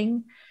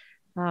using.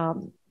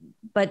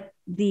 But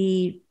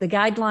the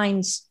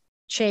guidelines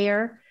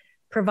chair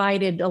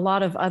provided a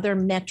lot of other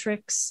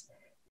metrics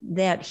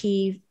that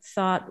he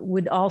thought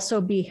would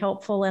also be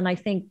helpful. And I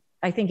think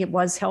it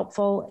was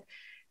helpful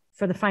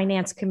for the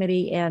Finance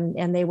Committee,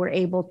 and they were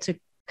able to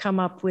come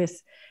up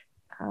with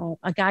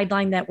a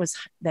guideline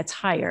that's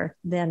higher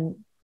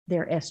than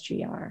their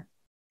SGR.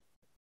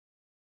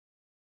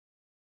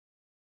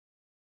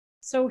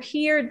 So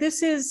here,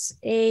 this is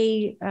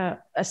a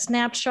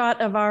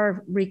snapshot of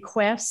our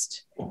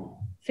request,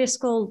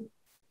 fiscal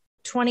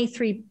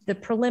 23, the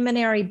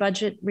preliminary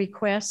budget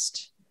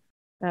request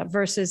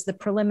versus the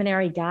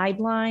preliminary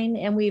guideline.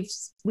 And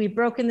we've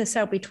broken this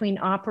out between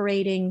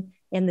operating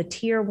and the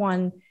tier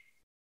 1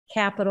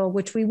 capital,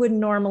 which we wouldn't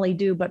normally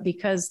do, but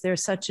because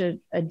there's such a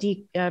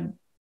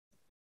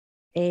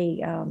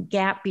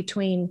gap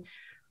between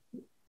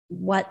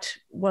what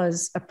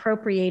was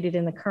appropriated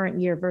in the current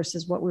year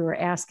versus what we were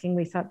asking,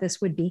 we thought this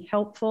would be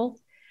helpful.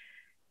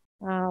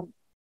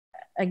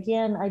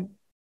 Again,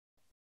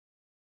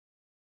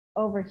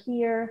 over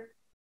here,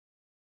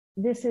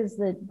 this is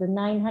the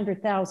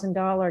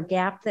 $900,000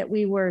 gap that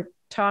we were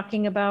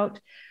talking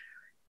about.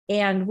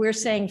 And we're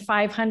saying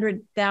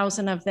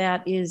 500,000 of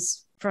that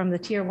is from the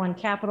tier 1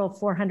 capital,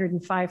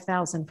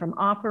 405,000 from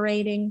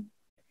operating.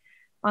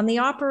 On the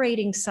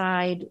operating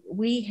side,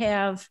 we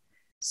have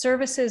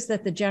services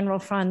that the general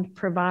fund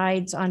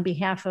provides on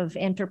behalf of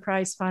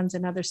enterprise funds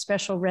and other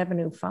special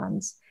revenue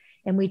funds.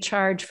 And we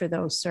charge for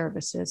those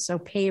services. So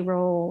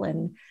payroll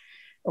and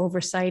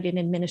oversight and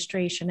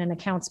administration and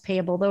accounts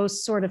payable,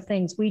 those sort of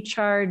things. We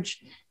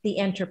charge the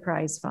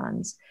enterprise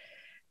funds.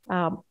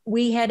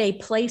 We had a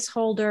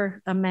placeholder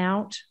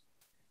amount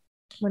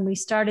when we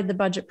started the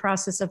budget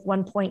process of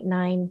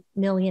 $1.9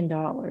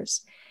 million.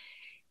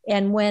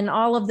 And when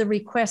all of the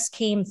requests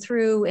came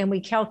through and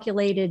we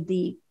calculated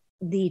the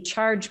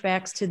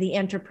chargebacks to the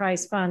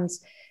enterprise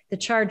funds, the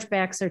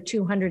chargebacks are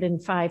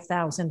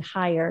 $205,000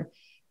 higher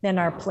than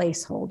our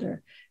placeholder.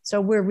 So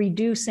we're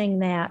reducing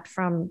that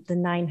from the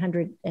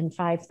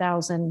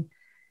 $905,000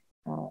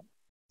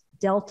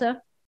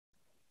 delta.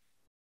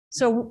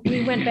 So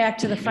we went back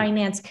to the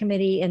finance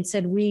committee and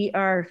said, we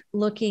are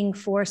looking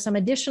for some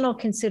additional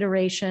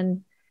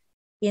consideration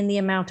in the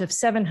amount of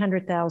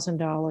 $700,000,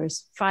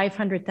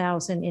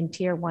 $500,000 in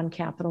tier 1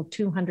 capital,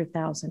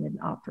 $200,000 in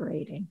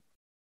operating.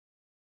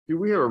 Do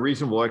we have a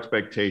reasonable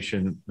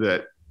expectation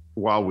that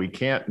while we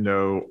can't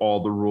know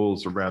all the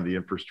rules around the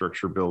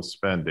infrastructure bill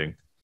spending,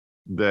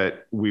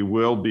 that we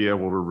will be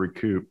able to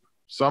recoup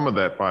some of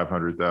that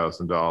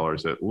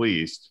 $500,000 at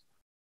least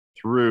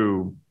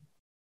through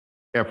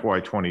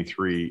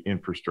FY23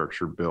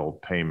 infrastructure bill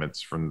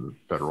payments from the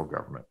federal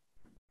government?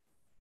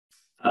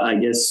 I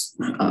guess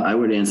I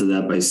would answer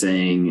that by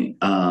saying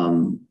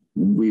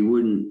we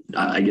wouldn't,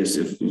 I guess,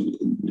 if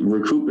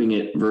recouping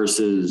it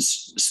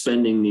versus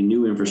spending the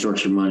new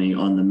infrastructure money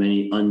on the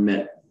many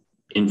unmet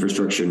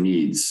infrastructure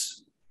needs.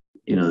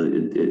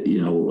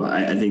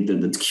 I think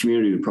that the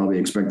community would probably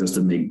expect us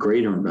to make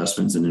greater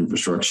investments in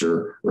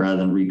infrastructure rather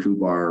than recoup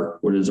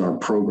what is our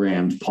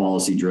programmed,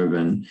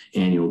 policy-driven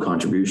annual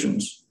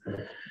contributions.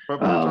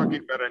 But we're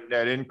talking about a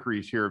net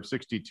increase here of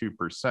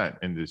 62%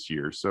 in this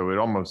year. So it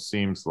almost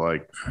seems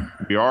like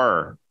we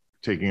are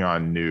taking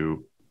on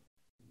new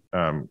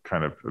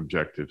kind of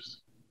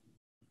objectives.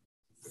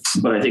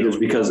 But I think it's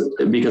because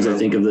I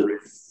think of the...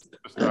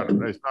 It's not a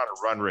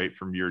run rate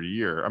from year to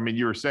year. I mean,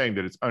 you were saying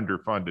that it's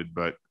underfunded,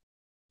 but...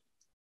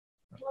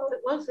 Well, it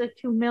was at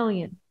 2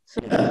 million.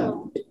 So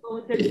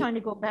they're trying to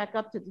go back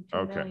up to the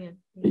 2 million.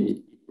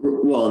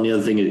 Well, and the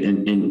other thing,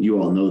 and you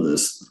all know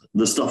this,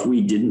 the stuff we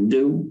didn't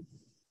do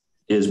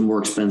is more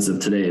expensive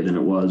today than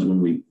it was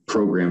when we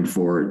programmed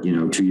for it,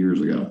 2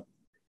 years ago.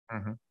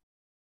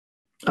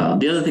 Mm-hmm.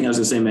 The other thing I was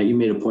going to say, Matt, you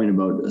made a point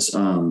about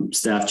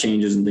staff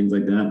changes and things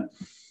like that.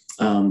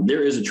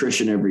 There is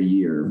attrition every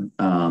year.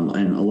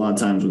 And a lot of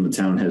times when the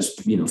town has,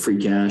 free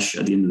cash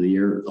at the end of the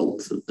year,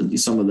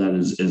 some of that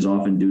is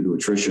often due to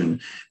attrition,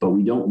 but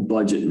we don't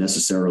budget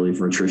necessarily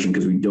for attrition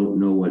because we don't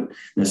know what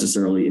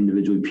necessarily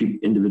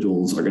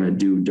individuals are going to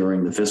do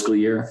during the fiscal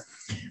year.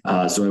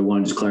 So I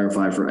want to just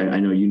clarify I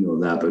know you know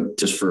that, but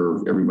just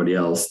for everybody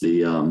else,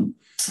 we don't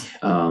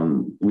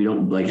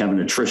have an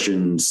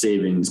attrition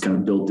savings kind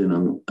of built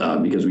in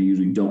because we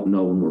usually don't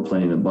know when we're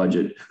planning a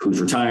budget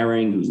who's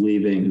retiring, who's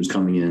leaving, who's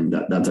coming in,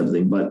 that type of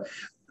thing. But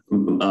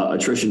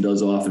attrition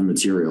does often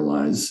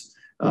materialize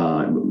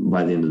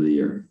by the end of the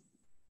year.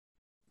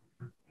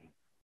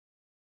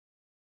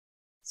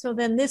 So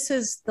then this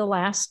is the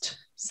last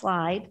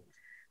slide.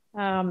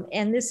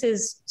 And this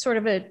is sort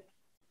of a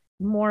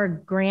more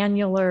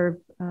granular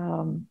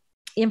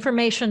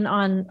information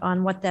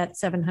on what that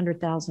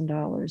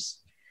 $700,000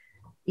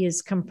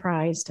 is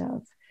comprised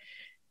of.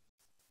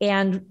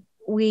 And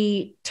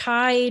we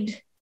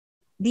tied,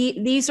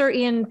 these are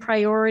in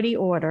priority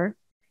order,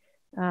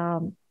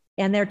 and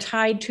they're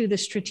tied to the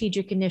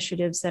strategic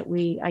initiatives that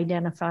we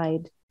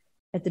identified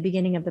at the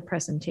beginning of the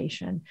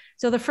presentation.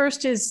 So the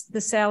first is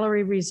the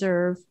salary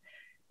reserve.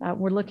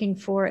 We're looking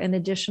for an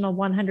additional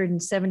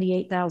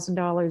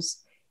 $178,000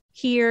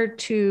 here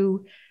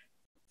to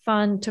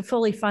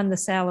fully fund the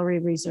salary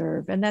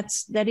reserve. And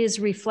that is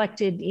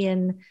reflected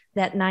in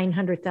that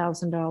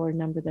 $900,000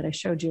 number that I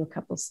showed you a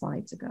couple of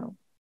slides ago.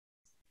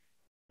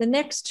 The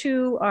next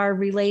two are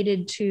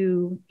related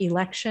to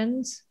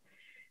elections.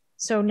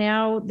 So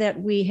now that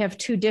we have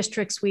 2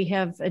 districts, we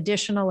have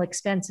additional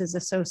expenses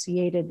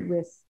associated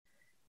with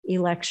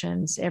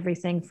elections,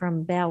 everything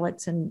from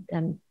ballots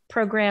and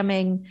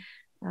programming.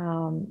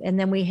 And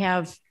then we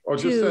have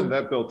just send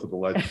that bill to the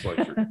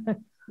legislature.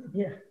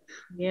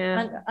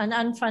 Yeah. An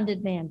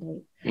unfunded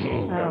mandate.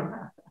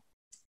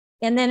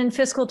 And then in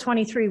fiscal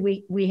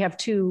 23, we have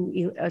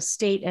 2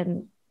 state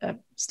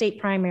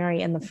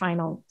primary and the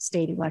final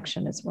state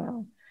election as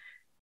well.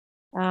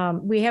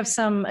 We have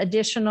some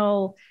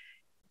additional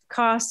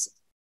costs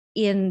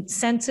in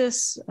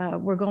census.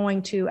 We're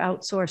going to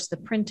outsource the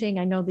printing.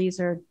 I know these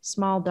are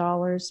small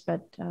dollars,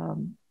 but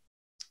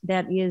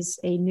that is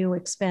a new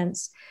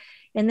expense.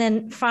 And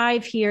then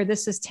 5 here,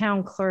 this is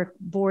town clerk,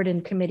 board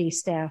and committee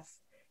staff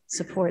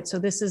support. So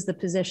this is the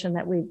position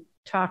that we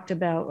talked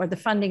about, or the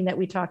funding that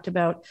we talked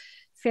about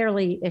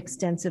fairly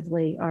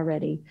extensively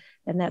already.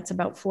 And that's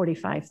about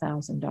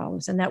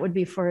 $45,000. And that would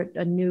be for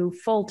a new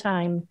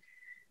full-time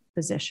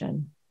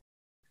position.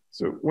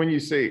 So when you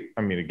say,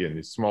 I mean, again,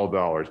 these small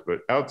dollars,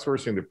 but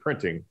outsourcing the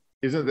printing,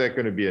 isn't that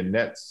going to be a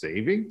net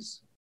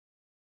savings?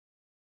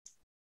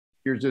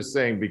 you're just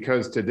saying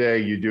because today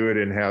you do it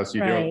in-house,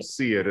 you don't Right.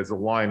 see it as a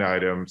line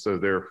item. So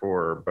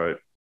therefore, but.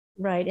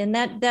 Right. And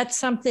that's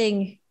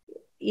something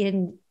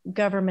in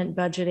government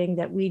budgeting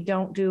that we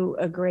don't do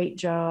a great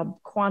job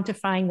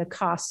quantifying the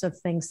costs of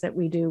things that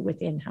we do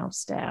with in-house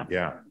staff.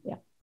 Yeah. Yeah.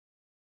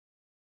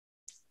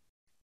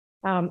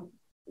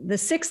 The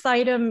sixth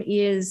item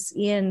is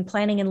in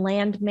planning and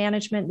land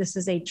management. This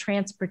is a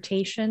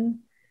transportation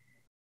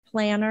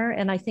planner.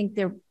 And I think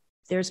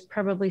there's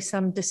probably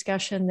some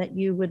discussion that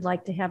you would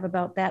like to have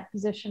about that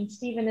position.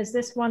 Stephen, is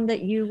this one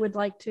that you would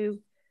like to?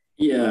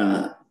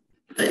 Yeah.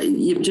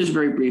 Just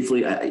very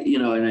briefly,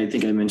 and I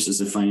think I mentioned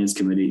this at Finance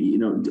Committee,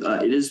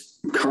 it is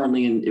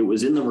currently it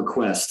was in the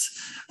request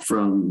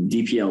from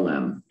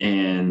DPLM,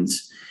 and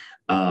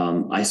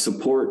I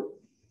support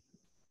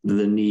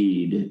the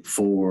need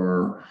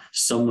for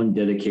someone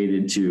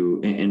dedicated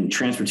to, and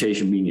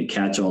transportation being a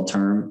catch-all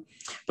term,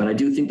 but I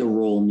do think the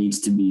role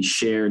needs to be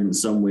shared in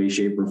some way,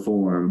 shape, or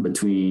form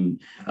between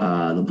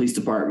the police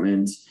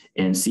department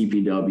and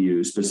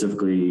CPW,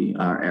 specifically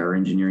our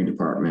engineering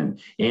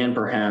department, and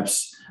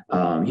perhaps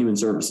human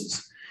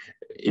services.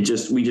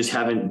 We just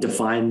haven't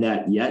defined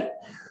that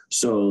yet.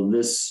 So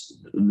this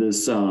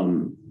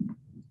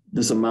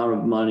amount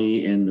of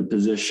money and the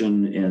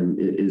position and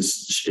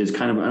is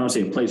kind of, I don't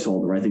say a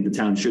placeholder. I think the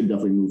town should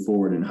definitely move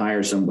forward and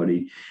hire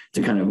somebody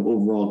to kind of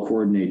overall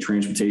coordinate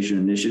transportation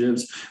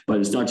initiatives, but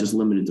it's not just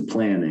limited to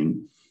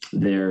planning.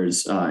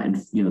 There's,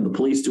 the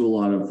police do a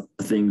lot of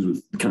things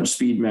with kind of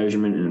speed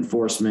measurement and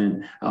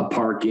enforcement,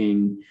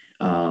 parking.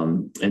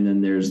 And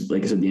then there's,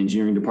 like I said, the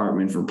engineering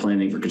department for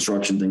planning for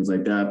construction, things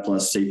like that,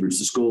 plus safe routes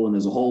to school. And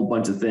there's a whole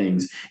bunch of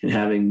things, and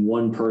having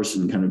one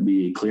person kind of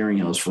be a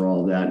clearinghouse for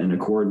all of that and a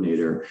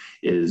coordinator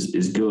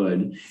is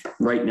good.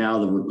 Right now,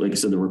 like I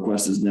said, the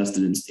request is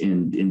nested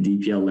in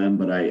DPLM,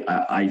 but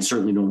I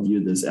certainly don't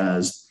view this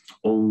as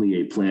only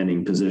a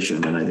planning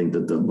position. And I think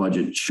that the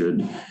budget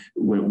should,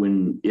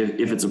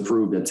 if it's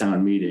approved at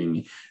town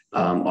meeting,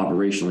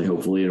 operationally,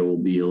 hopefully it will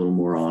be a little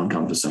more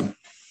all-encompassing.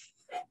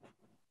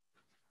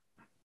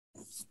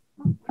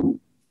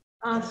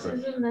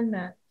 Susan, then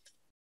Matt.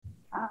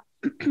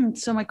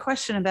 So my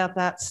question about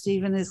that,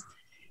 Stephen, is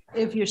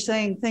if you're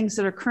saying things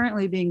that are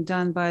currently being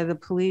done by the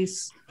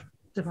police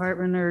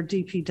department or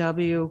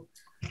DPW,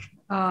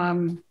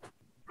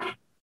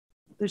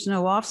 there's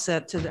no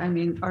offset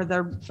to, are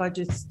their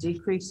budgets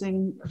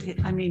decreasing?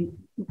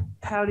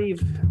 How do you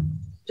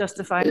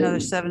justify another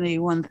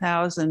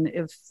 71,000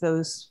 if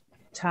those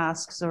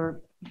tasks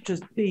are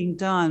just being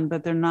done,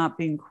 but they're not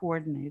being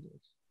coordinated?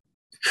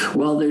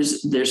 Well,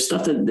 there's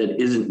stuff that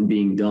isn't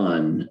being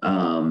done,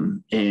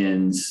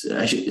 and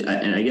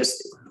I guess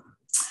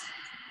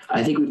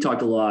I think we've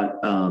talked a lot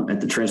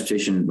at the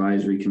Transportation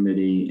Advisory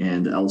Committee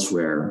and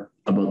elsewhere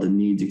about the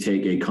need to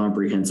take a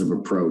comprehensive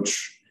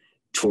approach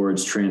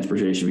towards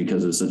transportation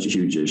because it's such a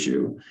huge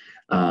issue.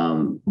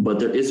 But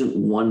there isn't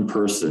one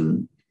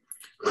person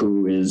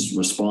who is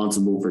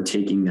responsible for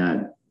taking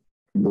that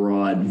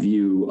broad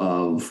view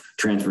of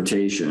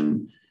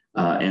transportation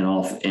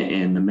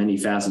and the many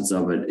facets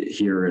of it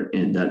here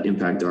that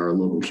impact our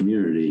local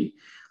community.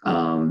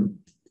 So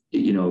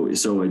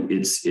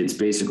it's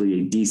basically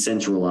a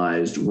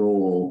decentralized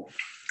role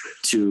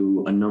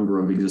to a number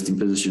of existing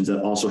positions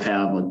that also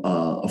have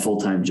a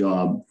full-time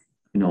job,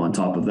 on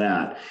top of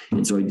that.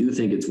 And so I do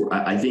think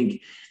I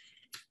think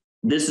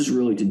this is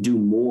really to do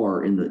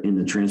more in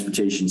the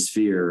transportation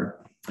sphere,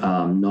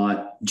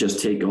 not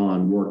just take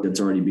on work that's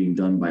already being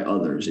done by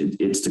others.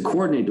 It's to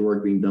coordinate the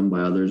work being done by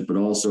others, but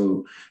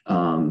also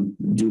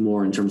do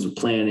more in terms of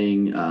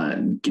planning,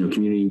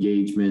 community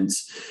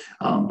engagements,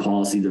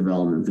 policy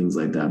development, things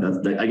like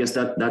that. I guess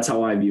that's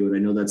how I view it. I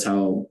know that's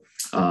how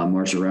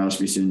Marcia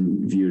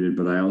Rasmussen viewed it,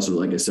 but I also,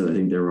 like I said, I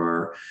think there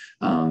are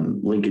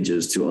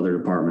linkages to other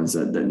departments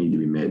that need to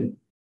be made.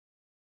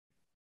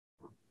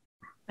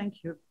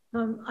 Thank you.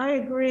 I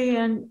agree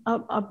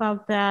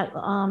about that,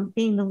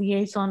 being the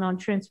liaison on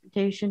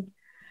transportation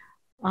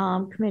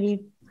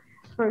committee.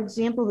 For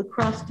example, the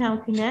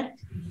Crosstown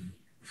Connect,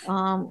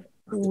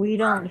 we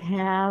don't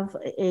have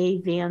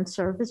a van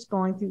service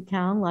going through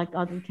town like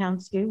other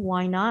towns do.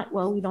 Why not?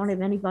 Well, we don't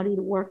have anybody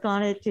to work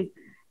on it to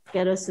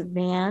get us a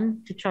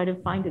van, to try to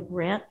find a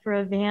grant for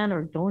a van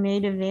or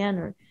donate a van,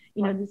 or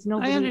there's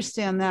nobody. I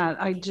understand that.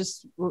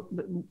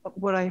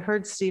 What I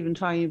heard Stephen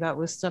talking about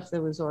was stuff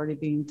that was already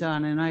being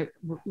done, and I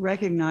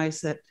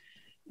recognize that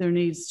there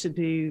needs to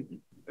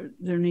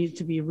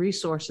be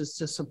resources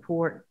to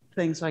support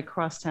things like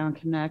Crosstown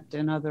Connect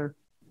and other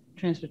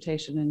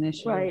transportation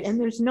initiatives. Right, and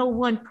there's no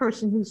one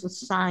person who's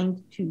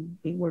assigned to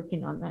be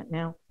working on that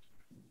now.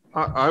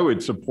 I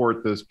would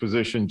support this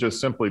position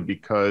just simply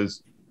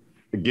because,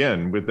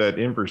 again, with that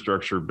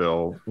infrastructure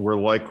bill, we're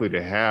likely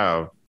to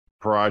have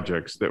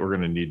projects that we're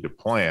going to need to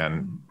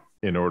plan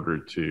in order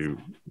to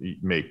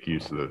make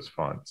use of those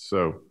funds.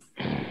 So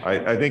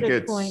I think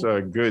it's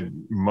a good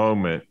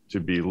moment to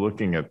be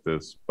looking at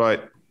this,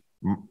 but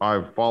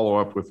I follow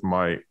up with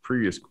my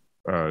previous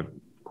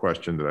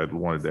question that I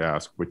wanted to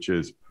ask, which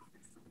is,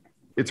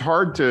 it's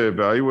hard to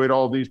evaluate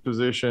all these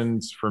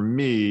positions for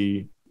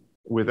me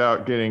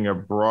without getting a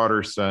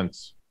broader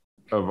sense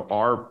of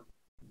our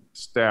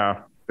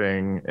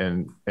staffing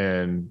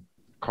and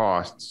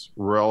costs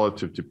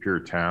relative to peer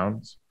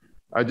towns.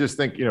 I just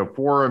think,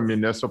 for a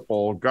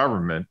municipal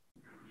government,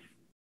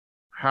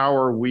 how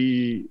are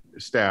we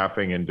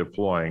staffing and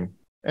deploying?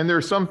 And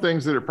there's some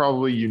things that are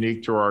probably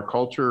unique to our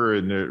culture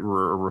and that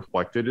were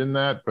reflected in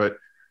that, but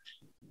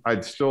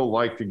I'd still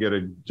like to get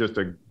just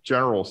a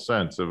general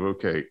sense of,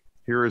 okay,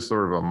 here is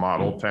sort of a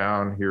model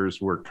town.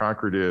 Here's where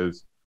Concord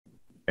is,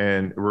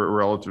 and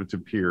relative to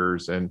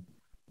peers, and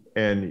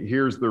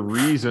here's the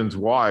reasons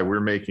why we're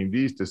making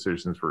these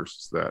decisions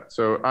versus that.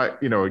 So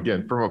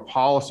again, from a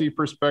policy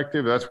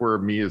perspective, that's where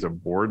me as a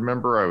board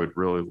member, I would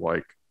really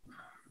like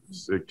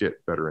to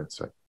get better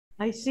insight.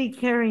 I see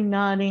Carrie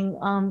nodding.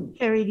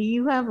 Carrie, do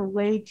you have a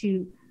way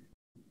to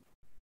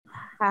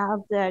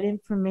have that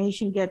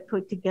information get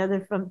put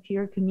together from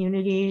peer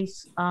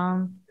communities?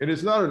 It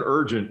is not an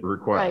urgent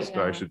request,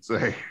 right, I should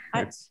say.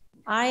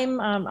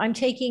 I'm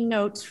taking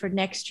notes for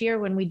next year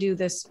when we do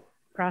this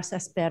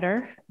process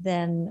better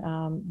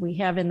than we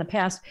have in the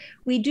past.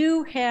 We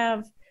do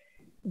have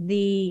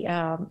the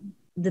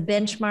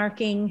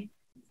benchmarking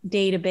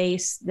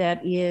database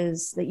that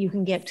you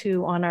can get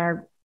to on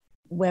our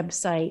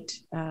website,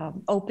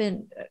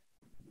 open.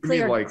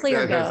 Clear, like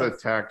clear that has a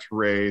tax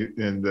rate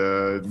and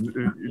the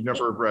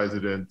number of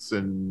residents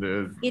and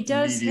the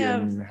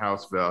median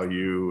house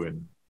value,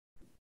 and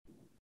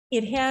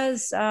it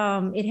has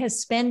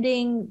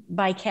spending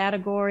by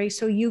category,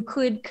 so you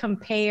could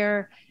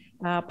compare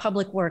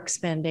public works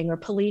spending or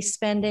police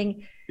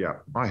spending. Yeah,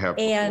 I have.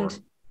 And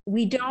before.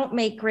 We don't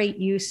make great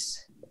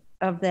use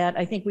of that.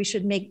 I think we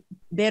should make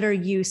better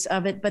use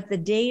of it, but the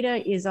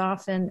data is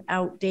often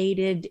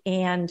outdated,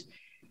 and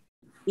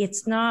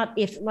it's not,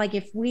 if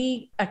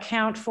we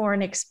account for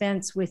an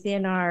expense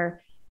within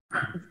our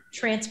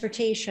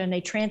transportation,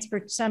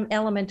 some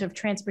element of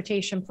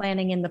transportation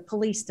planning in the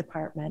police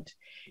department,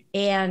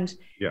 and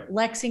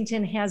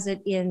Lexington has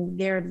it in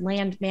their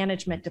land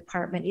management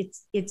department,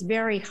 it's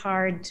very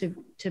hard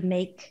to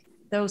make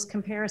those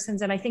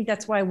comparisons. And I think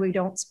that's why we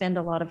don't spend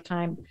a lot of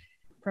time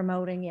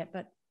promoting it,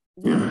 but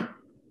we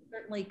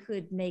certainly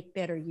could make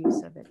better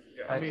use of it.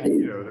 Yeah, I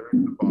mean, they're at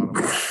the bottom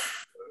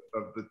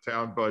of the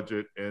town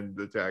budget and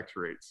the tax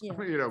rates. Yeah.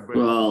 But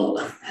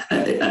well,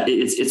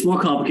 it's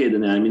more complicated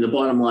than that. I mean, the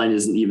bottom line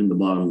isn't even the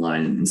bottom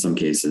line in some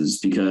cases,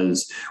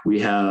 because we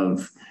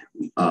have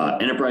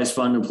enterprise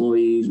fund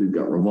employees, we've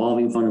got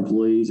revolving fund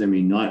employees. I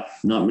mean, not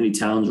many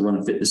towns run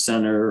a fitness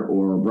center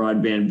or a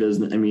broadband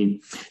business. I mean,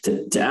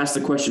 to ask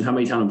the question, how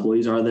many town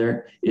employees are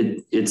there?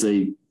 It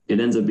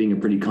ends up being a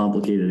pretty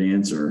complicated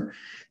answer.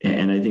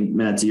 And I think,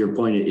 Matt, to your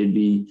point,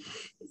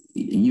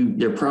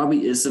 there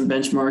probably is some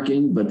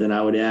benchmarking, but then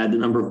I would add the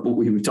number of,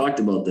 we've talked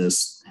about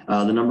this,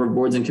 the number of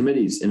boards and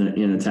committees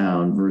in a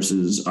town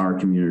versus our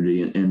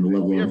community and the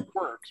level of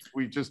work.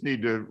 We just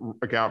need to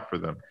account for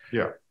them.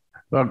 Yeah.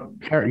 Well,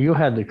 you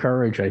had the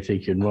courage, I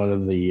think, in one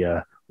of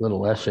the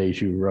little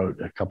essays you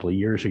wrote a couple of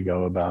years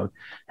ago about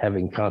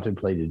having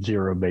contemplated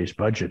zero-based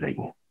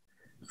budgeting.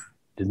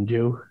 Didn't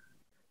you?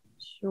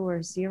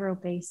 Sure,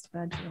 zero-based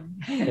budgeting.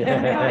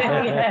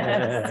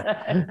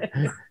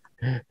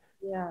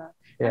 Yeah.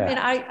 I mean,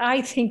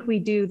 I think we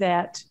do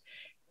that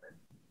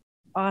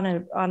on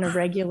a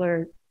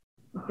regular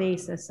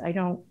basis. I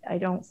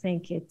don't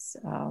think it's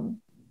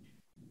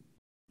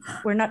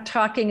we're not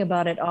talking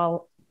about it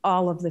all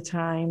of the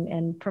time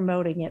and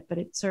promoting it, but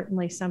it's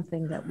certainly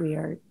something that we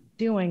are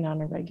doing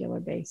on a regular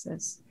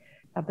basis.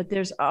 But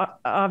there's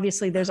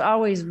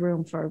always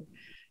room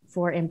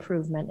for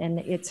improvement, and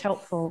it's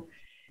helpful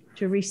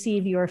to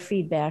receive your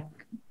feedback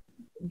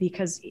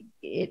because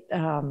it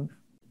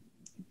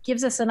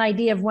gives us an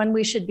idea of when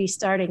we should be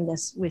starting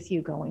this with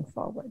you going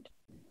forward.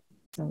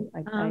 So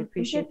I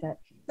appreciate that.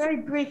 Very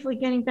briefly,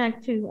 getting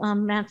back to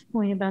Matt's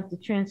point about the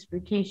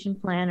transportation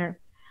planner,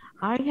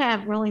 I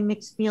have really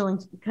mixed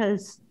feelings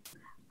because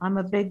I'm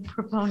a big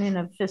proponent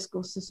of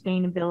fiscal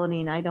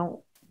sustainability, and I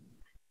don't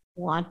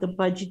want the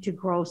budget to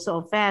grow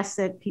so fast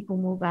that people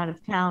move out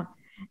of town.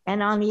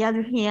 And on the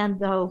other hand,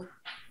 though,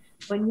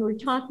 when you were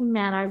talking,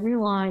 Matt, I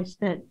realized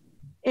that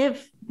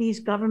if these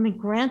government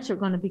grants are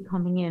going to be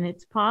coming in,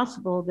 it's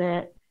possible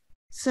that,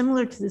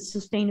 similar to the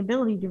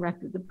sustainability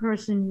director, the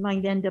person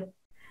might end up,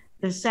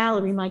 the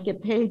salary might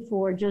get paid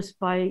for just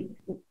by,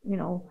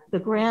 the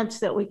grants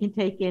that we can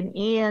take in,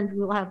 and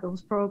we'll have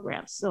those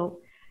programs. So,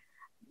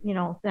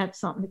 that's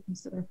something to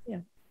consider. Yeah.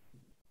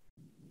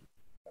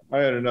 I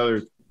had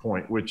another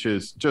point, which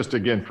is just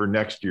again for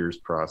next year's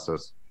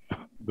process,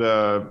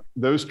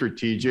 those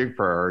strategic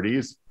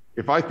priorities.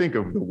 If I think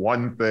of the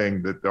one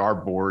thing that our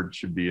board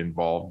should be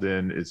involved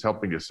in is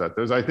helping to set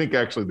those, I think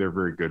actually they're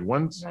very good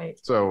ones. Right.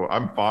 So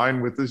I'm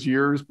fine with this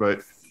year's,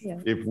 but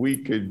if we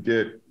could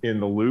get in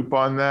the loop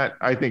on that,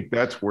 I think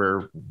that's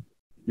where,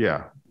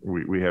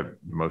 we have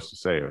most to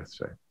say, I would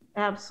say.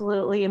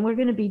 Absolutely. And we're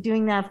going to be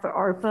doing that for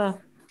ARPA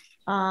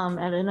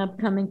at an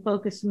upcoming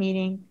focus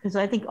meeting, because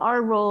I think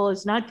our role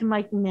is not to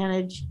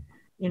micromanage,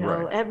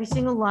 every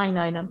single line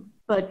item,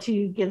 but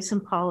to give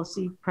some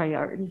policy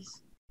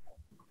priorities.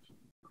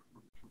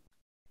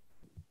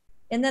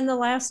 And then the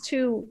last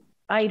two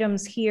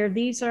items here,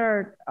 these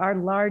are our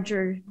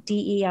larger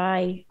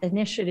DEI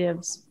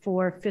initiatives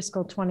for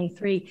fiscal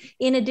 23,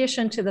 in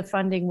addition to the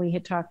funding we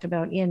had talked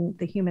about in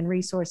the Human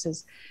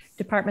Resources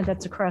Department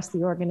that's across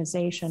the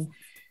organization.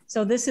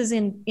 So this is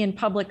in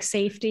public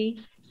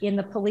safety, in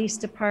the police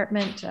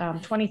department,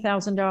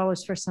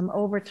 $20,000 for some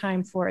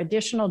overtime for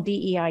additional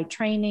DEI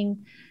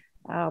training.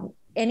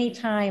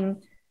 Anytime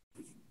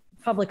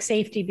public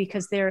safety,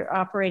 because they're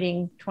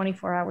operating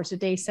 24 hours a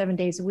day, 7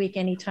 days a week.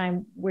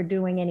 Anytime we're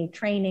doing any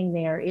training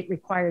there, it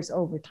requires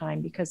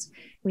overtime because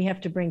we have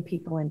to bring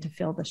people in to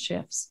fill the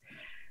shifts.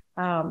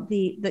 In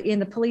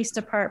the police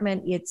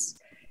department, it's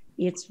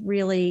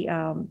really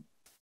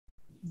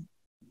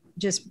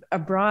just a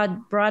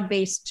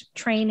broad-based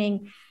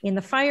training. In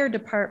the fire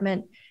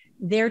department,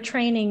 their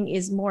training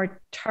is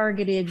more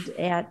targeted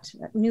at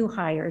new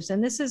hires.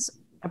 And this is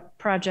a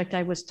project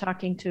I was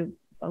talking to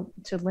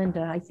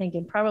Linda, I think,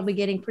 and probably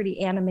getting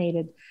pretty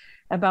animated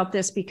about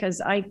this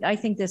because I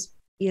think this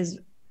is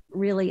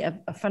really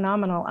a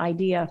phenomenal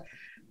idea.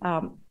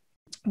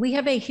 We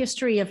have a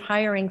history of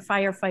hiring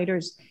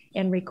firefighters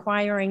and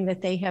requiring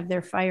that they have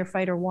their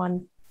firefighter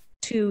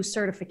 1-2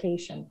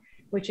 certification,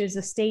 which is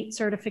a state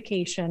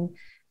certification.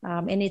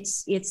 And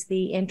it's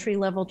the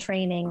entry-level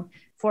training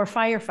for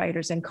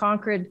firefighters. And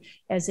Concord,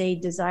 as a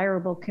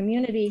desirable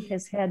community,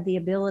 has had the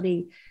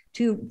ability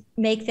to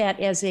make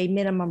that as a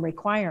minimum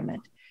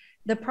requirement.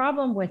 The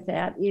problem with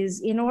that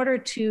is in order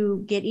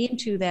to get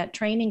into that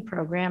training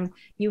program,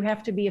 you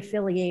have to be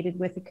affiliated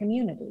with the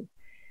community.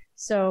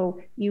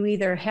 So you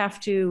either have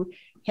to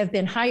have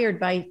been hired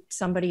by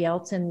somebody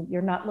else and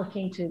you're not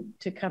looking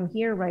to come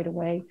here right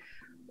away,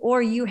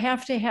 or you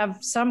have to have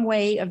some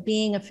way of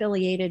being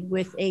affiliated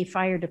with a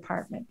fire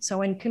department.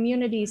 So in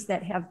communities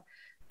that have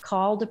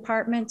call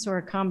departments or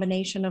a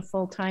combination of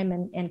full-time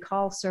and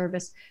call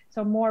service,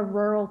 so more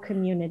rural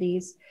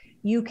communities,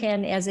 you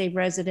can, as a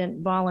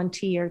resident,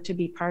 volunteer to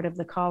be part of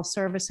the call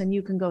service and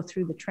you can go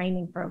through the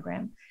training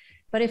program.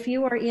 But if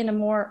you are in a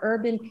more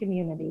urban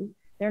community,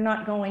 they're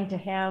not going to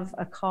have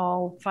a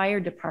call fire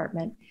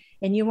department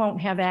and you won't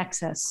have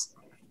access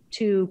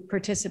to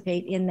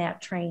participate in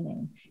that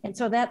training. And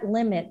so that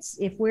limits,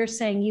 if we're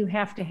saying you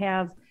have to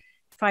have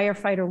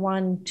firefighter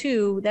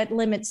 1-2, that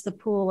limits the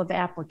pool of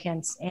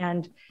applicants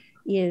and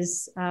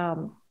is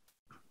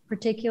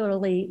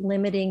particularly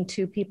limiting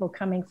to people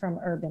coming from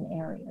urban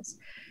areas.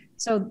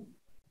 So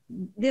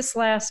this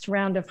last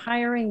round of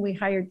hiring, we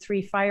hired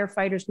 3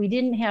 firefighters. We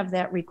didn't have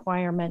that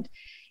requirement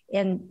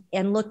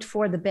and looked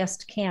for the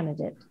best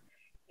candidate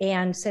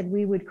and said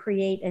we would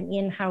create an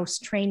in-house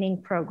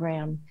training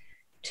program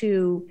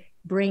to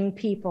bring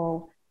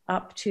people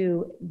up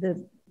to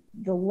the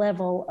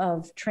level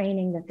of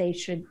training that they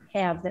should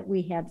have that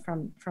we had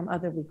from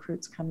other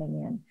recruits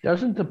coming in.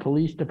 Doesn't the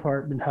police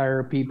department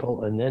hire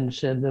people and then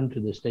send them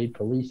to the state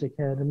police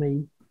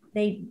academy?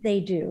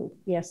 They do,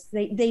 yes,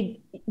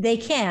 they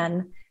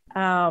can,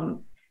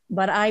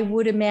 but I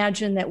would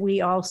imagine that we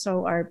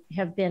also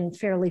have been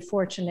fairly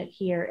fortunate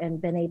here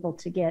and been able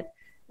to get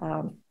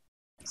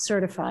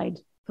certified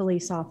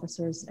police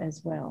officers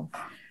as well.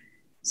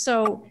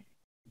 So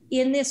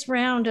in this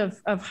round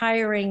of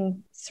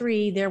hiring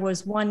 3, there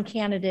was one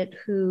candidate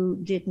who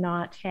did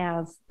not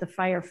have the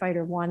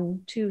firefighter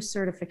 1-2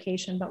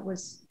 certification, but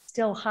was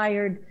still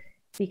hired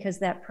because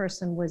that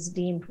person was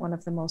deemed one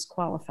of the most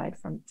qualified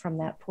from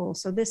that pool.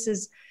 So this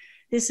is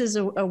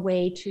a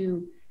way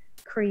to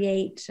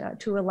create,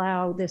 to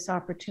allow this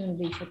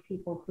opportunity for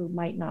people who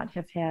might not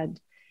have had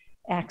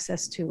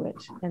access to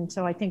it. And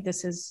so I think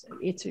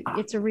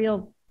it's a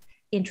real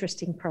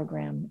interesting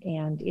program,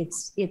 and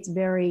it's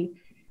very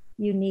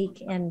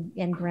unique and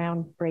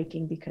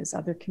groundbreaking because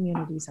other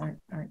communities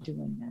aren't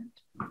doing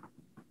that.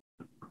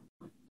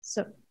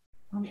 So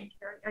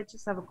I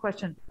just have a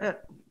question.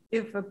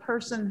 If a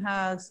person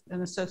has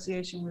an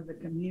association with the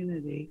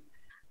community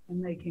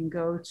and they can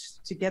go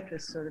to get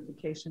this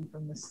certification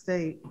from the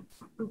state,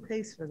 who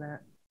pays for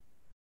that?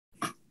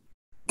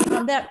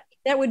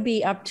 That would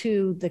be up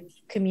to the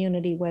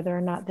community whether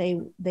or not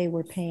they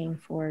were paying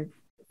for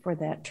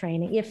that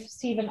training. If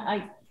Stephen,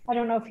 I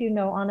don't know if you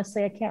know,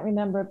 honestly, I can't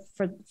remember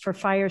for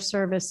fire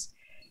service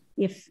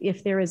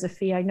if there is a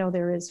fee. I know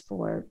there is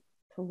for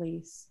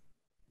police.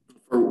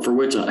 For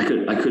which I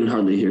couldn't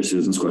hardly hear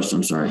Susan's question.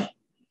 I'm sorry.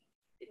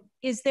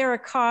 Is there a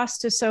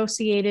cost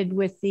associated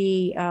with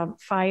the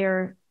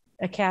fire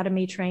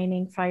academy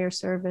training, fire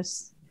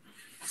service?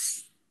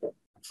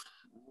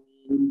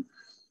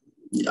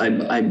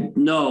 I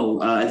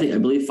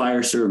believe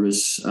fire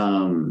service.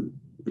 I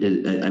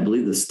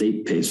believe the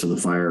state pays for the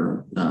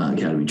fire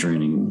academy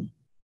training.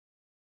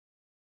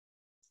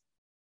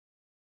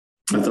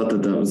 I thought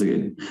that was a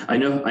good. I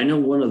know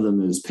one of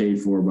them is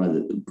paid for by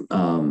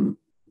the.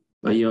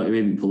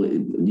 Maybe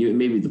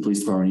the police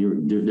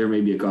department. There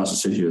may be a cost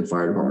associated with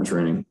fire department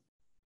training.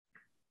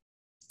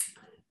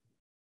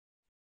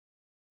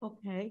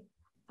 Okay.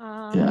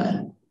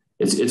 Yeah,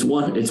 it's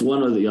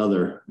one or the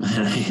other.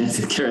 I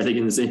think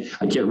in the same.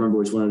 I can't remember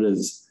which one it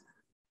is.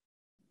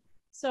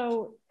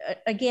 So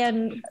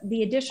again,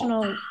 the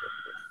additional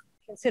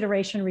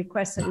consideration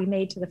request that we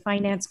made to the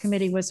Finance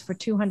Committee was for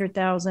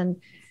 $200,000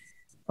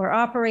 for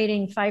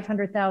operating,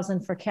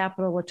 $500,000 for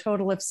capital, a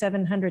total of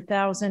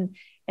 $700,000.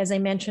 As I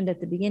mentioned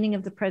at the beginning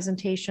of the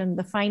presentation,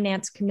 the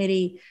Finance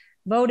Committee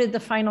voted the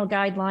final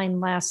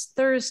guideline last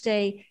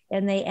Thursday,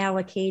 and they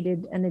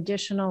allocated an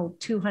additional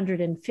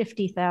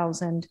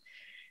 $250,000.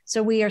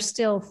 So we are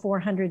still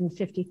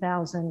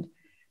 $450,000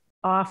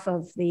 off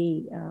of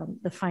the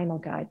final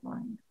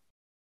guideline.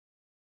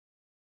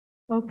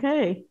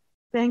 Okay,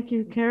 thank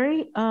you,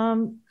 Carrie.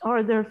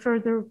 Are there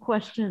further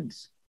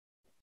questions?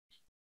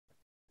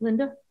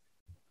 Linda?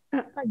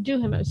 I do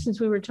have,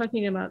 since we were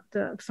talking about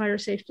the fire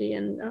safety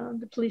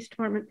and the police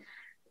department,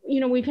 you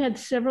know, we've had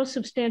several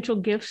substantial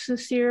gifts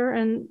this year,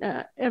 and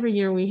every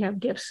year we have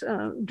gifts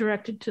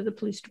directed to the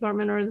police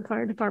department or the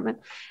fire department.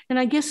 And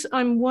I guess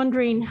I'm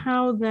wondering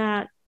how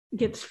that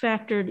gets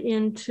factored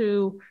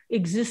into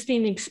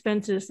existing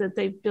expenses that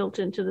they've built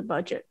into the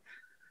budget.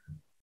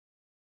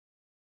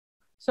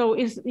 So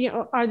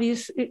are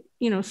these,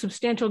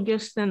 substantial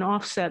gifts then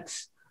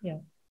offsets? Yeah.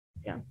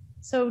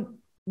 So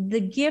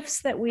the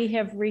gifts that we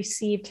have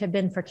received have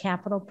been for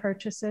capital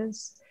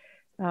purchases.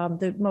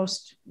 The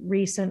most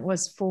recent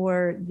was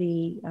for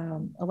the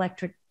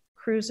electric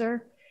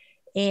cruiser.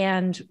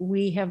 And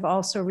we have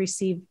also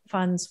received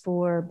funds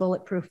for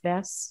bulletproof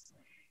vests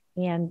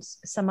and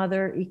some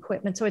other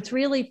equipment. So it's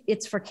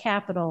for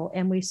capital.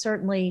 And we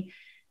certainly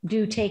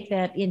do take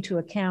that into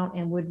account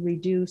and would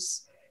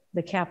reduce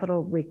the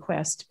capital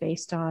request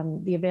based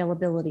on the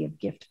availability of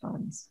gift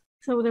funds.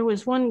 So there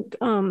was one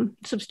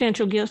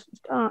substantial gift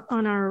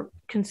on our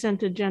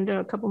consent agenda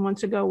a couple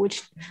months ago,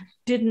 which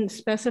didn't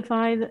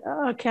specify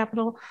the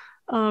capital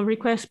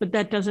request, but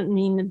that doesn't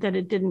mean that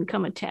it didn't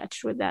come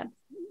attached with that,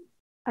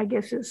 I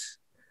guess is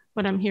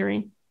what I'm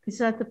hearing. Is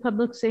that the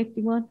public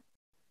safety one?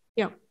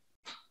 Yeah.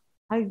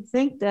 I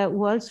think that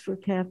was for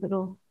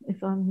capital,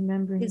 if I'm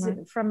remembering right. Is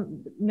it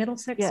from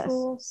Middlesex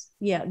schools?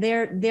 Yeah,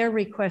 their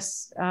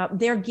requests,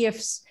 their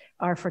gifts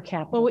are for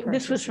capital. Well,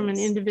 this was from an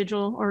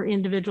individual or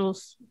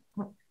individuals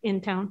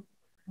in town.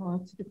 Oh,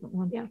 that's a different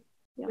one. Yeah.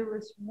 There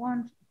was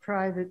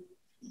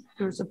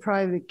there was a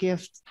private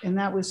gift, and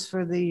that was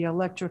for the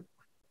electric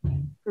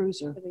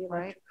cruiser,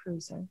 right?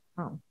 Cruiser.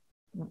 Oh.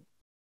 No.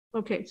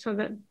 Okay, so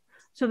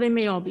they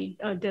may all be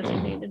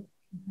designated.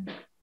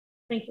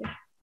 Thank you.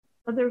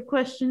 Other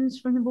questions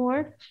from the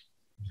board?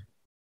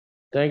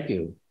 Thank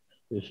you.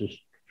 This is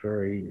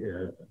very,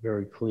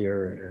 very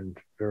clear and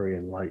very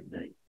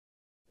enlightening.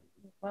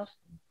 Welcome.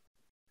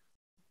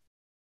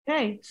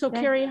 Okay, so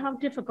Carrie, how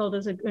difficult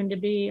is it going to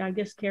be? I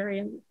guess Carrie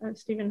and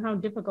Stephen, how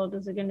difficult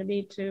is it going to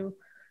be to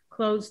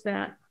close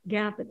that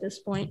gap at this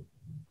point?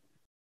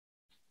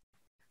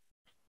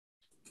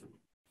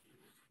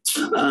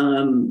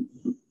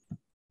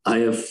 I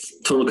have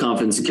total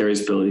confidence in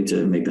Carrie's ability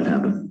to make that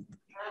happen.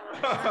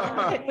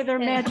 With her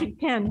magic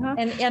pen, huh?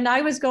 And I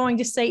was going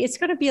to say it's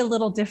going to be a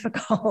little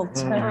difficult.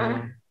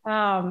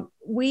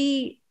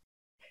 We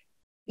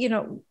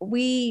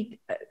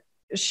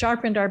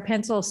sharpened our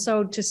pencil,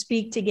 so to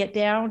speak, to get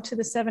down to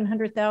the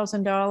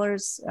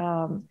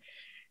 $700,000.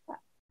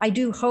 I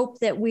do hope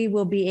that we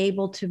will be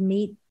able to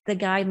meet the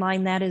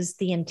guideline. That is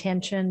the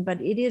intention, but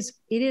it is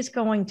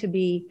going to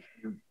be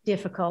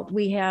difficult.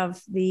 We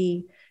have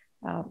the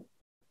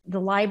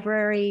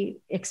library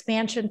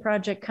expansion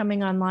project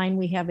coming online.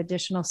 We have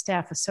additional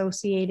staff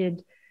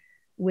associated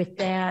with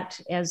that.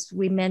 As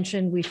we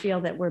mentioned, we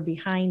feel that we're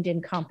behind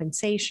in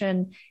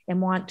compensation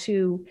and want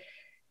to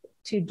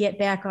get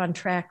back on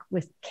track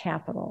with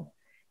capital.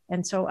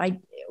 And so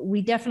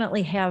we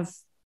definitely have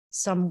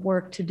some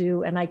work to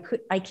do. And I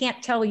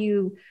can't tell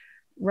you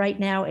right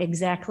now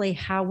exactly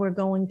how we're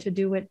going to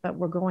do it, but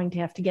we're going to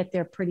have to get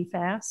there pretty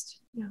fast.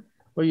 Yeah.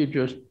 Well, you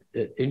just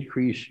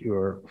increase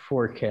your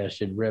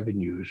forecasted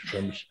revenues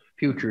from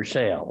future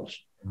sales.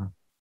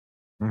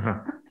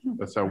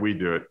 That's how we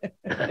do it.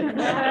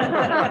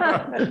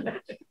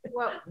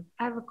 Well,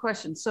 I have a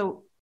question.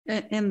 So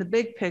in the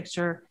big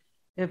picture,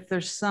 if the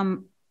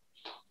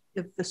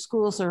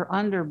schools are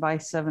under by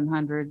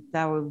 700,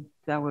 that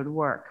would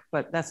work,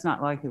 but that's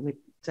not likely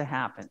to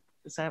happen.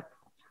 Is that,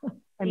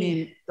 I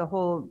mean,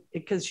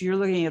 because you're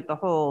looking at the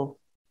whole.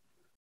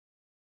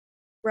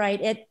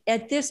 Right.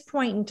 At this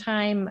point in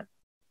time,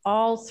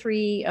 all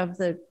three of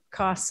the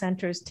cost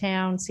centers,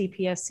 town,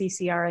 CPS,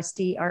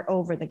 CCRSD, are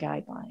over the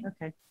guideline.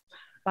 Okay.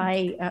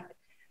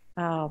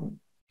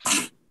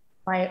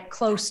 By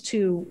close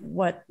to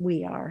what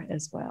we are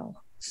as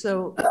well.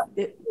 So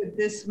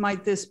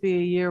might this be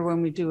a year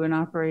when we do an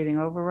operating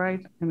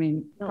override? I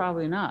mean, no.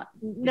 Probably not.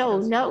 No,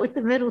 not with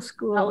the middle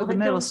school. Not with the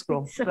middle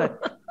school. So.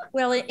 But.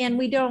 Well, and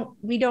we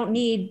don't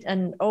need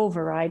an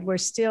override. We're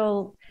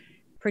still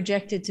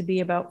projected to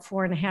be about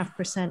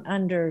 4.5%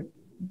 under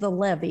the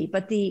levy,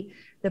 but the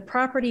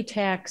property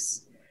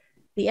tax,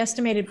 the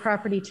estimated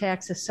property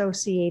tax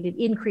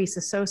increase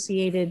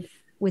associated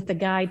with the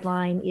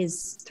guideline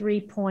is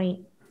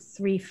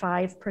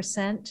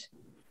 3.35%.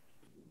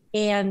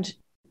 And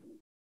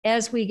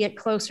as we get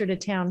closer to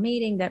town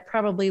meeting, that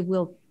probably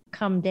will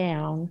come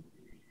down.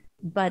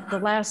 but the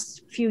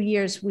last few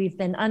years we've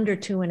been under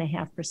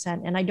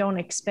 2.5%, and I don't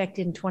expect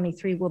in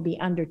 23 we'll be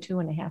under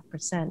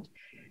 2.5%.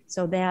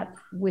 So that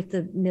with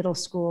the middle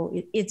school,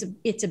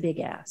 it's a big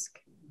ask.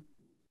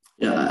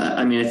 Yeah,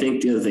 I mean, I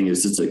think the other thing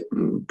is just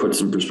to put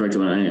some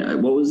perspective on it.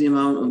 What was the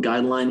amount of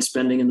guideline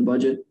spending in the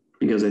budget?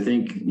 Because I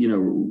think, you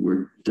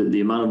know,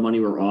 the amount of money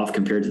we're off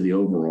compared to the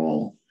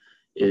overall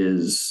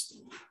is,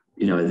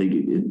 you know, I think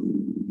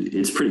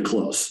it's pretty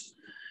close.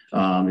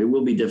 It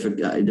will be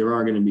difficult. There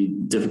are going to be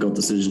difficult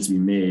decisions to be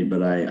made,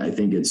 but I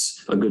think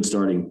it's a good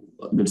starting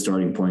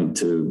point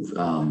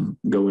to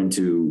go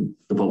into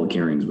the public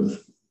hearings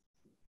with.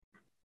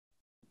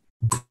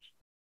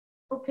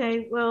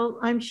 Okay, well,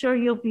 I'm sure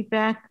you'll be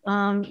back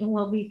and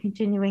we'll be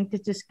continuing to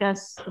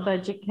discuss the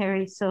budget,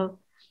 Carrie. So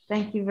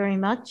thank you very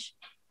much.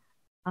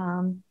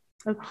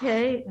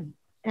 Okay,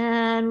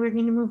 and we're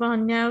going to move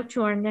on now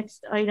to our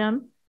next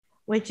item,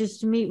 which is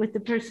to meet with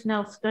the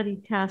Personnel Study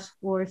Task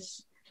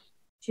Force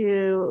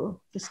to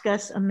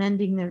discuss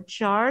amending their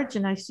charge.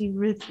 And I see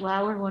Ruth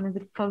Lauer, one of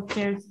the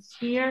co-chairs, is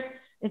here.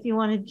 If you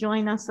want to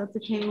join us at the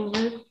table,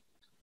 Ruth.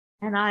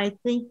 And I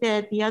think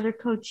that the other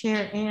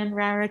co-chair, Ann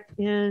Rarick,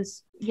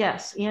 is,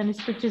 yes, Ann is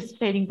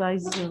participating by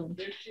Zoom.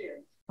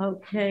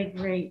 Okay,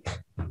 great.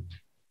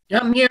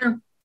 I'm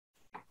here.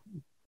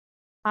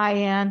 Hi,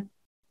 Ann.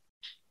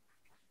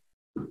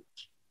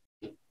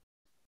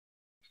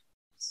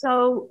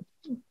 So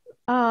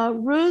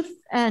Ruth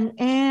and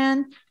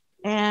Ann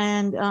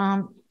and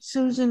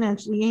Susan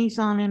as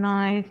liaison and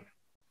I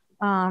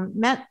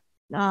met,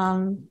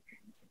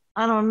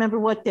 I don't remember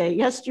what day,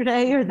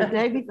 yesterday or the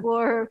day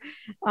before.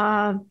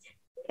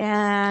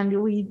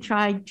 And we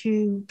tried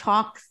to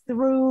talk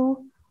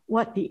through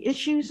what the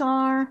issues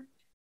are.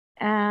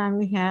 And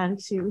we had a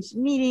series of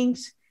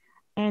meetings.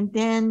 And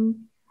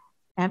then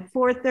at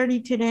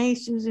 4:30 today,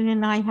 Susan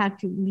and I had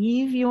to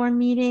leave your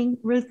meeting,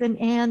 Ruth and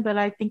Ann, but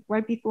I think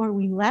right before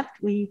we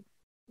left, we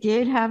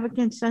did have a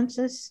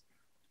consensus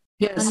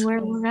on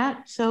where we're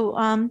at.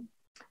 So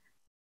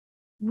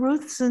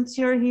Ruth, since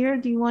you're here,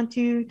 do you want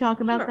to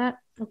talk about that?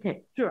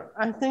 Okay. Sure.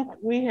 I think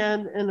we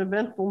had an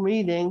eventful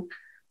meeting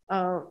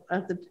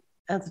at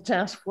the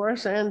task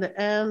force and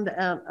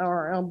at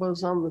our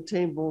elbows on the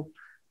table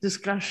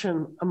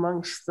discussion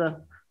amongst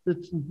the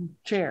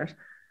chairs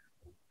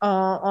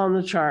on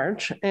the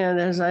charge. And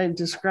as I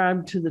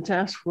described to the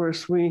task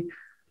force, we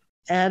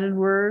added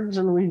words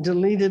and we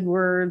deleted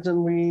words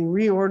and we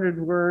reordered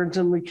words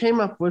and we came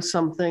up with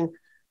something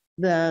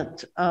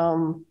that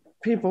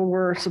people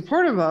were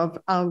supportive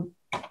of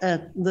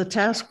at the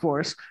task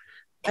force.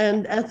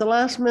 And at the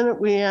last minute,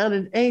 we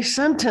added a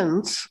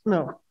sentence.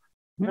 No,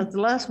 at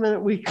the last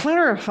minute, we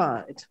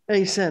clarified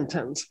a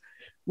sentence,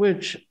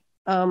 which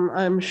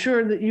I'm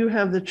sure that you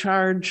have the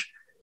charge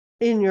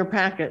in your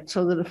packet,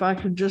 so that if I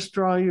could just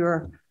draw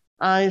your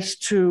eyes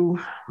to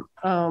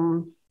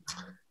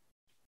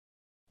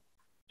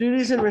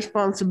duties and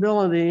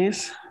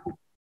responsibilities.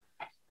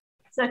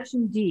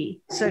 Section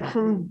D.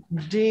 Section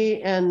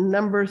D and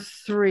number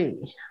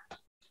 3.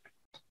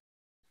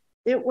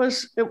 It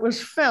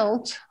was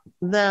felt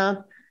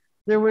that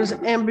there was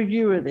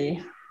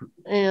ambiguity,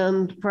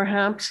 and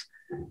perhaps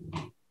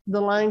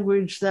the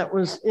language that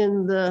was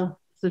in the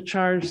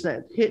charge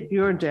that hit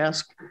your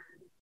desk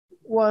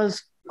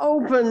was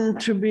open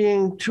to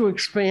being too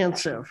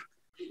expansive.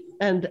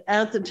 And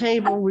at the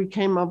table, we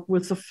came up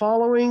with the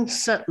following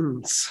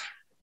sentence.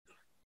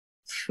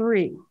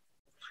 3,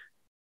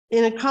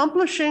 in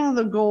accomplishing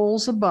the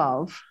goals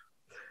above,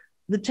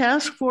 the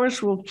task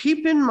force will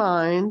keep in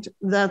mind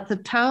that the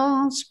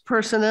town's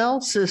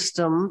personnel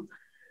system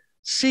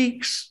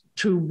seeks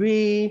to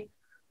be,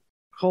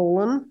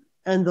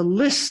 and the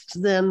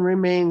list then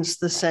remains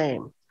the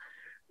same.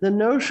 The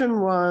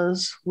notion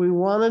was we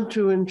wanted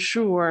to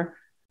ensure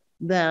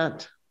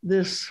that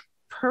this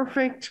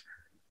perfect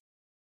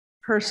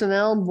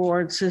personnel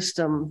board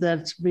system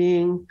that's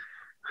being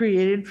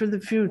created for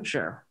the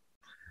future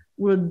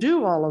would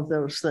do all of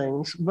those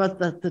things, but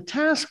that the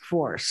task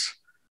force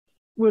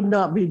would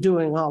not be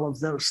doing all of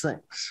those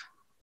things.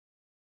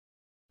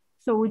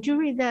 So would you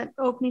read that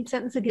opening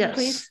sentence again,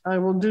 please? Yes, I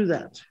will do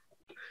that.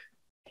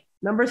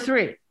 Number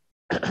 3.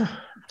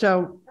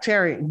 So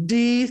Terry,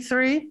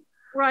 D3.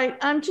 Right.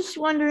 I'm just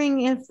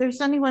wondering if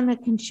there's anyone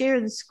that can share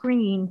the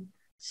screen.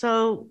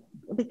 So,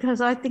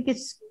 because I think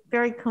it's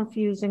very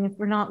confusing if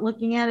we're not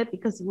looking at it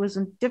because it was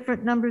a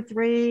different number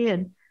 3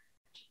 and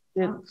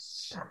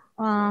it's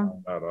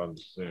not on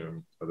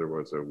Zoom,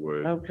 otherwise I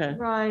would. Okay.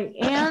 Right.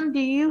 Anne,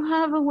 do you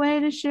have a way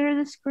to share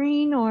the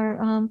screen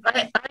or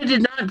I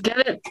did not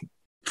get it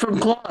from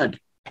Claude.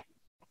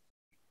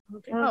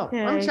 Okay. Oh,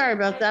 I'm sorry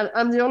about that.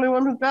 I'm the only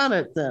one who got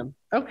it then.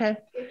 Okay.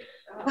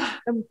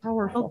 I'm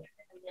powerful. Okay.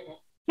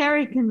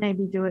 Carrie can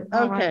maybe do it.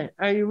 Okay. Right.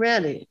 Are you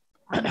ready?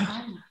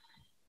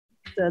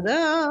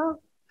 Ta-da.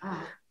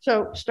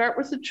 So start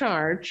with the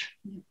charge.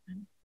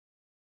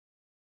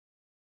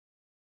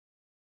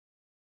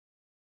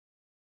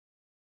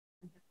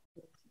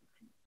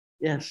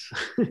 Yes,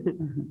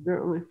 there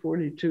are only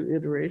 42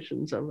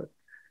 iterations of it.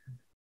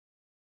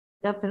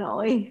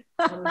 Definitely.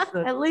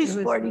 At least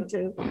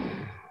 42.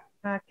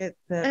 Packet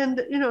that,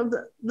 And, you know,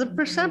 the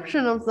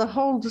perception of the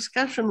whole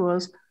discussion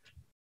was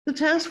the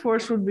task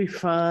force would be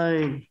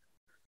fine.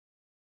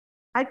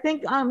 I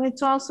think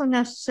it's also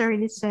necessary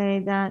to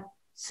say that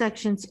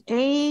sections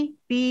A,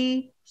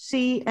 B,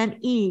 C, and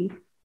E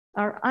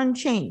are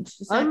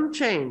unchanged.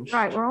 Unchanged.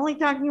 Right. We're only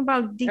talking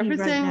about D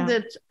Everything right now.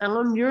 that's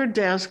on your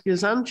desk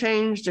is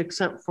unchanged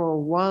except for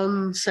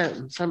one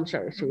sentence. I'm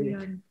sorry, sweetie.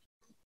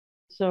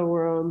 So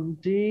we're on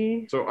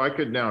D. So I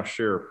could now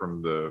share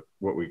from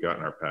what we got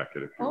in our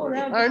packet. If you would.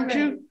 Aren't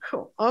you?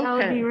 Cool. Okay. That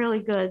would be really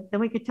good. Then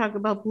we could talk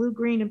about blue,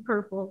 green, and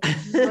purple.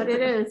 This is what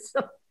it is.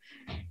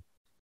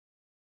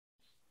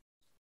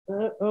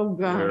 Oh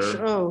gosh.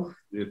 There. Oh.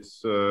 It's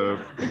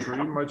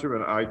pretty much of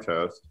an eye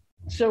test.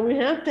 So we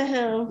have to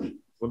have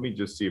Let me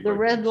just see if the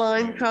red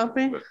line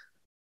copy.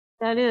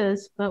 That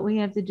is, but we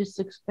have to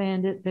just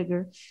expand it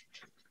bigger.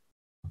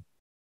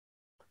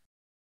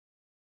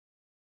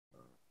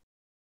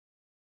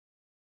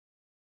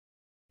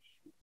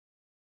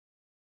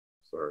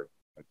 Sorry,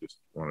 I just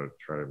want to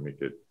try to make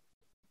it.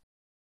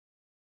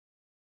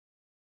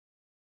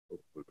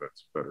 Hopefully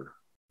that's better.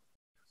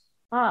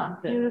 Ah,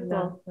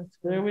 beautiful.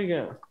 There we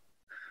go.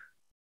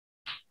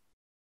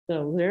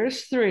 So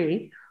there's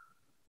 3.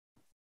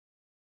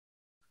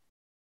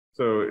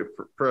 So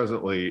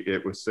presently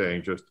it was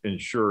saying just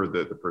ensure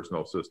that the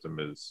personnel system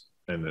is,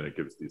 and then it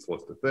gives these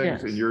list of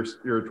things, yes. And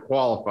you're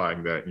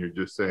qualifying that, and you're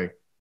just saying,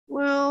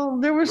 well,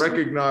 there was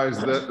recognize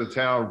that the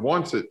town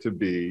wants it to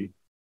be.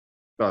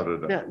 Da, da,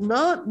 da. Yeah,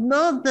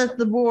 not that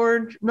the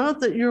board, not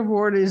that your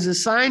board is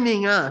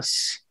assigning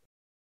us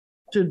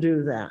to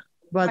do that,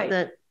 but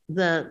right.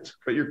 that.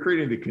 But you're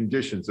creating the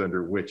conditions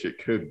under which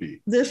it could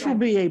be. This will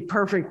be a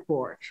perfect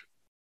board.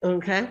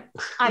 Okay.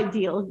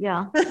 Ideal,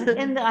 yeah.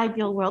 In the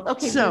ideal world.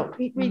 Okay. So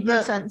read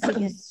the sentence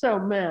again. So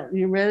Matt,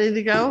 you ready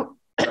to go?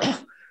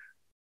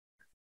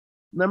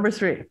 Number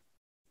 3,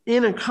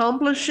 in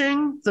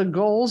accomplishing the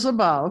goals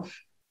above,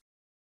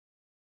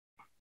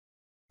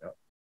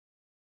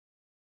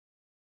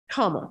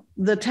 comma,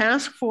 the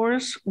task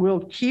force will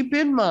keep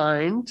in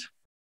mind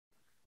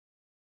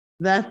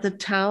that the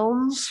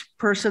town's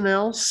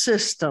personnel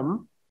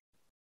system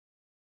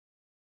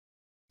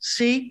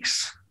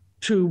seeks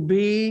to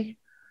be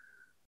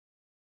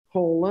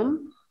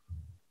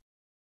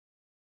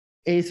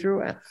A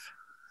through F.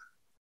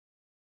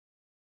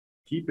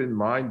 Keep in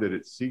mind that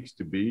it seeks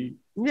to be.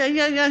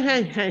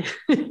 Hey.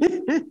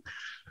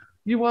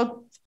 You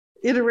want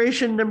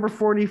iteration number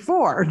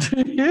 44,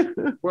 do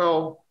you?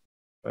 Well,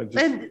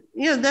 and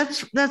yeah,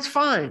 that's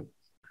fine.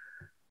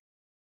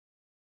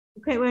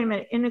 Okay, wait a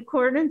minute. In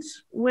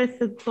accordance with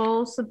the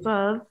goals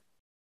above.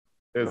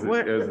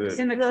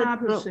 In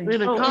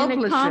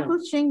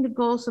accomplishing the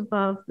goals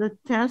above, the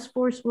task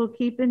force will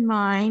keep in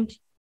mind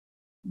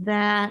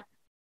that,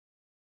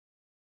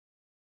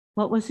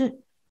 what was it?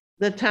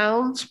 The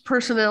town's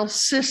personnel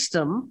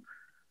system,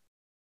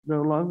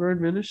 no longer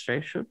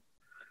administration,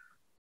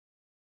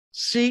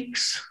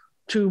 seeks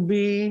to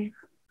be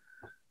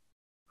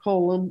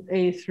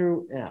A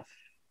through F.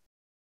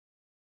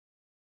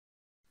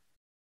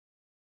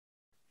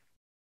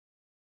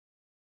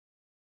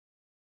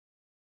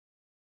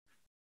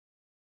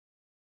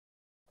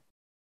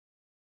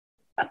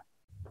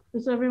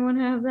 Does everyone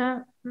have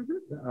that?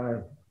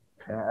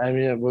 Mm-hmm. I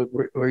mean,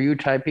 were you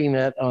typing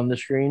that on the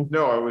screen?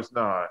 No, I was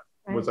not.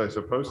 Okay. Was I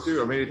supposed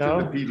to? I mean, it's in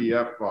the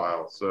PDF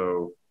file,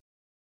 so.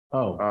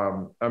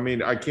 Oh. I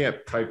mean, I can't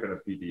type in a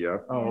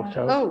PDF.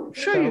 Oh,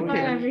 sure you can.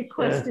 I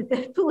requested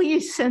that.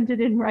 Please send it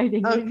in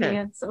writing. Okay.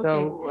 Okay.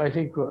 So I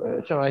think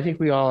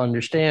we all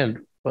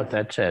understand what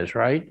that says,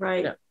 right?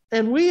 Right. Yeah.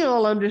 And we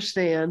all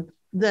understand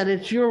that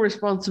it's your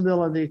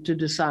responsibility to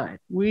decide.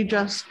 We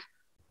just.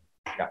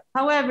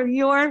 However,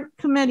 your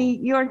committee,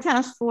 your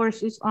task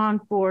force is on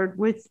board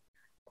with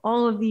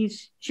all of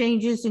these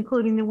changes,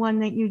 including the one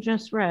that you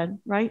just read,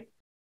 right?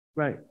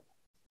 Right.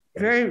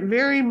 Very,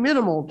 very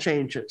minimal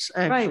changes,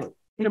 actually, right.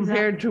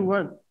 Compared to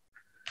what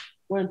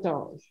went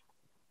on.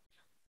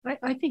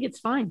 I think it's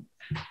fine.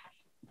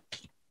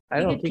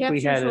 I don't think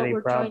we had any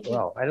problem.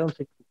 Well, I don't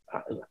think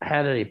I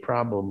had any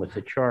problem with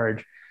the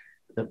charge.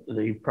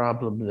 The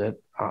problem that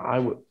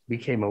I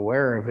became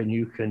aware of, and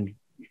you can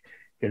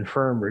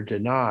confirm or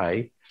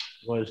deny,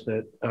 was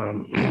that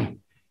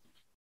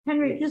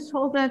Henry, just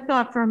hold that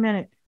thought for a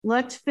minute.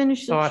 Let's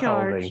finish the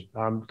charge.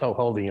 I'm still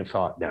holding a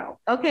thought now.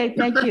 Okay,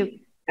 thank you.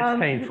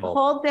 Painful.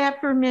 Hold that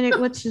for a minute.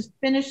 Let's just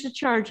finish the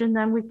charge and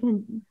then we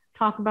can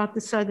talk about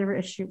this other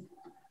issue.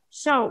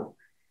 So,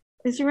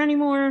 is there any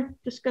more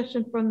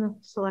discussion from the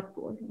select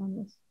board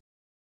on this?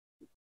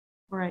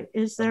 All right,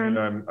 is there?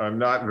 I'm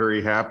not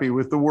very happy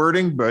with the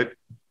wording, but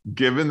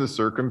given the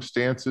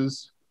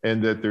circumstances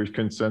and that there's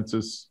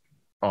consensus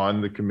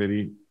on the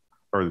committee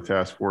or the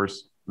task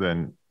force,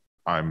 then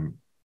I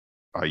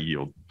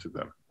yield to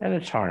them. And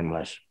it's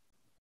harmless.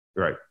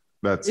 Right.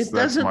 That's it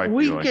doesn't my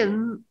weaken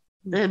feeling.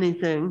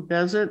 Anything,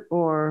 does it?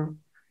 Or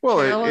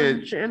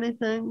challenge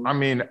anything? I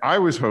mean, I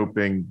was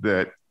hoping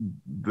that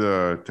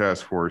the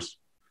task force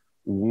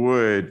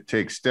would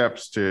take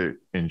steps to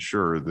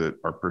ensure that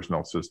our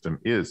personnel system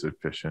is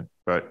efficient.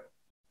 But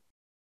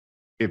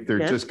if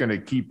they're just going to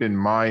keep in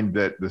mind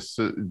that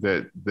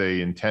that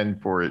they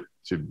intend for it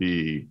to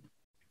be,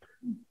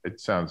 it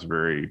sounds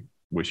very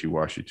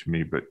wishy-washy to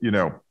me, but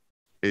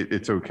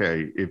it's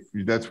okay. If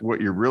that's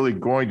what you're really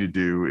going to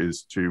do,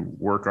 is to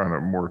work on a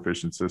more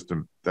efficient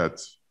system,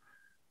 that's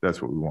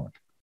what we want.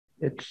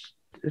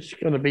 It's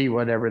going to be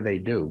whatever they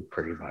do,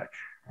 pretty much.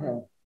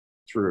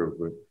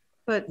 True,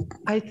 but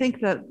I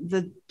think that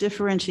the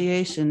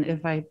differentiation,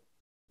 if I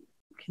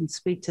can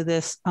speak to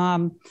this,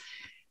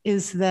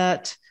 is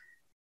that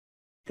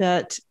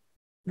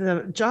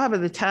the job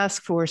of the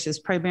task force is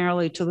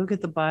primarily to look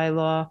at the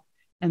bylaw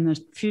and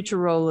the future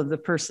role of the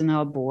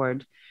personnel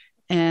board,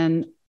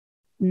 and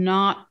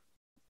not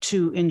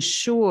to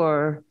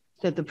ensure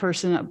that the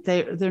person,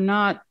 they're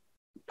not,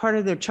 part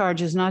of their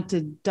charge is not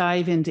to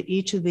dive into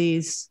each of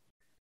these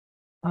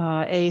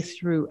A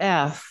through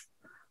F.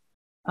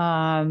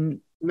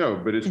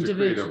 No, but it's to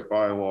create a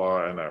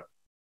bylaw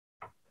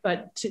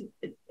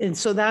and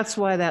so that's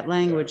why that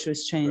language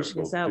was changed,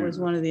 because that was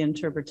one of the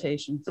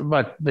interpretations.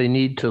 But they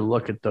need to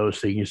look at those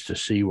things to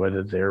see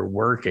whether they're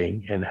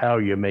working and how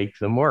you make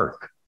them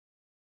work.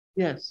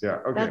 Yes. Yeah.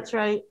 Okay. That's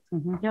right.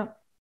 Mm-hmm. Yep.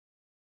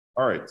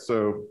 All right.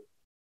 So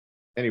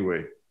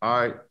anyway,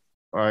 I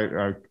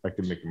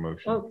can make a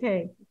motion.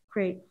 Okay,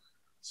 great.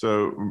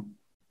 So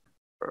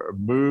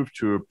move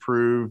to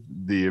approve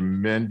the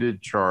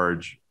amended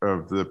charge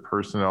of the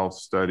personnel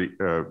study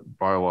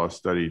bylaw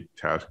study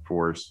task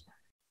force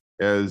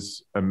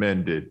as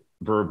amended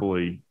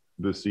verbally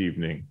this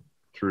evening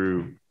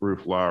through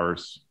Ruth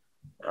Lauer's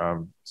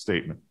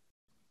statement.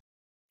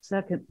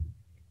 Second.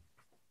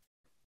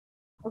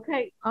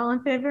 Okay, all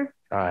in favor?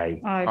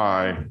 Aye.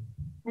 Aye.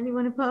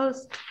 Anyone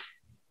opposed?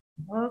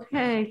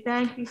 Okay,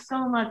 thank you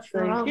so much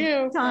for all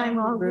the time.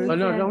 Oh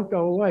no, don't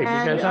go away,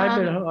 because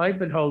I've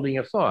been holding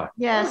a thought.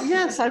 Yes. Oh,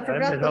 yes, I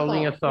forgot. I've been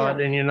holding a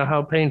thought, and you know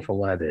how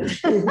painful that is.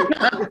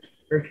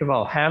 First of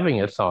all,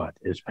 having a thought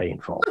is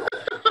painful.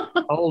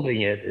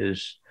 Holding it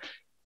is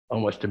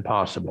almost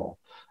impossible.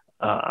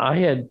 I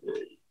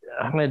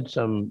had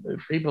some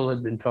people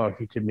had been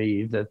talking to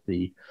me that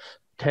the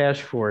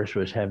task force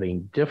was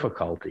having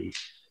difficulty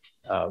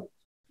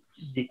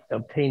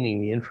obtaining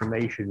the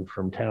information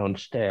from town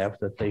staff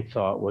that they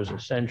thought was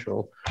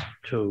essential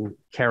to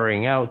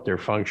carrying out their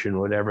function,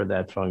 whatever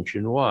that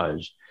function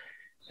was.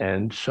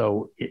 And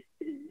so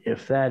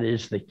if that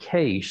is the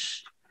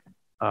case,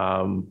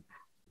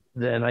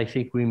 then I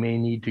think we may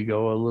need to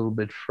go a little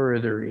bit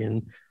further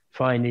in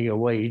finding a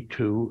way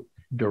to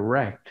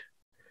direct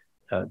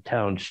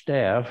town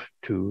staff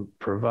to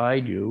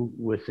provide you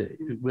with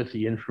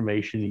the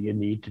information that you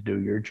need to do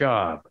your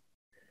job.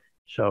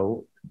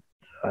 So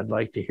I'd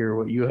like to hear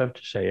what you have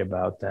to say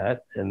about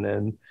that, and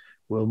then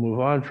we'll move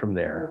on from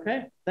there.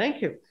 Okay,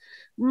 thank you.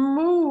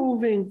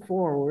 Moving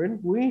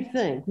forward, we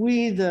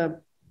the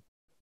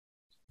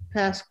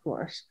task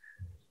force,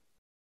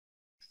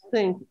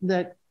 think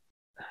that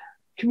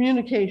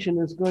communication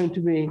is going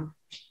to be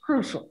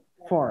crucial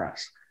for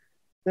us.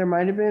 There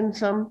might have been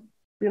some,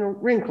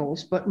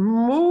 wrinkles, but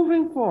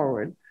moving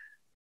forward,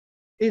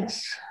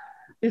 it's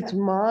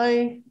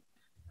my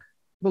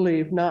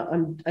belief,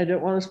 I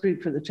don't want to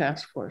speak for the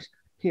task force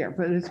here,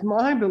 but it's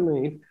my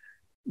belief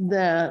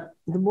that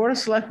the Board of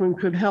Selectmen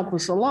could help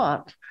us a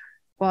lot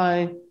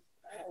by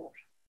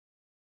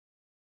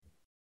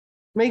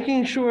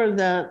making sure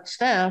that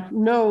staff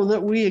know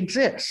that we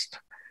exist,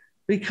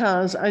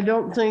 because I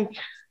don't think,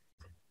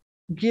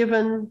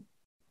 given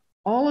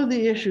all of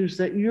the issues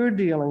that you're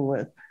dealing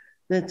with,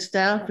 that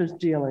staff is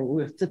dealing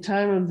with, the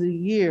time of the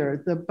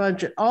year, the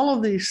budget, all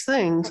of these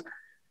things,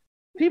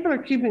 people are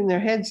keeping their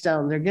heads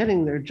down. They're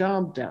getting their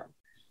job done.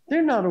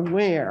 They're not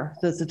aware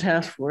that the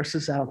task force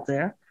is out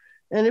there.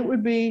 And it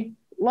would be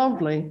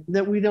lovely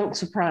that we don't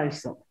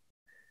surprise them.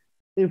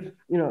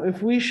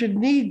 If we should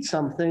need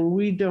something,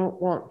 we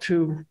don't want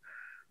to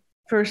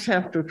first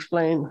have to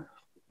explain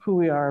who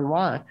we are and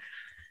why.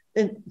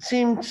 It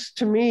seems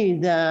to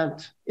me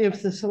that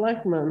if the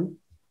selectmen,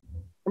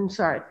 if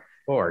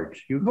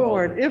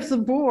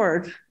the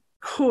board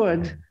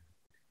could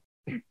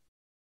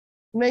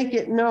make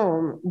it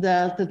known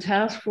that the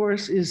task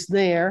force is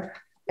there,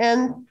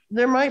 and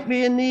there might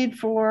be a need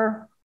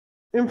for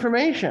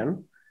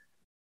information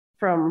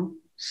from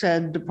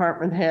said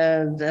department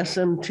heads,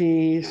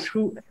 SMTs,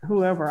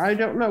 whoever. I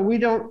don't know. We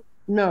don't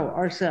know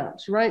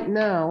ourselves. Right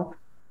now,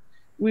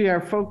 we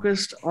are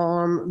focused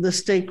on the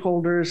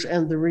stakeholders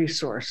and the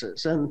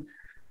resources, and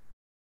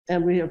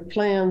we have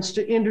plans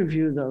to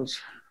interview those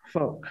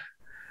folk.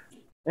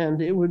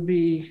 And it would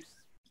be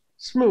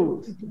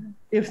smooth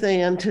if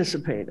they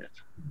anticipate it.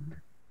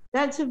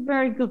 That's a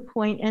very good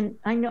point. And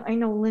I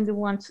know Linda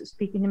wants to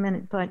speak in a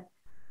minute, but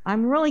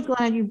I'm really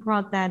glad you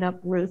brought that up,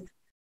 Ruth,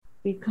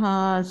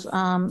 because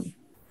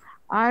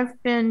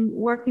I've been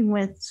working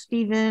with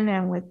Stephen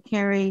and with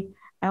Carrie,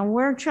 and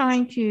we're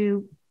trying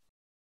to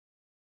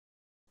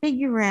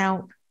figure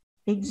out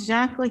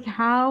exactly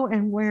how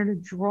and where to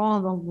draw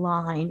the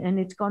line. And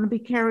it's going to be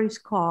Carrie's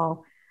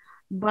call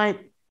but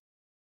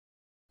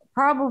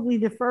probably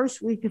the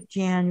first week of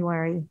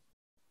January,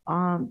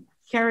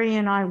 Carrie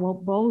and I will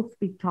both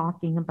be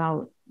talking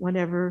about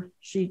whatever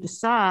she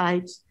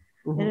decides.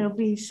 And it'll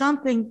be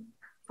something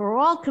for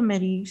all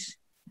committees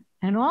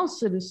and all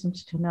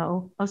citizens to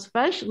know,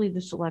 especially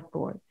the select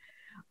board.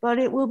 But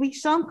it will be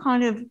some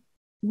kind of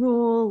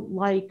rule,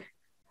 like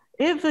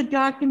if a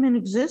document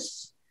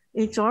exists,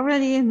 it's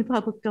already in the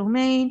public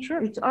domain,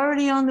 it's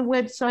already on the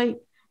website,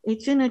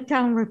 it's in a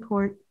town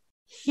report,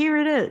 here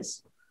it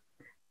is.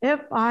 If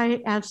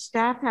I, as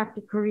staff, have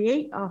to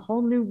create a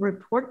whole new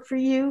report for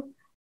you,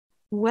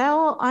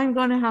 well, I'm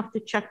going to have to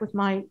check with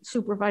my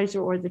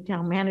supervisor or the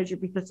town manager,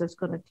 because it's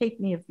going to take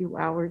me a few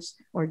hours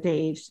or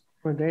days.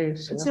 Yeah.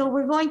 So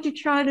we're going to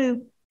try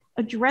to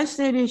address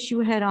that issue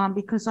head on,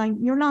 because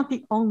you're not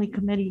the only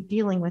committee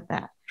dealing with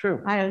that.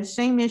 True. I have the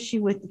same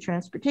issue with the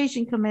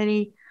transportation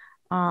committee,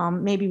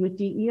 maybe with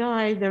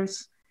DEI.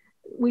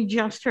 We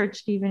just heard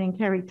Stephen and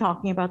Kerry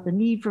talking about the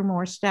need for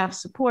more staff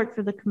support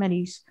for the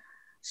committees.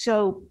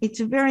 So it's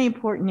a very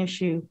important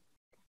issue.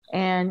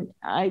 And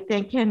I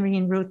thank Henry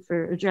and Ruth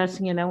for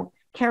addressing it.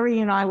 Kerry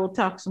and I will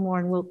talk some more,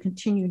 and we'll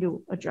continue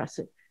to address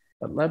it.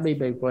 But let me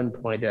make one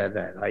point out of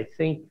that. I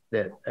think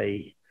that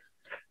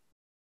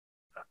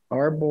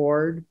our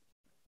board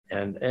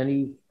and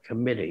any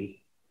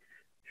committee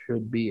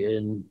should be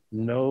in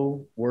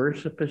no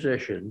worse a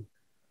position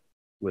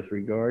with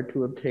regard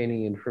to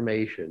obtaining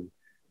information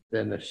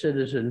than a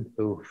citizen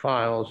who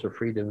files a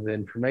Freedom of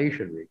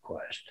Information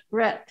request.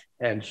 Correct.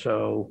 And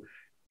so,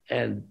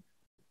 and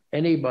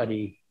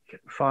anybody can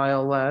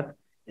file that,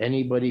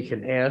 anybody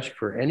can ask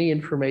for any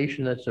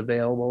information that's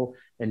available.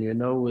 And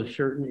with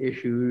certain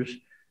issues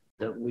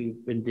that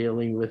we've been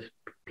dealing with,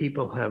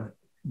 people have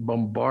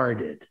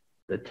bombarded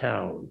the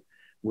town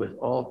with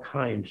all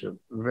kinds of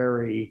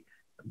very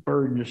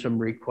burdensome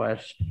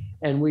requests,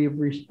 and we've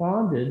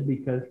responded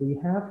because we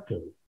have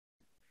to.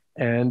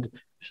 And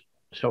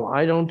so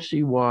I don't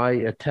see why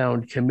a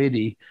town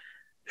committee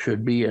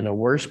should be in a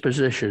worse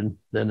position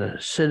than a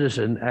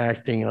citizen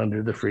acting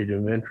under the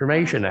Freedom of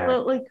Information Act.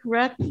 Absolutely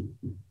correct.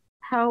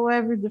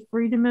 However, the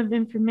Freedom of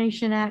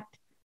Information Act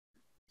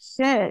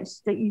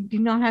says that you do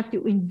not have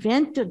to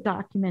invent a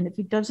document. If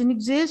it doesn't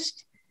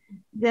exist,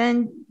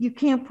 then you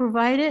can't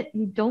provide it,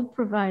 you don't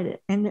provide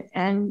it.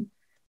 And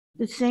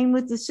the same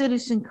with the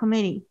Citizen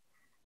Committee.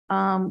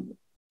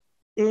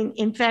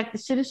 In fact, the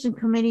Citizen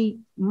Committee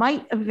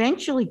might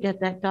eventually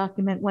get that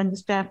document when the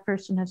staff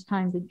person has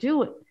time to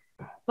do it,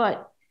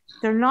 but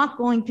they're not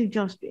going to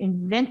just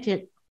invent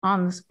it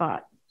on the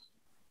spot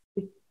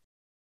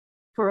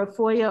for a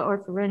FOIA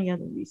or for any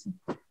other reason.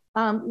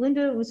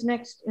 Linda was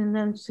next, and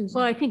then Susan.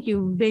 Well, I think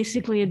you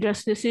basically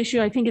addressed this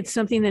issue. I think it's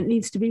something that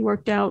needs to be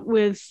worked out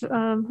with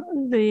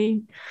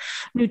the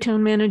new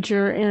town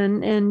manager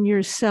and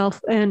yourself.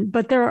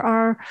 But there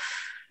are,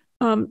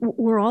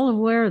 we're all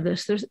aware of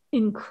this. There's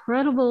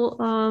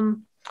incredible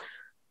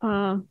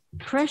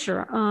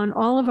pressure on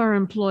all of our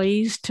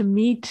employees to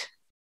meet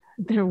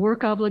their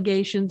work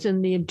obligations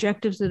and the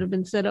objectives that have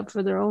been set up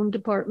for their own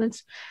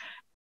departments.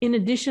 In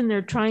addition,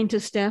 they're trying to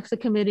staff the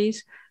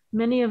committees.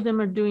 Many of them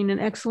are doing an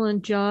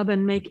excellent job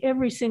and make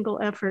every single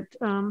effort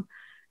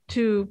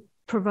to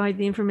provide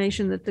the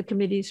information that the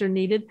committees are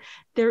needed.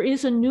 There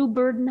is a new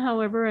burden,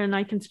 however, and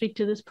I can speak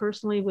to this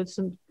personally with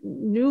some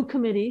new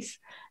committees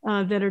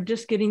that are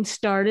just getting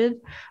started,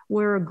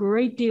 where a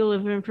great deal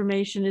of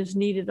information is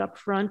needed up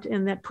front,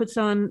 and that puts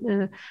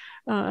on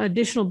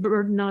additional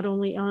burden not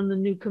only on the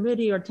new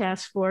committee or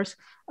task force,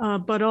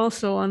 but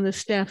also on the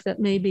staff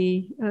that may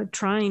be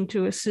trying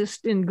to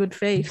assist in good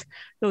faith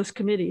those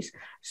committees.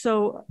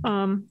 So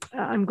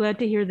I'm glad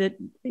to hear that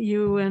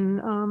you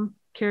and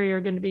Carrie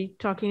are going to be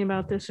talking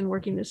about this and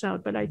working this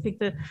out. But I think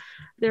that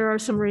there are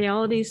some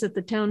realities that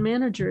the town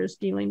manager is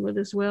dealing with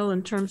as well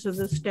in terms of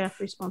the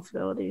staff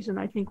responsibilities. And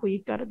I think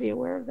we've got to be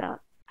aware of that.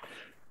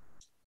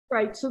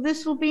 Right. So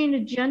this will be an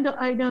agenda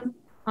item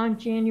on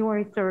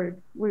January 3rd.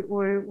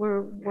 We're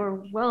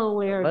well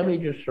aware. Let me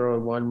just throw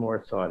in one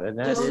more thought. And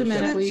that Just a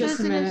minute. Just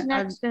a minute.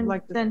 Next,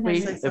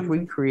 if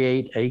we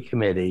create a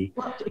committee,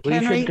 we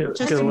Henry, should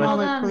just a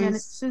moment, please.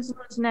 And Susan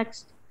was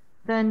next.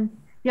 Then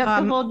you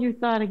have to hold your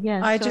thought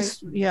again. I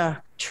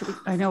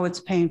know it's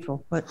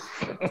painful, but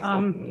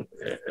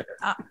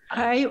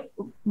I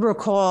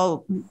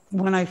recall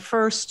when I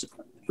first,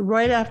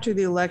 right after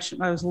the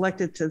election, I was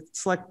elected to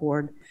select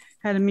board,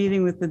 had a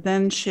meeting with the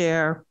then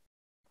chair.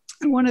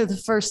 One of the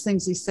first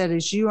things he said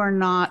is, you are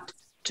not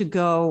to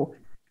go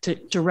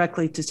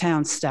directly to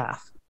town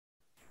staff.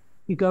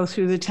 You go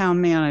through the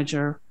town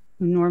manager,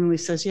 who normally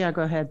says, yeah,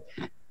 go ahead.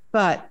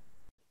 But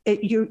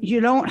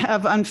you don't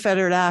have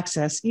unfettered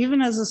access,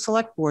 even as a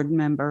select board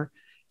member,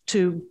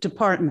 to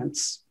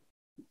departments.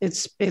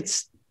 It's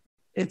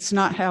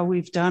not how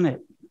we've done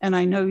it. And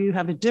I know you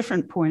have a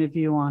different point of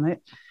view on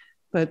it,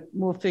 but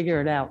we'll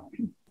figure it out.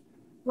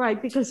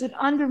 Right, because it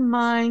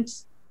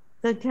undermines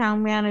the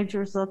town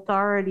manager's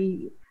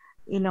authority.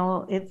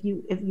 If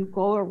you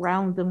go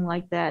around them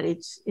like that,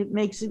 it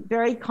makes it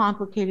very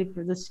complicated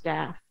for the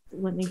staff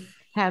when they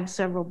have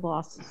several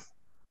bosses.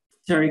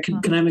 Terry,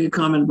 can I make a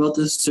comment about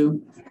this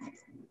too?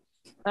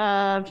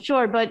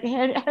 Sure, but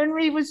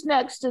Henry was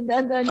next, and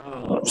then.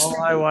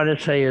 All I want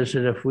to say is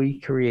that if we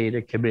create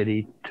a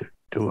committee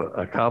to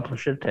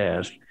accomplish a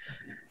task,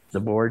 the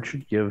board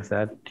should give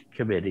that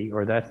committee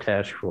or that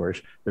task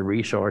force the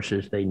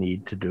resources they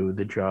need to do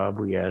the job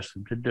we ask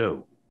them to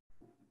do.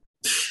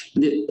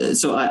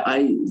 So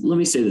let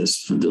me say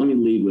this. Let me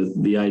lead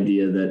with the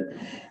idea that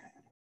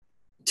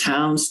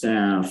town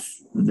staff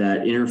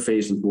that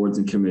interface with boards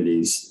and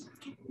committees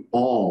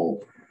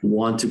all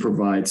want to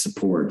provide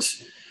support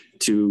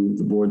to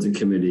the boards and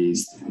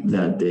committees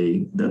that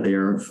they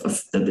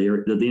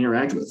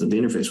interact with, that they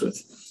interface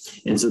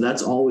with, and so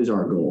that's always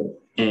our goal.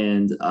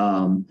 And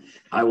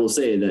I will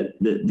say that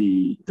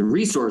the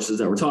resources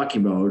that we're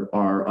talking about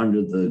are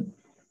under the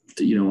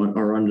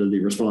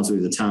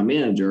responsibility of the town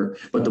manager.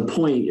 But the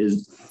point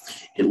is,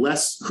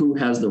 less who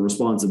has the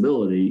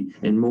responsibility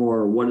and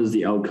more what is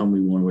the outcome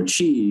we want to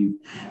achieve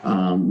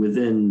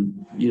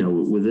within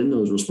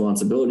those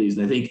responsibilities.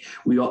 And I think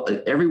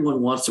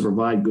everyone wants to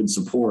provide good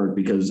support,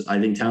 because I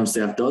think town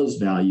staff does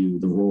value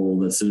the role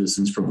that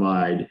citizens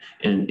provide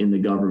in the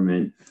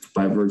government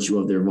by virtue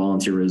of their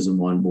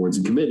volunteerism on boards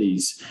and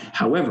committees.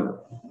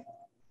 However,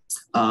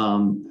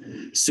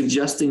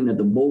 suggesting that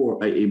a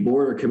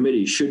board or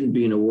committee shouldn't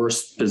be in a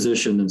worse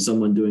position than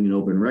someone doing an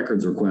open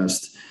records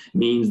request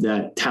means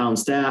that town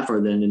staff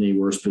are then in a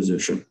worse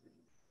position,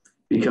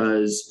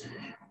 because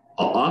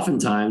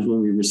oftentimes when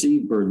we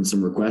receive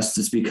burdensome requests,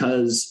 it's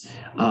because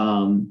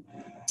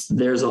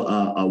there's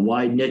a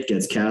wide net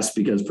gets cast,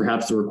 because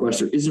perhaps the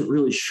requester isn't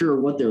really sure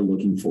what they're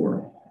looking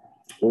for,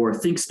 or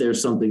thinks there's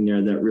something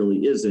there that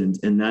really isn't,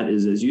 and that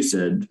is, as you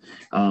said,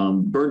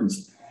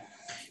 burdensome.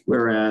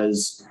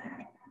 Whereas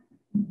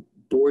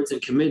boards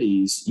and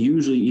committees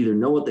usually either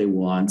know what they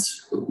want,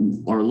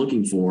 are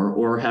looking for,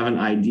 or have an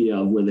idea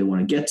of where they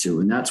want to get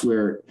to. And that's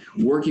where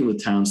working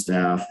with town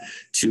staff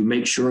to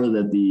make sure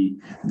that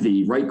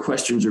the right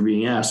questions are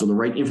being asked, or the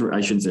right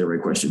I shouldn't say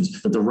right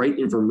questions, that the right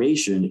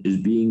information is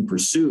being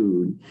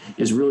pursued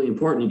is really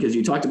important, because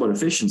you talked about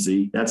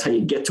efficiency. That's how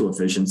you get to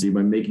efficiency,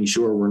 by making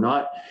sure we're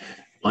not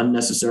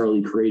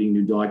unnecessarily creating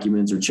new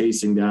documents or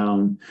chasing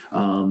down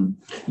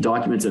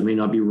documents that may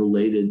not be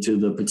related to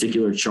the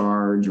particular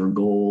charge or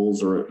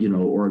goals or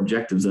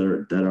objectives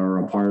that are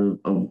a part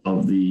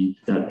of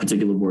that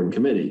particular board and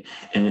committee.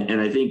 And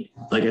I think,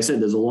 like I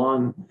said, there's a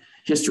long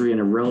history and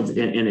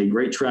a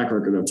great track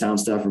record of town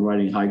staff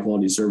providing high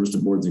quality service to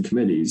boards and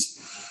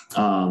committees.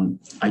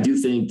 I do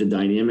think the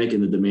dynamic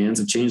and the demands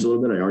have changed a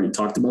little bit. I already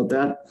talked about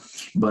that,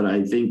 but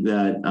I think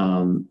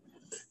that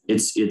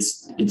it's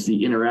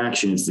the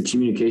interaction, it's the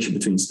communication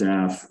between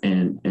staff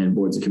and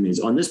boards and committees.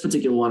 On this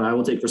particular one, I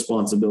will take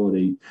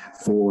responsibility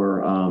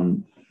for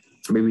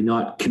maybe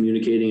not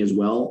communicating as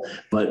well,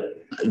 but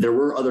there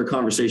were other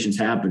conversations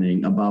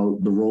happening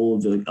about the role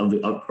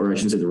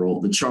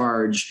the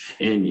charge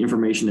and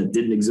information that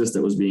didn't exist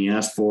that was being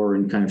asked for,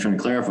 and kind of trying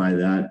to clarify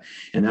that.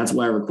 And that's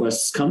why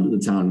requests come to the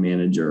town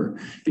manager,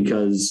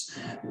 because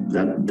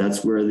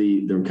that's where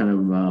the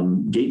kind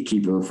of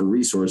gatekeeper for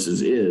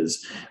resources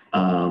is.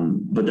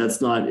 But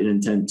that's not an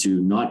intent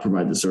to not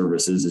provide the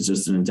services. It's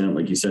just an intent,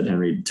 like you said,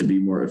 Henry, to be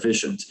more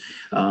efficient.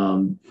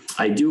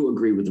 I do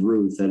agree with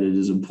Ruth that it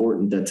is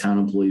important that town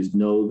employees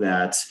know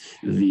that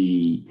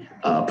the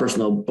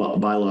personnel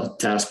bylaw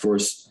task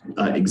force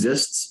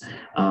exists,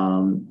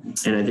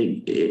 and I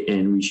think,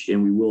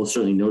 and we will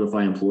certainly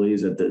notify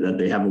employees that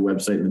they have a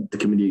website and that the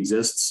committee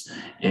exists.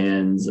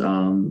 And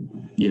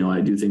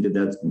I do think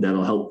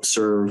that'll help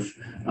serve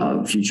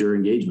future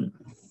engagement.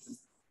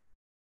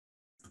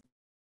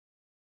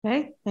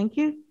 Okay, thank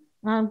you.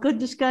 Good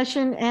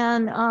discussion,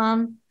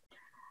 and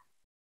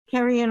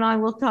Kerry and I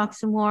will talk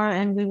some more,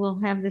 and we will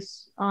have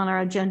this on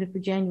our agenda for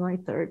January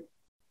 3rd.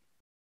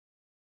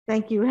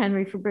 Thank you,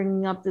 Henry, for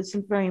bringing up this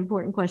very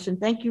important question.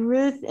 Thank you,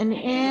 Ruth and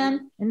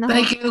Ann.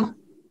 Thank you.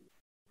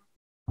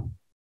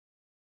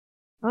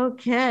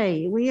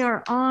 Okay, we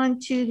are on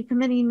to the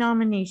committee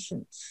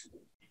nominations.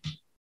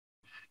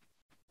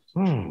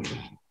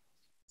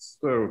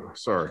 So,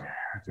 sorry,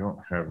 I don't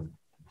have.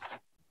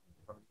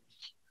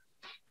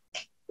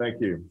 Thank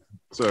you.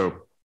 So,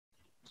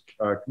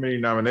 committee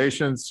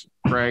nominations: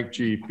 Frank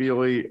G.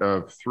 Feely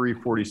of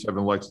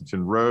 347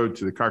 Lexington Road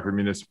to the Concord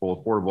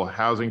Municipal Affordable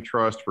Housing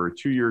Trust for a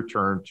 2-year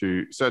term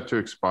set to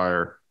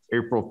expire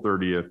April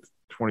 30th,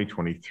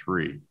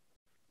 2023.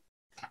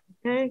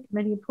 Okay,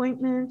 committee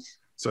appointments.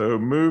 So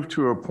move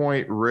to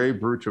appoint Ray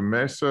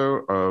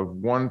Brutomeso of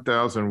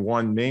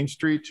 1001 Main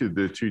Street to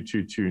the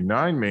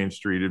 2229 Main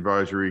Street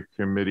Advisory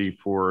Committee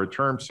for a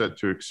term set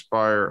to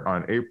expire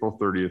on April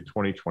 30th,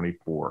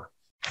 2024.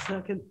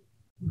 Second.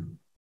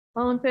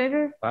 All in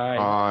favor? Aye.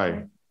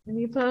 Aye.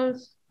 Any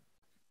opposed?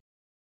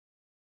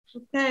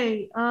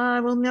 Okay, I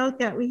will note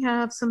that we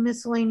have some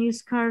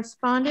miscellaneous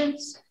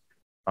correspondence.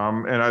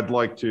 And I'd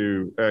like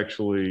to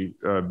actually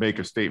make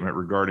a statement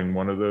regarding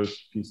one of those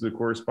pieces of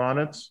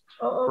correspondence.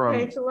 Oh,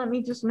 okay, so let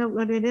me just note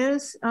what it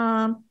is.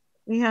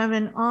 We have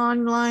an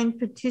online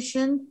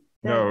petition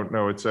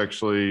No, it's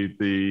actually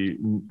the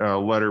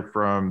letter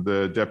from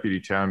the deputy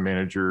town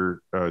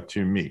manager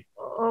to me.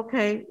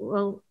 Okay,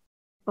 well,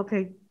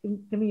 okay,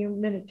 give me a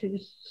minute to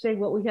just say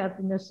what we have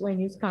in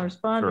miscellaneous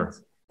correspondence.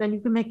 Sure. Then you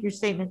can make your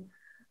statement.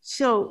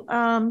 So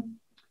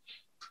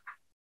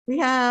we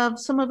have,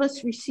 some of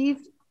us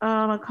received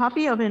a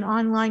copy of an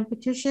online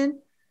petition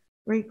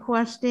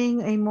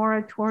requesting a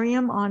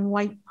moratorium on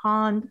White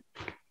Pond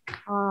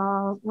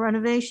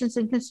renovations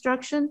and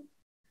construction.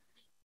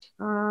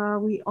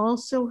 We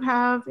also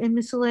have in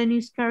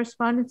miscellaneous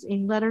correspondence a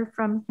letter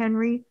from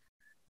Henry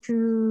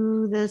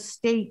to the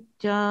state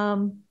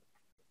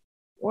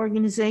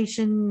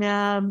organization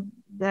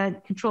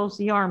that controls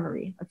the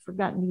armory. I've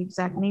forgotten the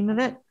exact name of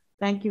it.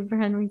 Thank you for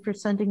Henry for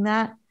sending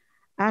that.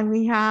 And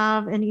we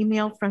have an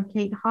email from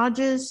Kate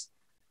Hodges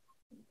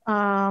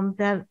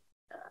that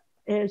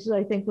is,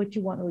 I think, what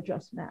you want to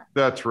address, Matt.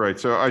 That's right.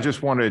 So I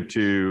just wanted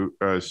to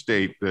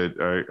state that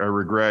I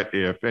regret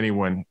if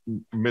anyone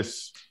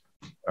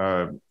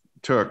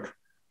took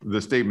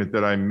the statement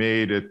that I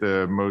made at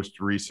the most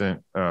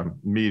recent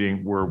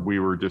meeting where we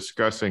were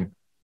discussing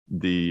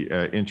the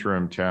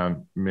interim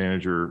town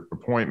manager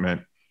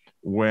appointment,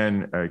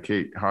 when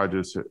Kate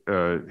Hodges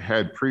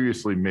had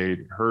previously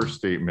made her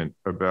statement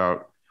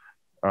about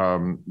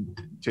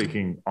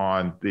taking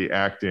on the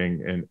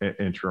acting and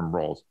interim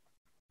roles.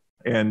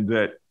 And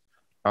that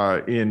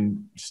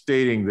in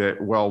stating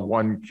that, well,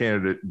 one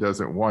candidate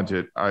doesn't want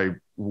it, I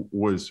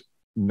was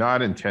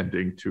not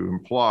intending to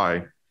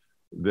imply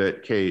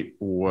that Kate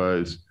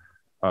was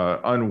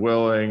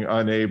unwilling,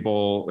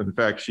 unable. In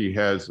fact, she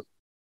has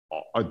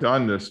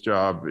done this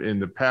job in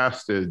the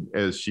past,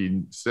 as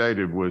she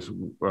stated, was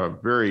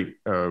very,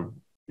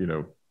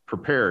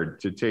 prepared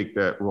to take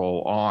that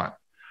role on.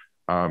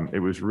 It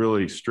was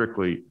really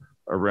strictly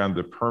around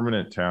the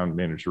permanent town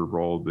manager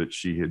role that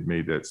she had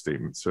made that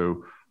statement.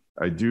 So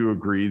I do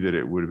agree that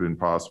it would have been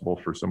possible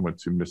for someone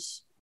to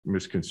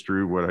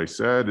misconstrue what I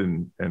said,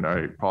 and I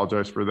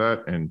apologize for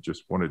that, and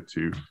just wanted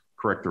to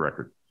correct the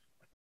record.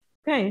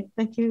 Okay,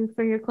 thank you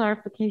for your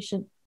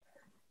clarification.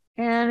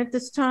 And at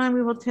this time,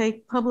 we will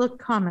take public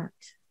comment.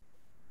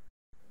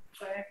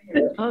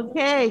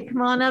 Okay,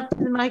 come on up to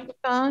the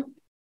microphone.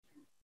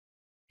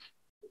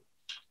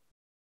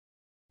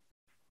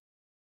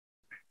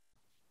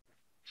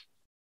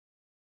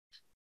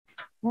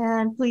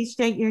 And please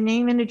state your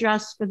name and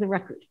address for the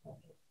record.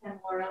 I'm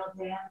Laura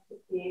Van,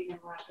 58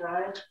 Inlet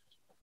Drive.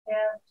 And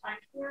I'm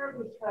here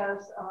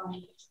because I am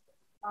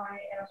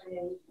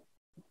a...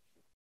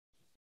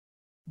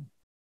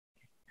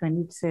 Do I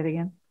need to say it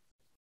again?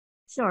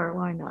 Sure,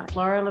 why not?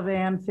 Laura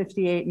Levan,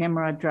 58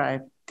 Nimrod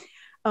Drive.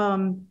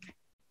 I'm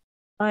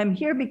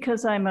here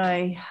because I'm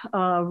a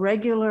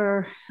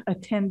regular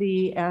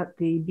attendee at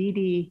the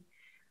BD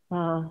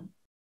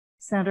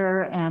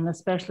Center and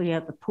especially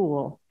at the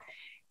pool.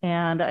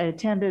 And I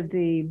attended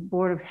the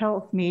Board of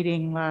Health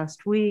meeting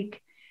last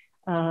week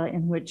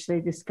in which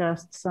they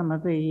discussed some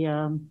of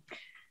the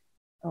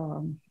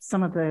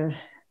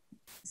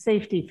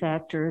safety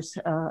factors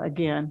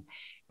again.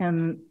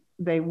 And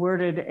they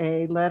worded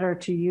a letter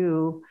to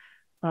you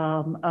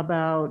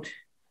about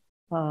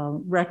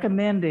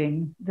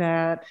recommending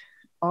that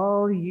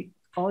all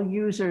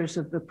users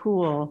of the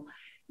pool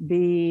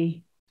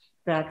be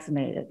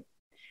vaccinated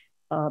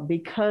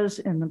because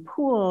in the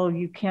pool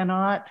you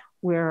cannot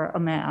wear a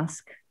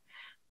mask.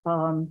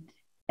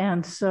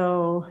 And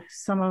so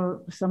some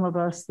of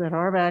us that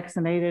are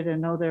vaccinated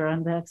and know there are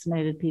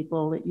unvaccinated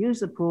people that use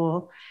the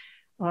pool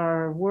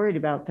are worried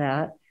about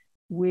that.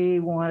 We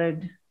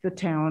wanted the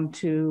town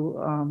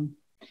to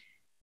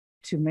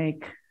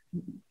make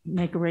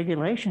a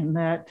regulation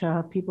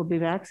that people be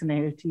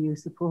vaccinated to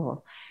use the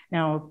pool.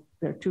 Now, if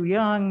they're too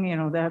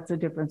young, that's a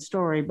different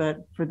story.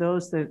 But for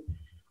those that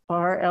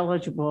are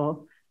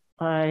eligible,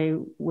 I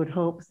would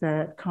hope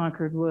that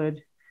Concord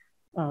would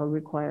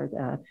require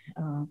that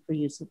for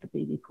use of the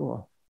BD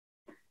pool.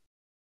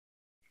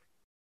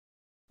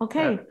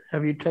 Okay.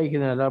 Have you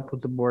taken that up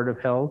with the Board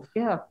of Health?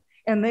 Yeah,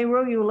 and they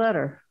wrote you a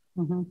letter.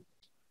 Mm-hmm.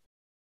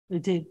 They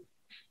did.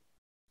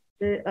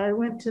 I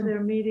went to their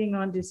meeting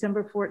on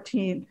December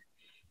 14th,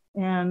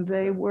 and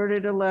they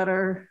worded a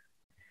letter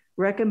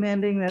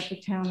recommending that the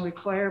town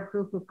require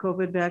proof of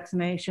COVID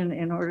vaccination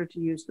in order to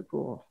use the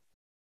pool.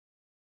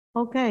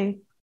 Okay,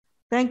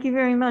 thank you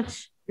very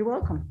much. You're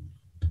welcome.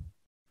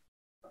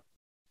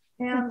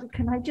 And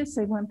can I just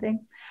say one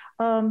thing?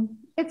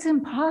 It's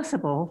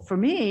impossible for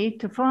me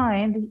to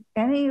find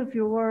any of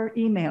your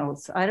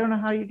emails. I don't know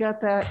how you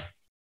got that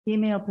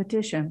email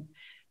petition,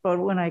 but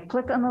when I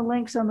click on the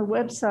links on the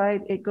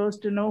website, it goes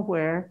to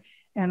nowhere.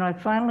 And I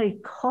finally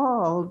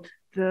called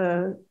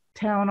the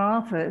town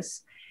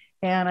office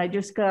and I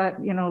just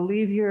got,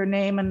 leave your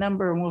name and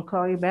number and we'll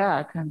call you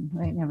back. And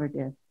they never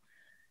did.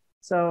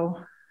 So.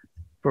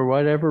 For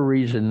whatever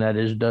reason, that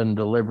is done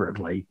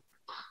deliberately.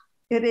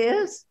 It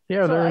is?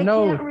 Yeah, so there are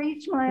no. Can't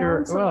reach my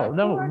own well,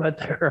 no, board? But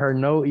there are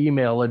no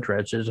email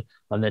addresses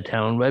on the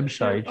town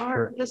website. There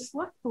are the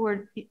select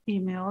board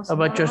emails.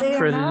 But just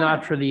for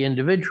not for the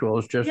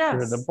individuals, just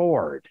for the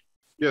board.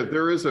 Yeah,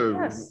 there is a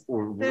Yes.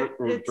 address,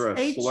 It's select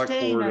H. board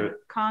Dane at at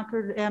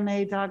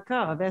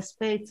concordma.gov. S.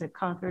 Bates at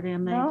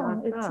concordma.gov.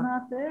 No, it's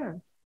not there.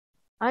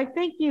 I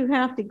think you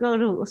have to go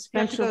to a You have to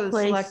special go to the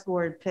place. select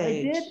board I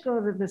page. did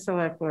go to the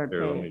select board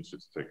Here, let me page.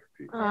 just take a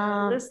peek.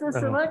 This is the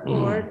select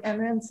board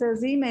and then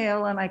says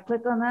email and I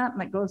click on that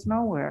and it goes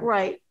nowhere.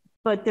 Right,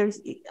 but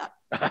there's, yeah,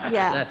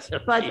 That's a-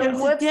 but there's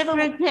a What's the-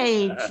 different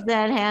page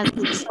that has,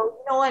 so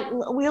you know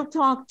what, we'll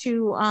talk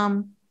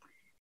to,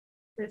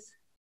 This-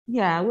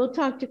 yeah, we'll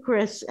talk to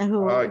Chris and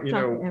who. You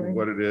know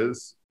what it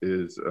is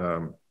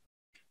they're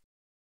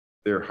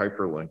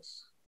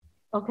hyperlinks.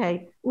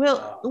 Okay, we'll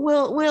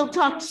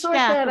talk to Sort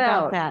staff that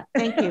about out. that.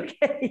 Thank you.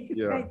 Okay,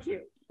 Yeah. thank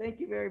you. Thank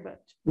you very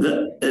much.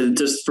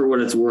 Just for what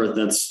it's worth,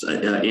 that's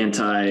an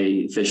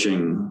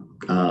anti-phishing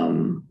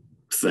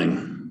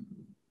thing.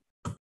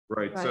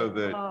 Right, so Right.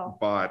 that Oh.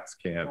 bots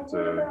can't,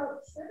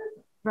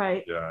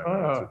 Right. yeah,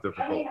 I know, it's a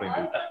difficult thing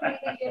to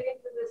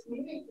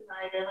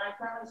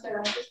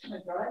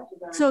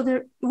So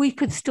there, we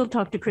could still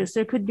talk to Chris.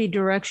 There could be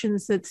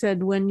directions that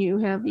said when you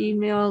have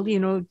email, you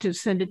know, to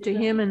send it to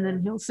him and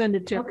then he'll send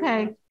it to.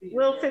 Okay,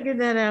 we'll figure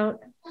that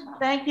out.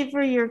 Thank you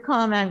for your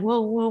comment.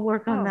 We'll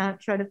work on Oh. that,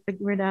 try to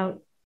figure it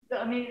out.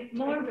 I mean,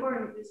 more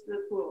important is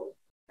the pool.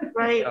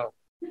 Right.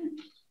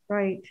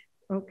 Right,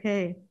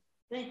 okay.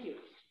 Thank you.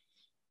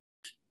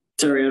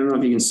 Terry, I don't know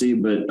if you can see,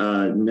 but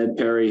Ned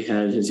Perry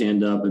had his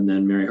hand up, and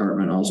then Mary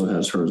Hartman also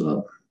has hers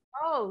up.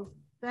 Oh,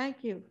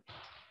 thank you.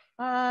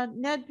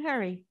 Ned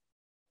Perry.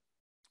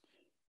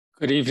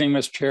 Good evening,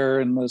 Mr.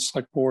 Chair and the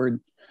Select Board.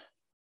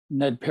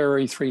 Ned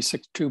Perry,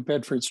 362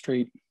 Bedford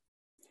Street.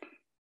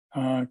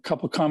 A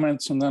couple of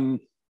comments and then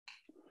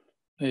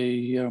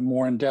a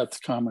more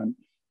in-depth comment.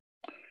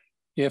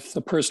 If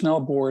the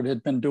Personnel Board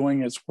had been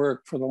doing its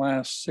work for the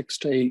last 6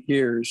 to 8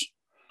 years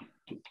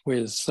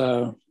with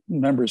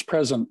members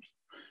present,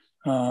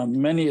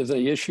 many of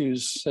the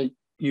issues that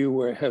you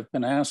have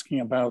been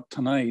asking about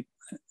tonight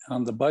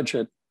on the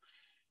budget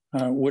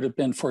would have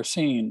been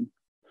foreseen.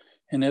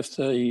 And if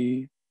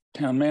the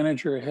town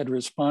manager had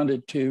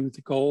responded to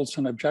the goals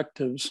and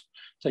objectives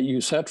that you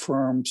set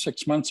for him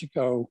 6 months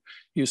ago,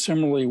 you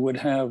similarly would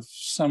have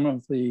some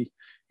of the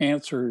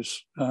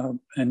answers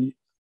and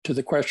to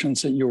the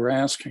questions that you were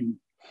asking.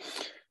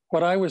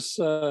 What I was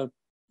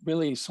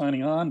really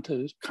signing on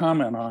to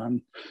comment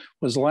on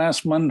was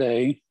last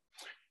Monday,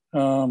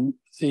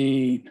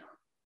 the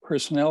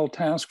Personnel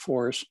Task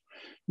Force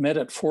met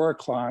at 4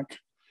 o'clock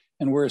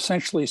and were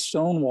essentially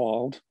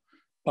stonewalled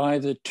by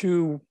the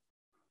 2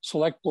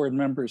 select board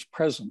members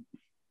present,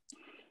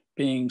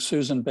 being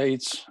Susan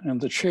Bates and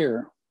the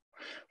chair.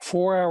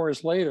 4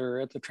 hours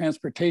later at the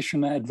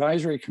Transportation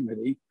Advisory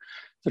Committee,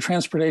 the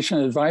Transportation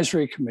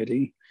Advisory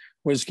Committee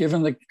was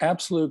given the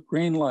absolute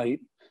green light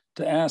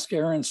to ask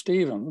Aaron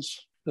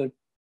Stevens, the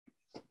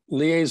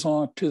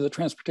liaison to the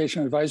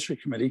Transportation Advisory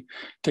Committee,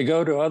 to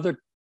go to other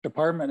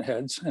department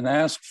heads and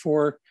ask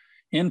for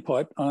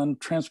input on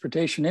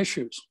transportation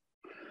issues.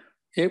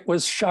 It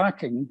was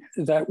shocking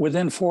that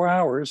within 4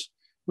 hours,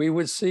 we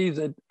would see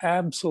the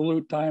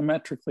absolute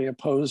diametrically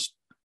opposed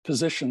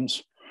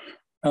positions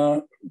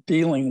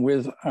dealing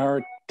with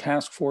our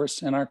task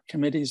force and our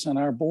committees and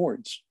our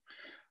boards.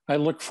 I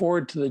look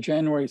forward to the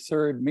January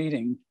 3rd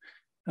meeting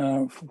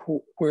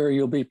where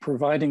you'll be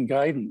providing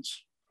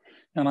guidance.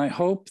 And I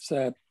hope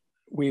that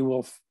we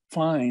will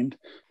find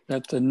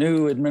that the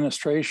new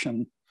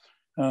administration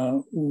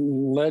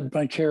led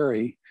by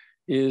Kerry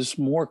is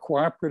more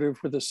cooperative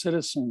with the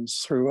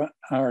citizens through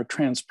our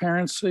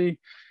transparency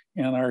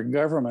and our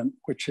government,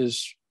 which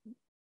is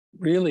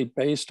really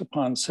based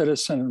upon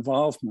citizen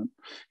involvement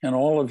and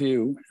all of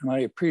you. And I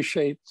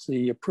appreciate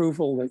the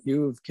approval that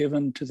you have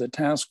given to the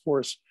task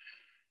force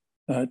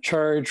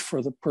charge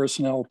for the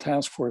personnel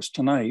task force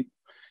tonight.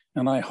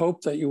 And I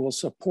hope that you will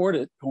support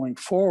it going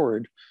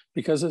forward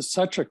because it's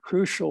such a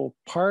crucial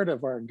part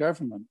of our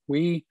government.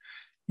 We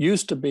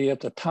used to be at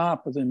the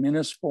top of the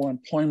municipal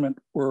employment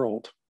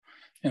world,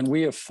 and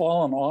we have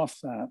fallen off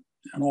that.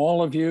 And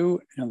all of you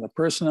and the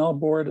personnel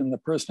board and the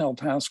personnel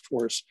task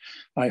force,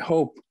 I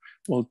hope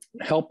will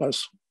help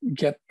us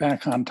get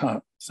back on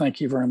top.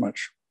 Thank you very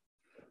much.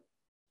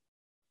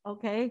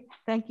 Okay,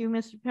 thank you,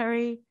 Mr.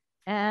 Perry.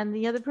 And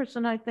the other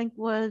person I think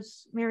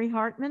was Mary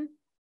Hartman.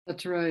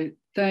 That's right.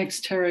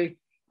 Thanks, Terry.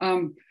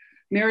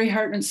 Mary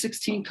Hartman,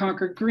 16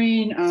 Concord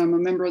Green. I'm a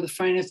member of the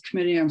Finance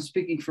Committee. I'm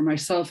speaking for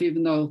myself,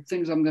 even though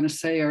things I'm going to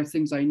say are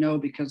things I know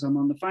because I'm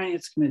on the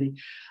Finance Committee.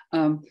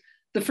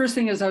 The first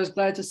thing is I was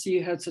glad to see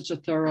you had such a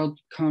thorough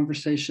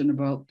conversation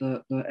about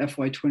the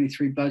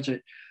FY23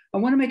 budget. I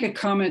want to make a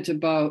comment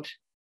about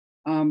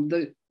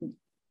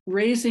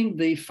raising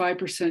the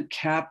 5%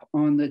 cap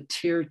on the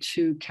Tier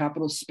 2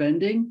 capital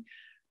spending.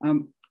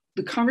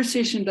 The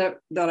conversation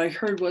that I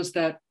heard was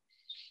that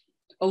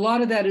a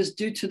lot of that is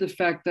due to the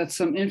fact that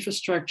some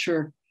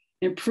infrastructure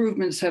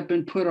improvements have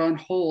been put on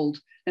hold,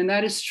 and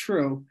that is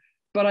true.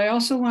 But I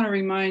also want to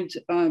remind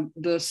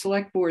the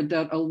select board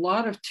that a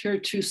lot of Tier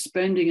 2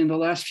 spending in the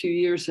last few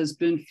years has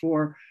been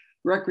for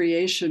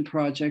recreation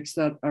projects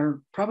that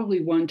are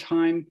probably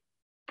one-time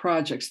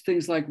projects,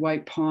 things like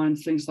White Pond,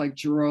 things like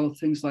Giroux,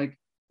 things like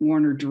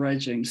Warner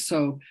dredging.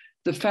 So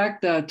the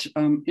fact that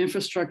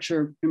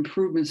infrastructure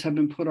improvements have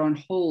been put on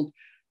hold,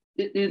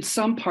 in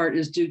some part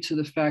is due to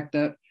the fact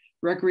that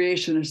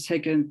recreation has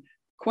taken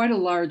quite a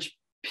large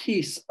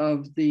piece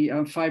of the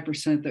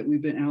 5% that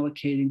we've been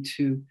allocating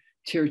to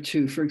Tier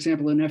 2. For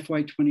example, in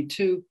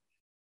FY22,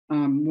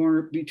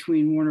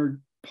 between Warner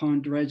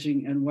Pond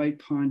dredging and White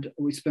Pond,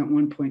 we spent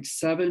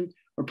 1.7,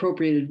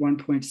 appropriated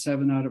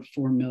 1.7 out of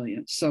 4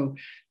 million. So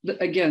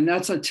again,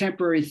 that's a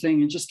temporary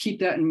thing, and just keep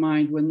that in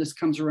mind when this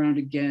comes around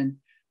again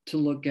to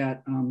look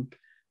at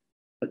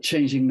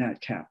changing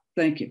that cap.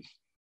 Thank you.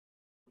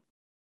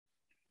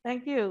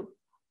 Thank you.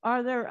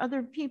 Are there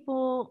other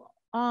people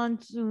on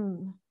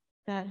Zoom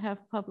that have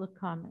public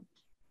comment?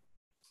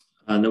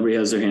 Nobody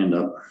has their hand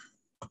up.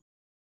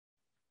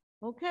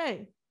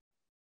 Okay.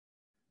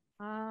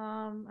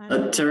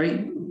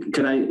 Terry,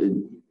 can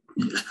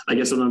I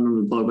guess I'm not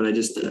remembering the plug, but I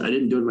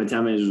didn't do it in my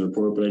town manager's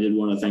report, but I did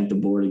want to thank the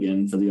board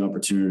again for the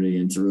opportunity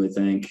and to really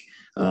thank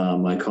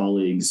my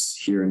colleagues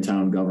here in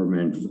town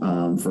government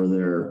for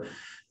their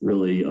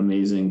really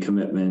amazing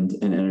commitment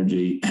and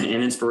energy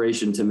and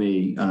inspiration to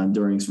me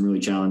during some really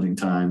challenging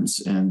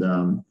times. And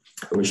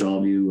I wish all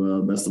of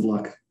you best of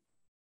luck.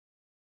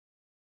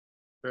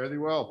 Fare thee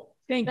well.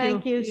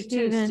 Thank you,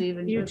 Stephen. Too,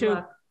 Stephen. You Good too.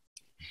 luck.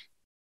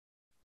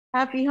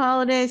 Happy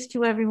holidays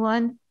to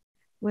everyone.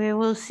 We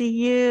will see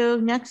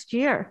you next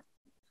year.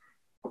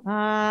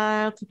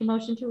 I'll take a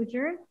motion to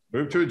adjourn.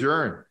 Move to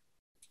adjourn.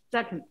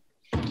 Second.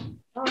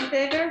 All in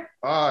favor?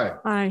 Aye.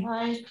 Aye.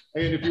 Aye.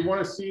 Hey, and if you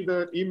want to see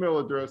the email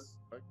address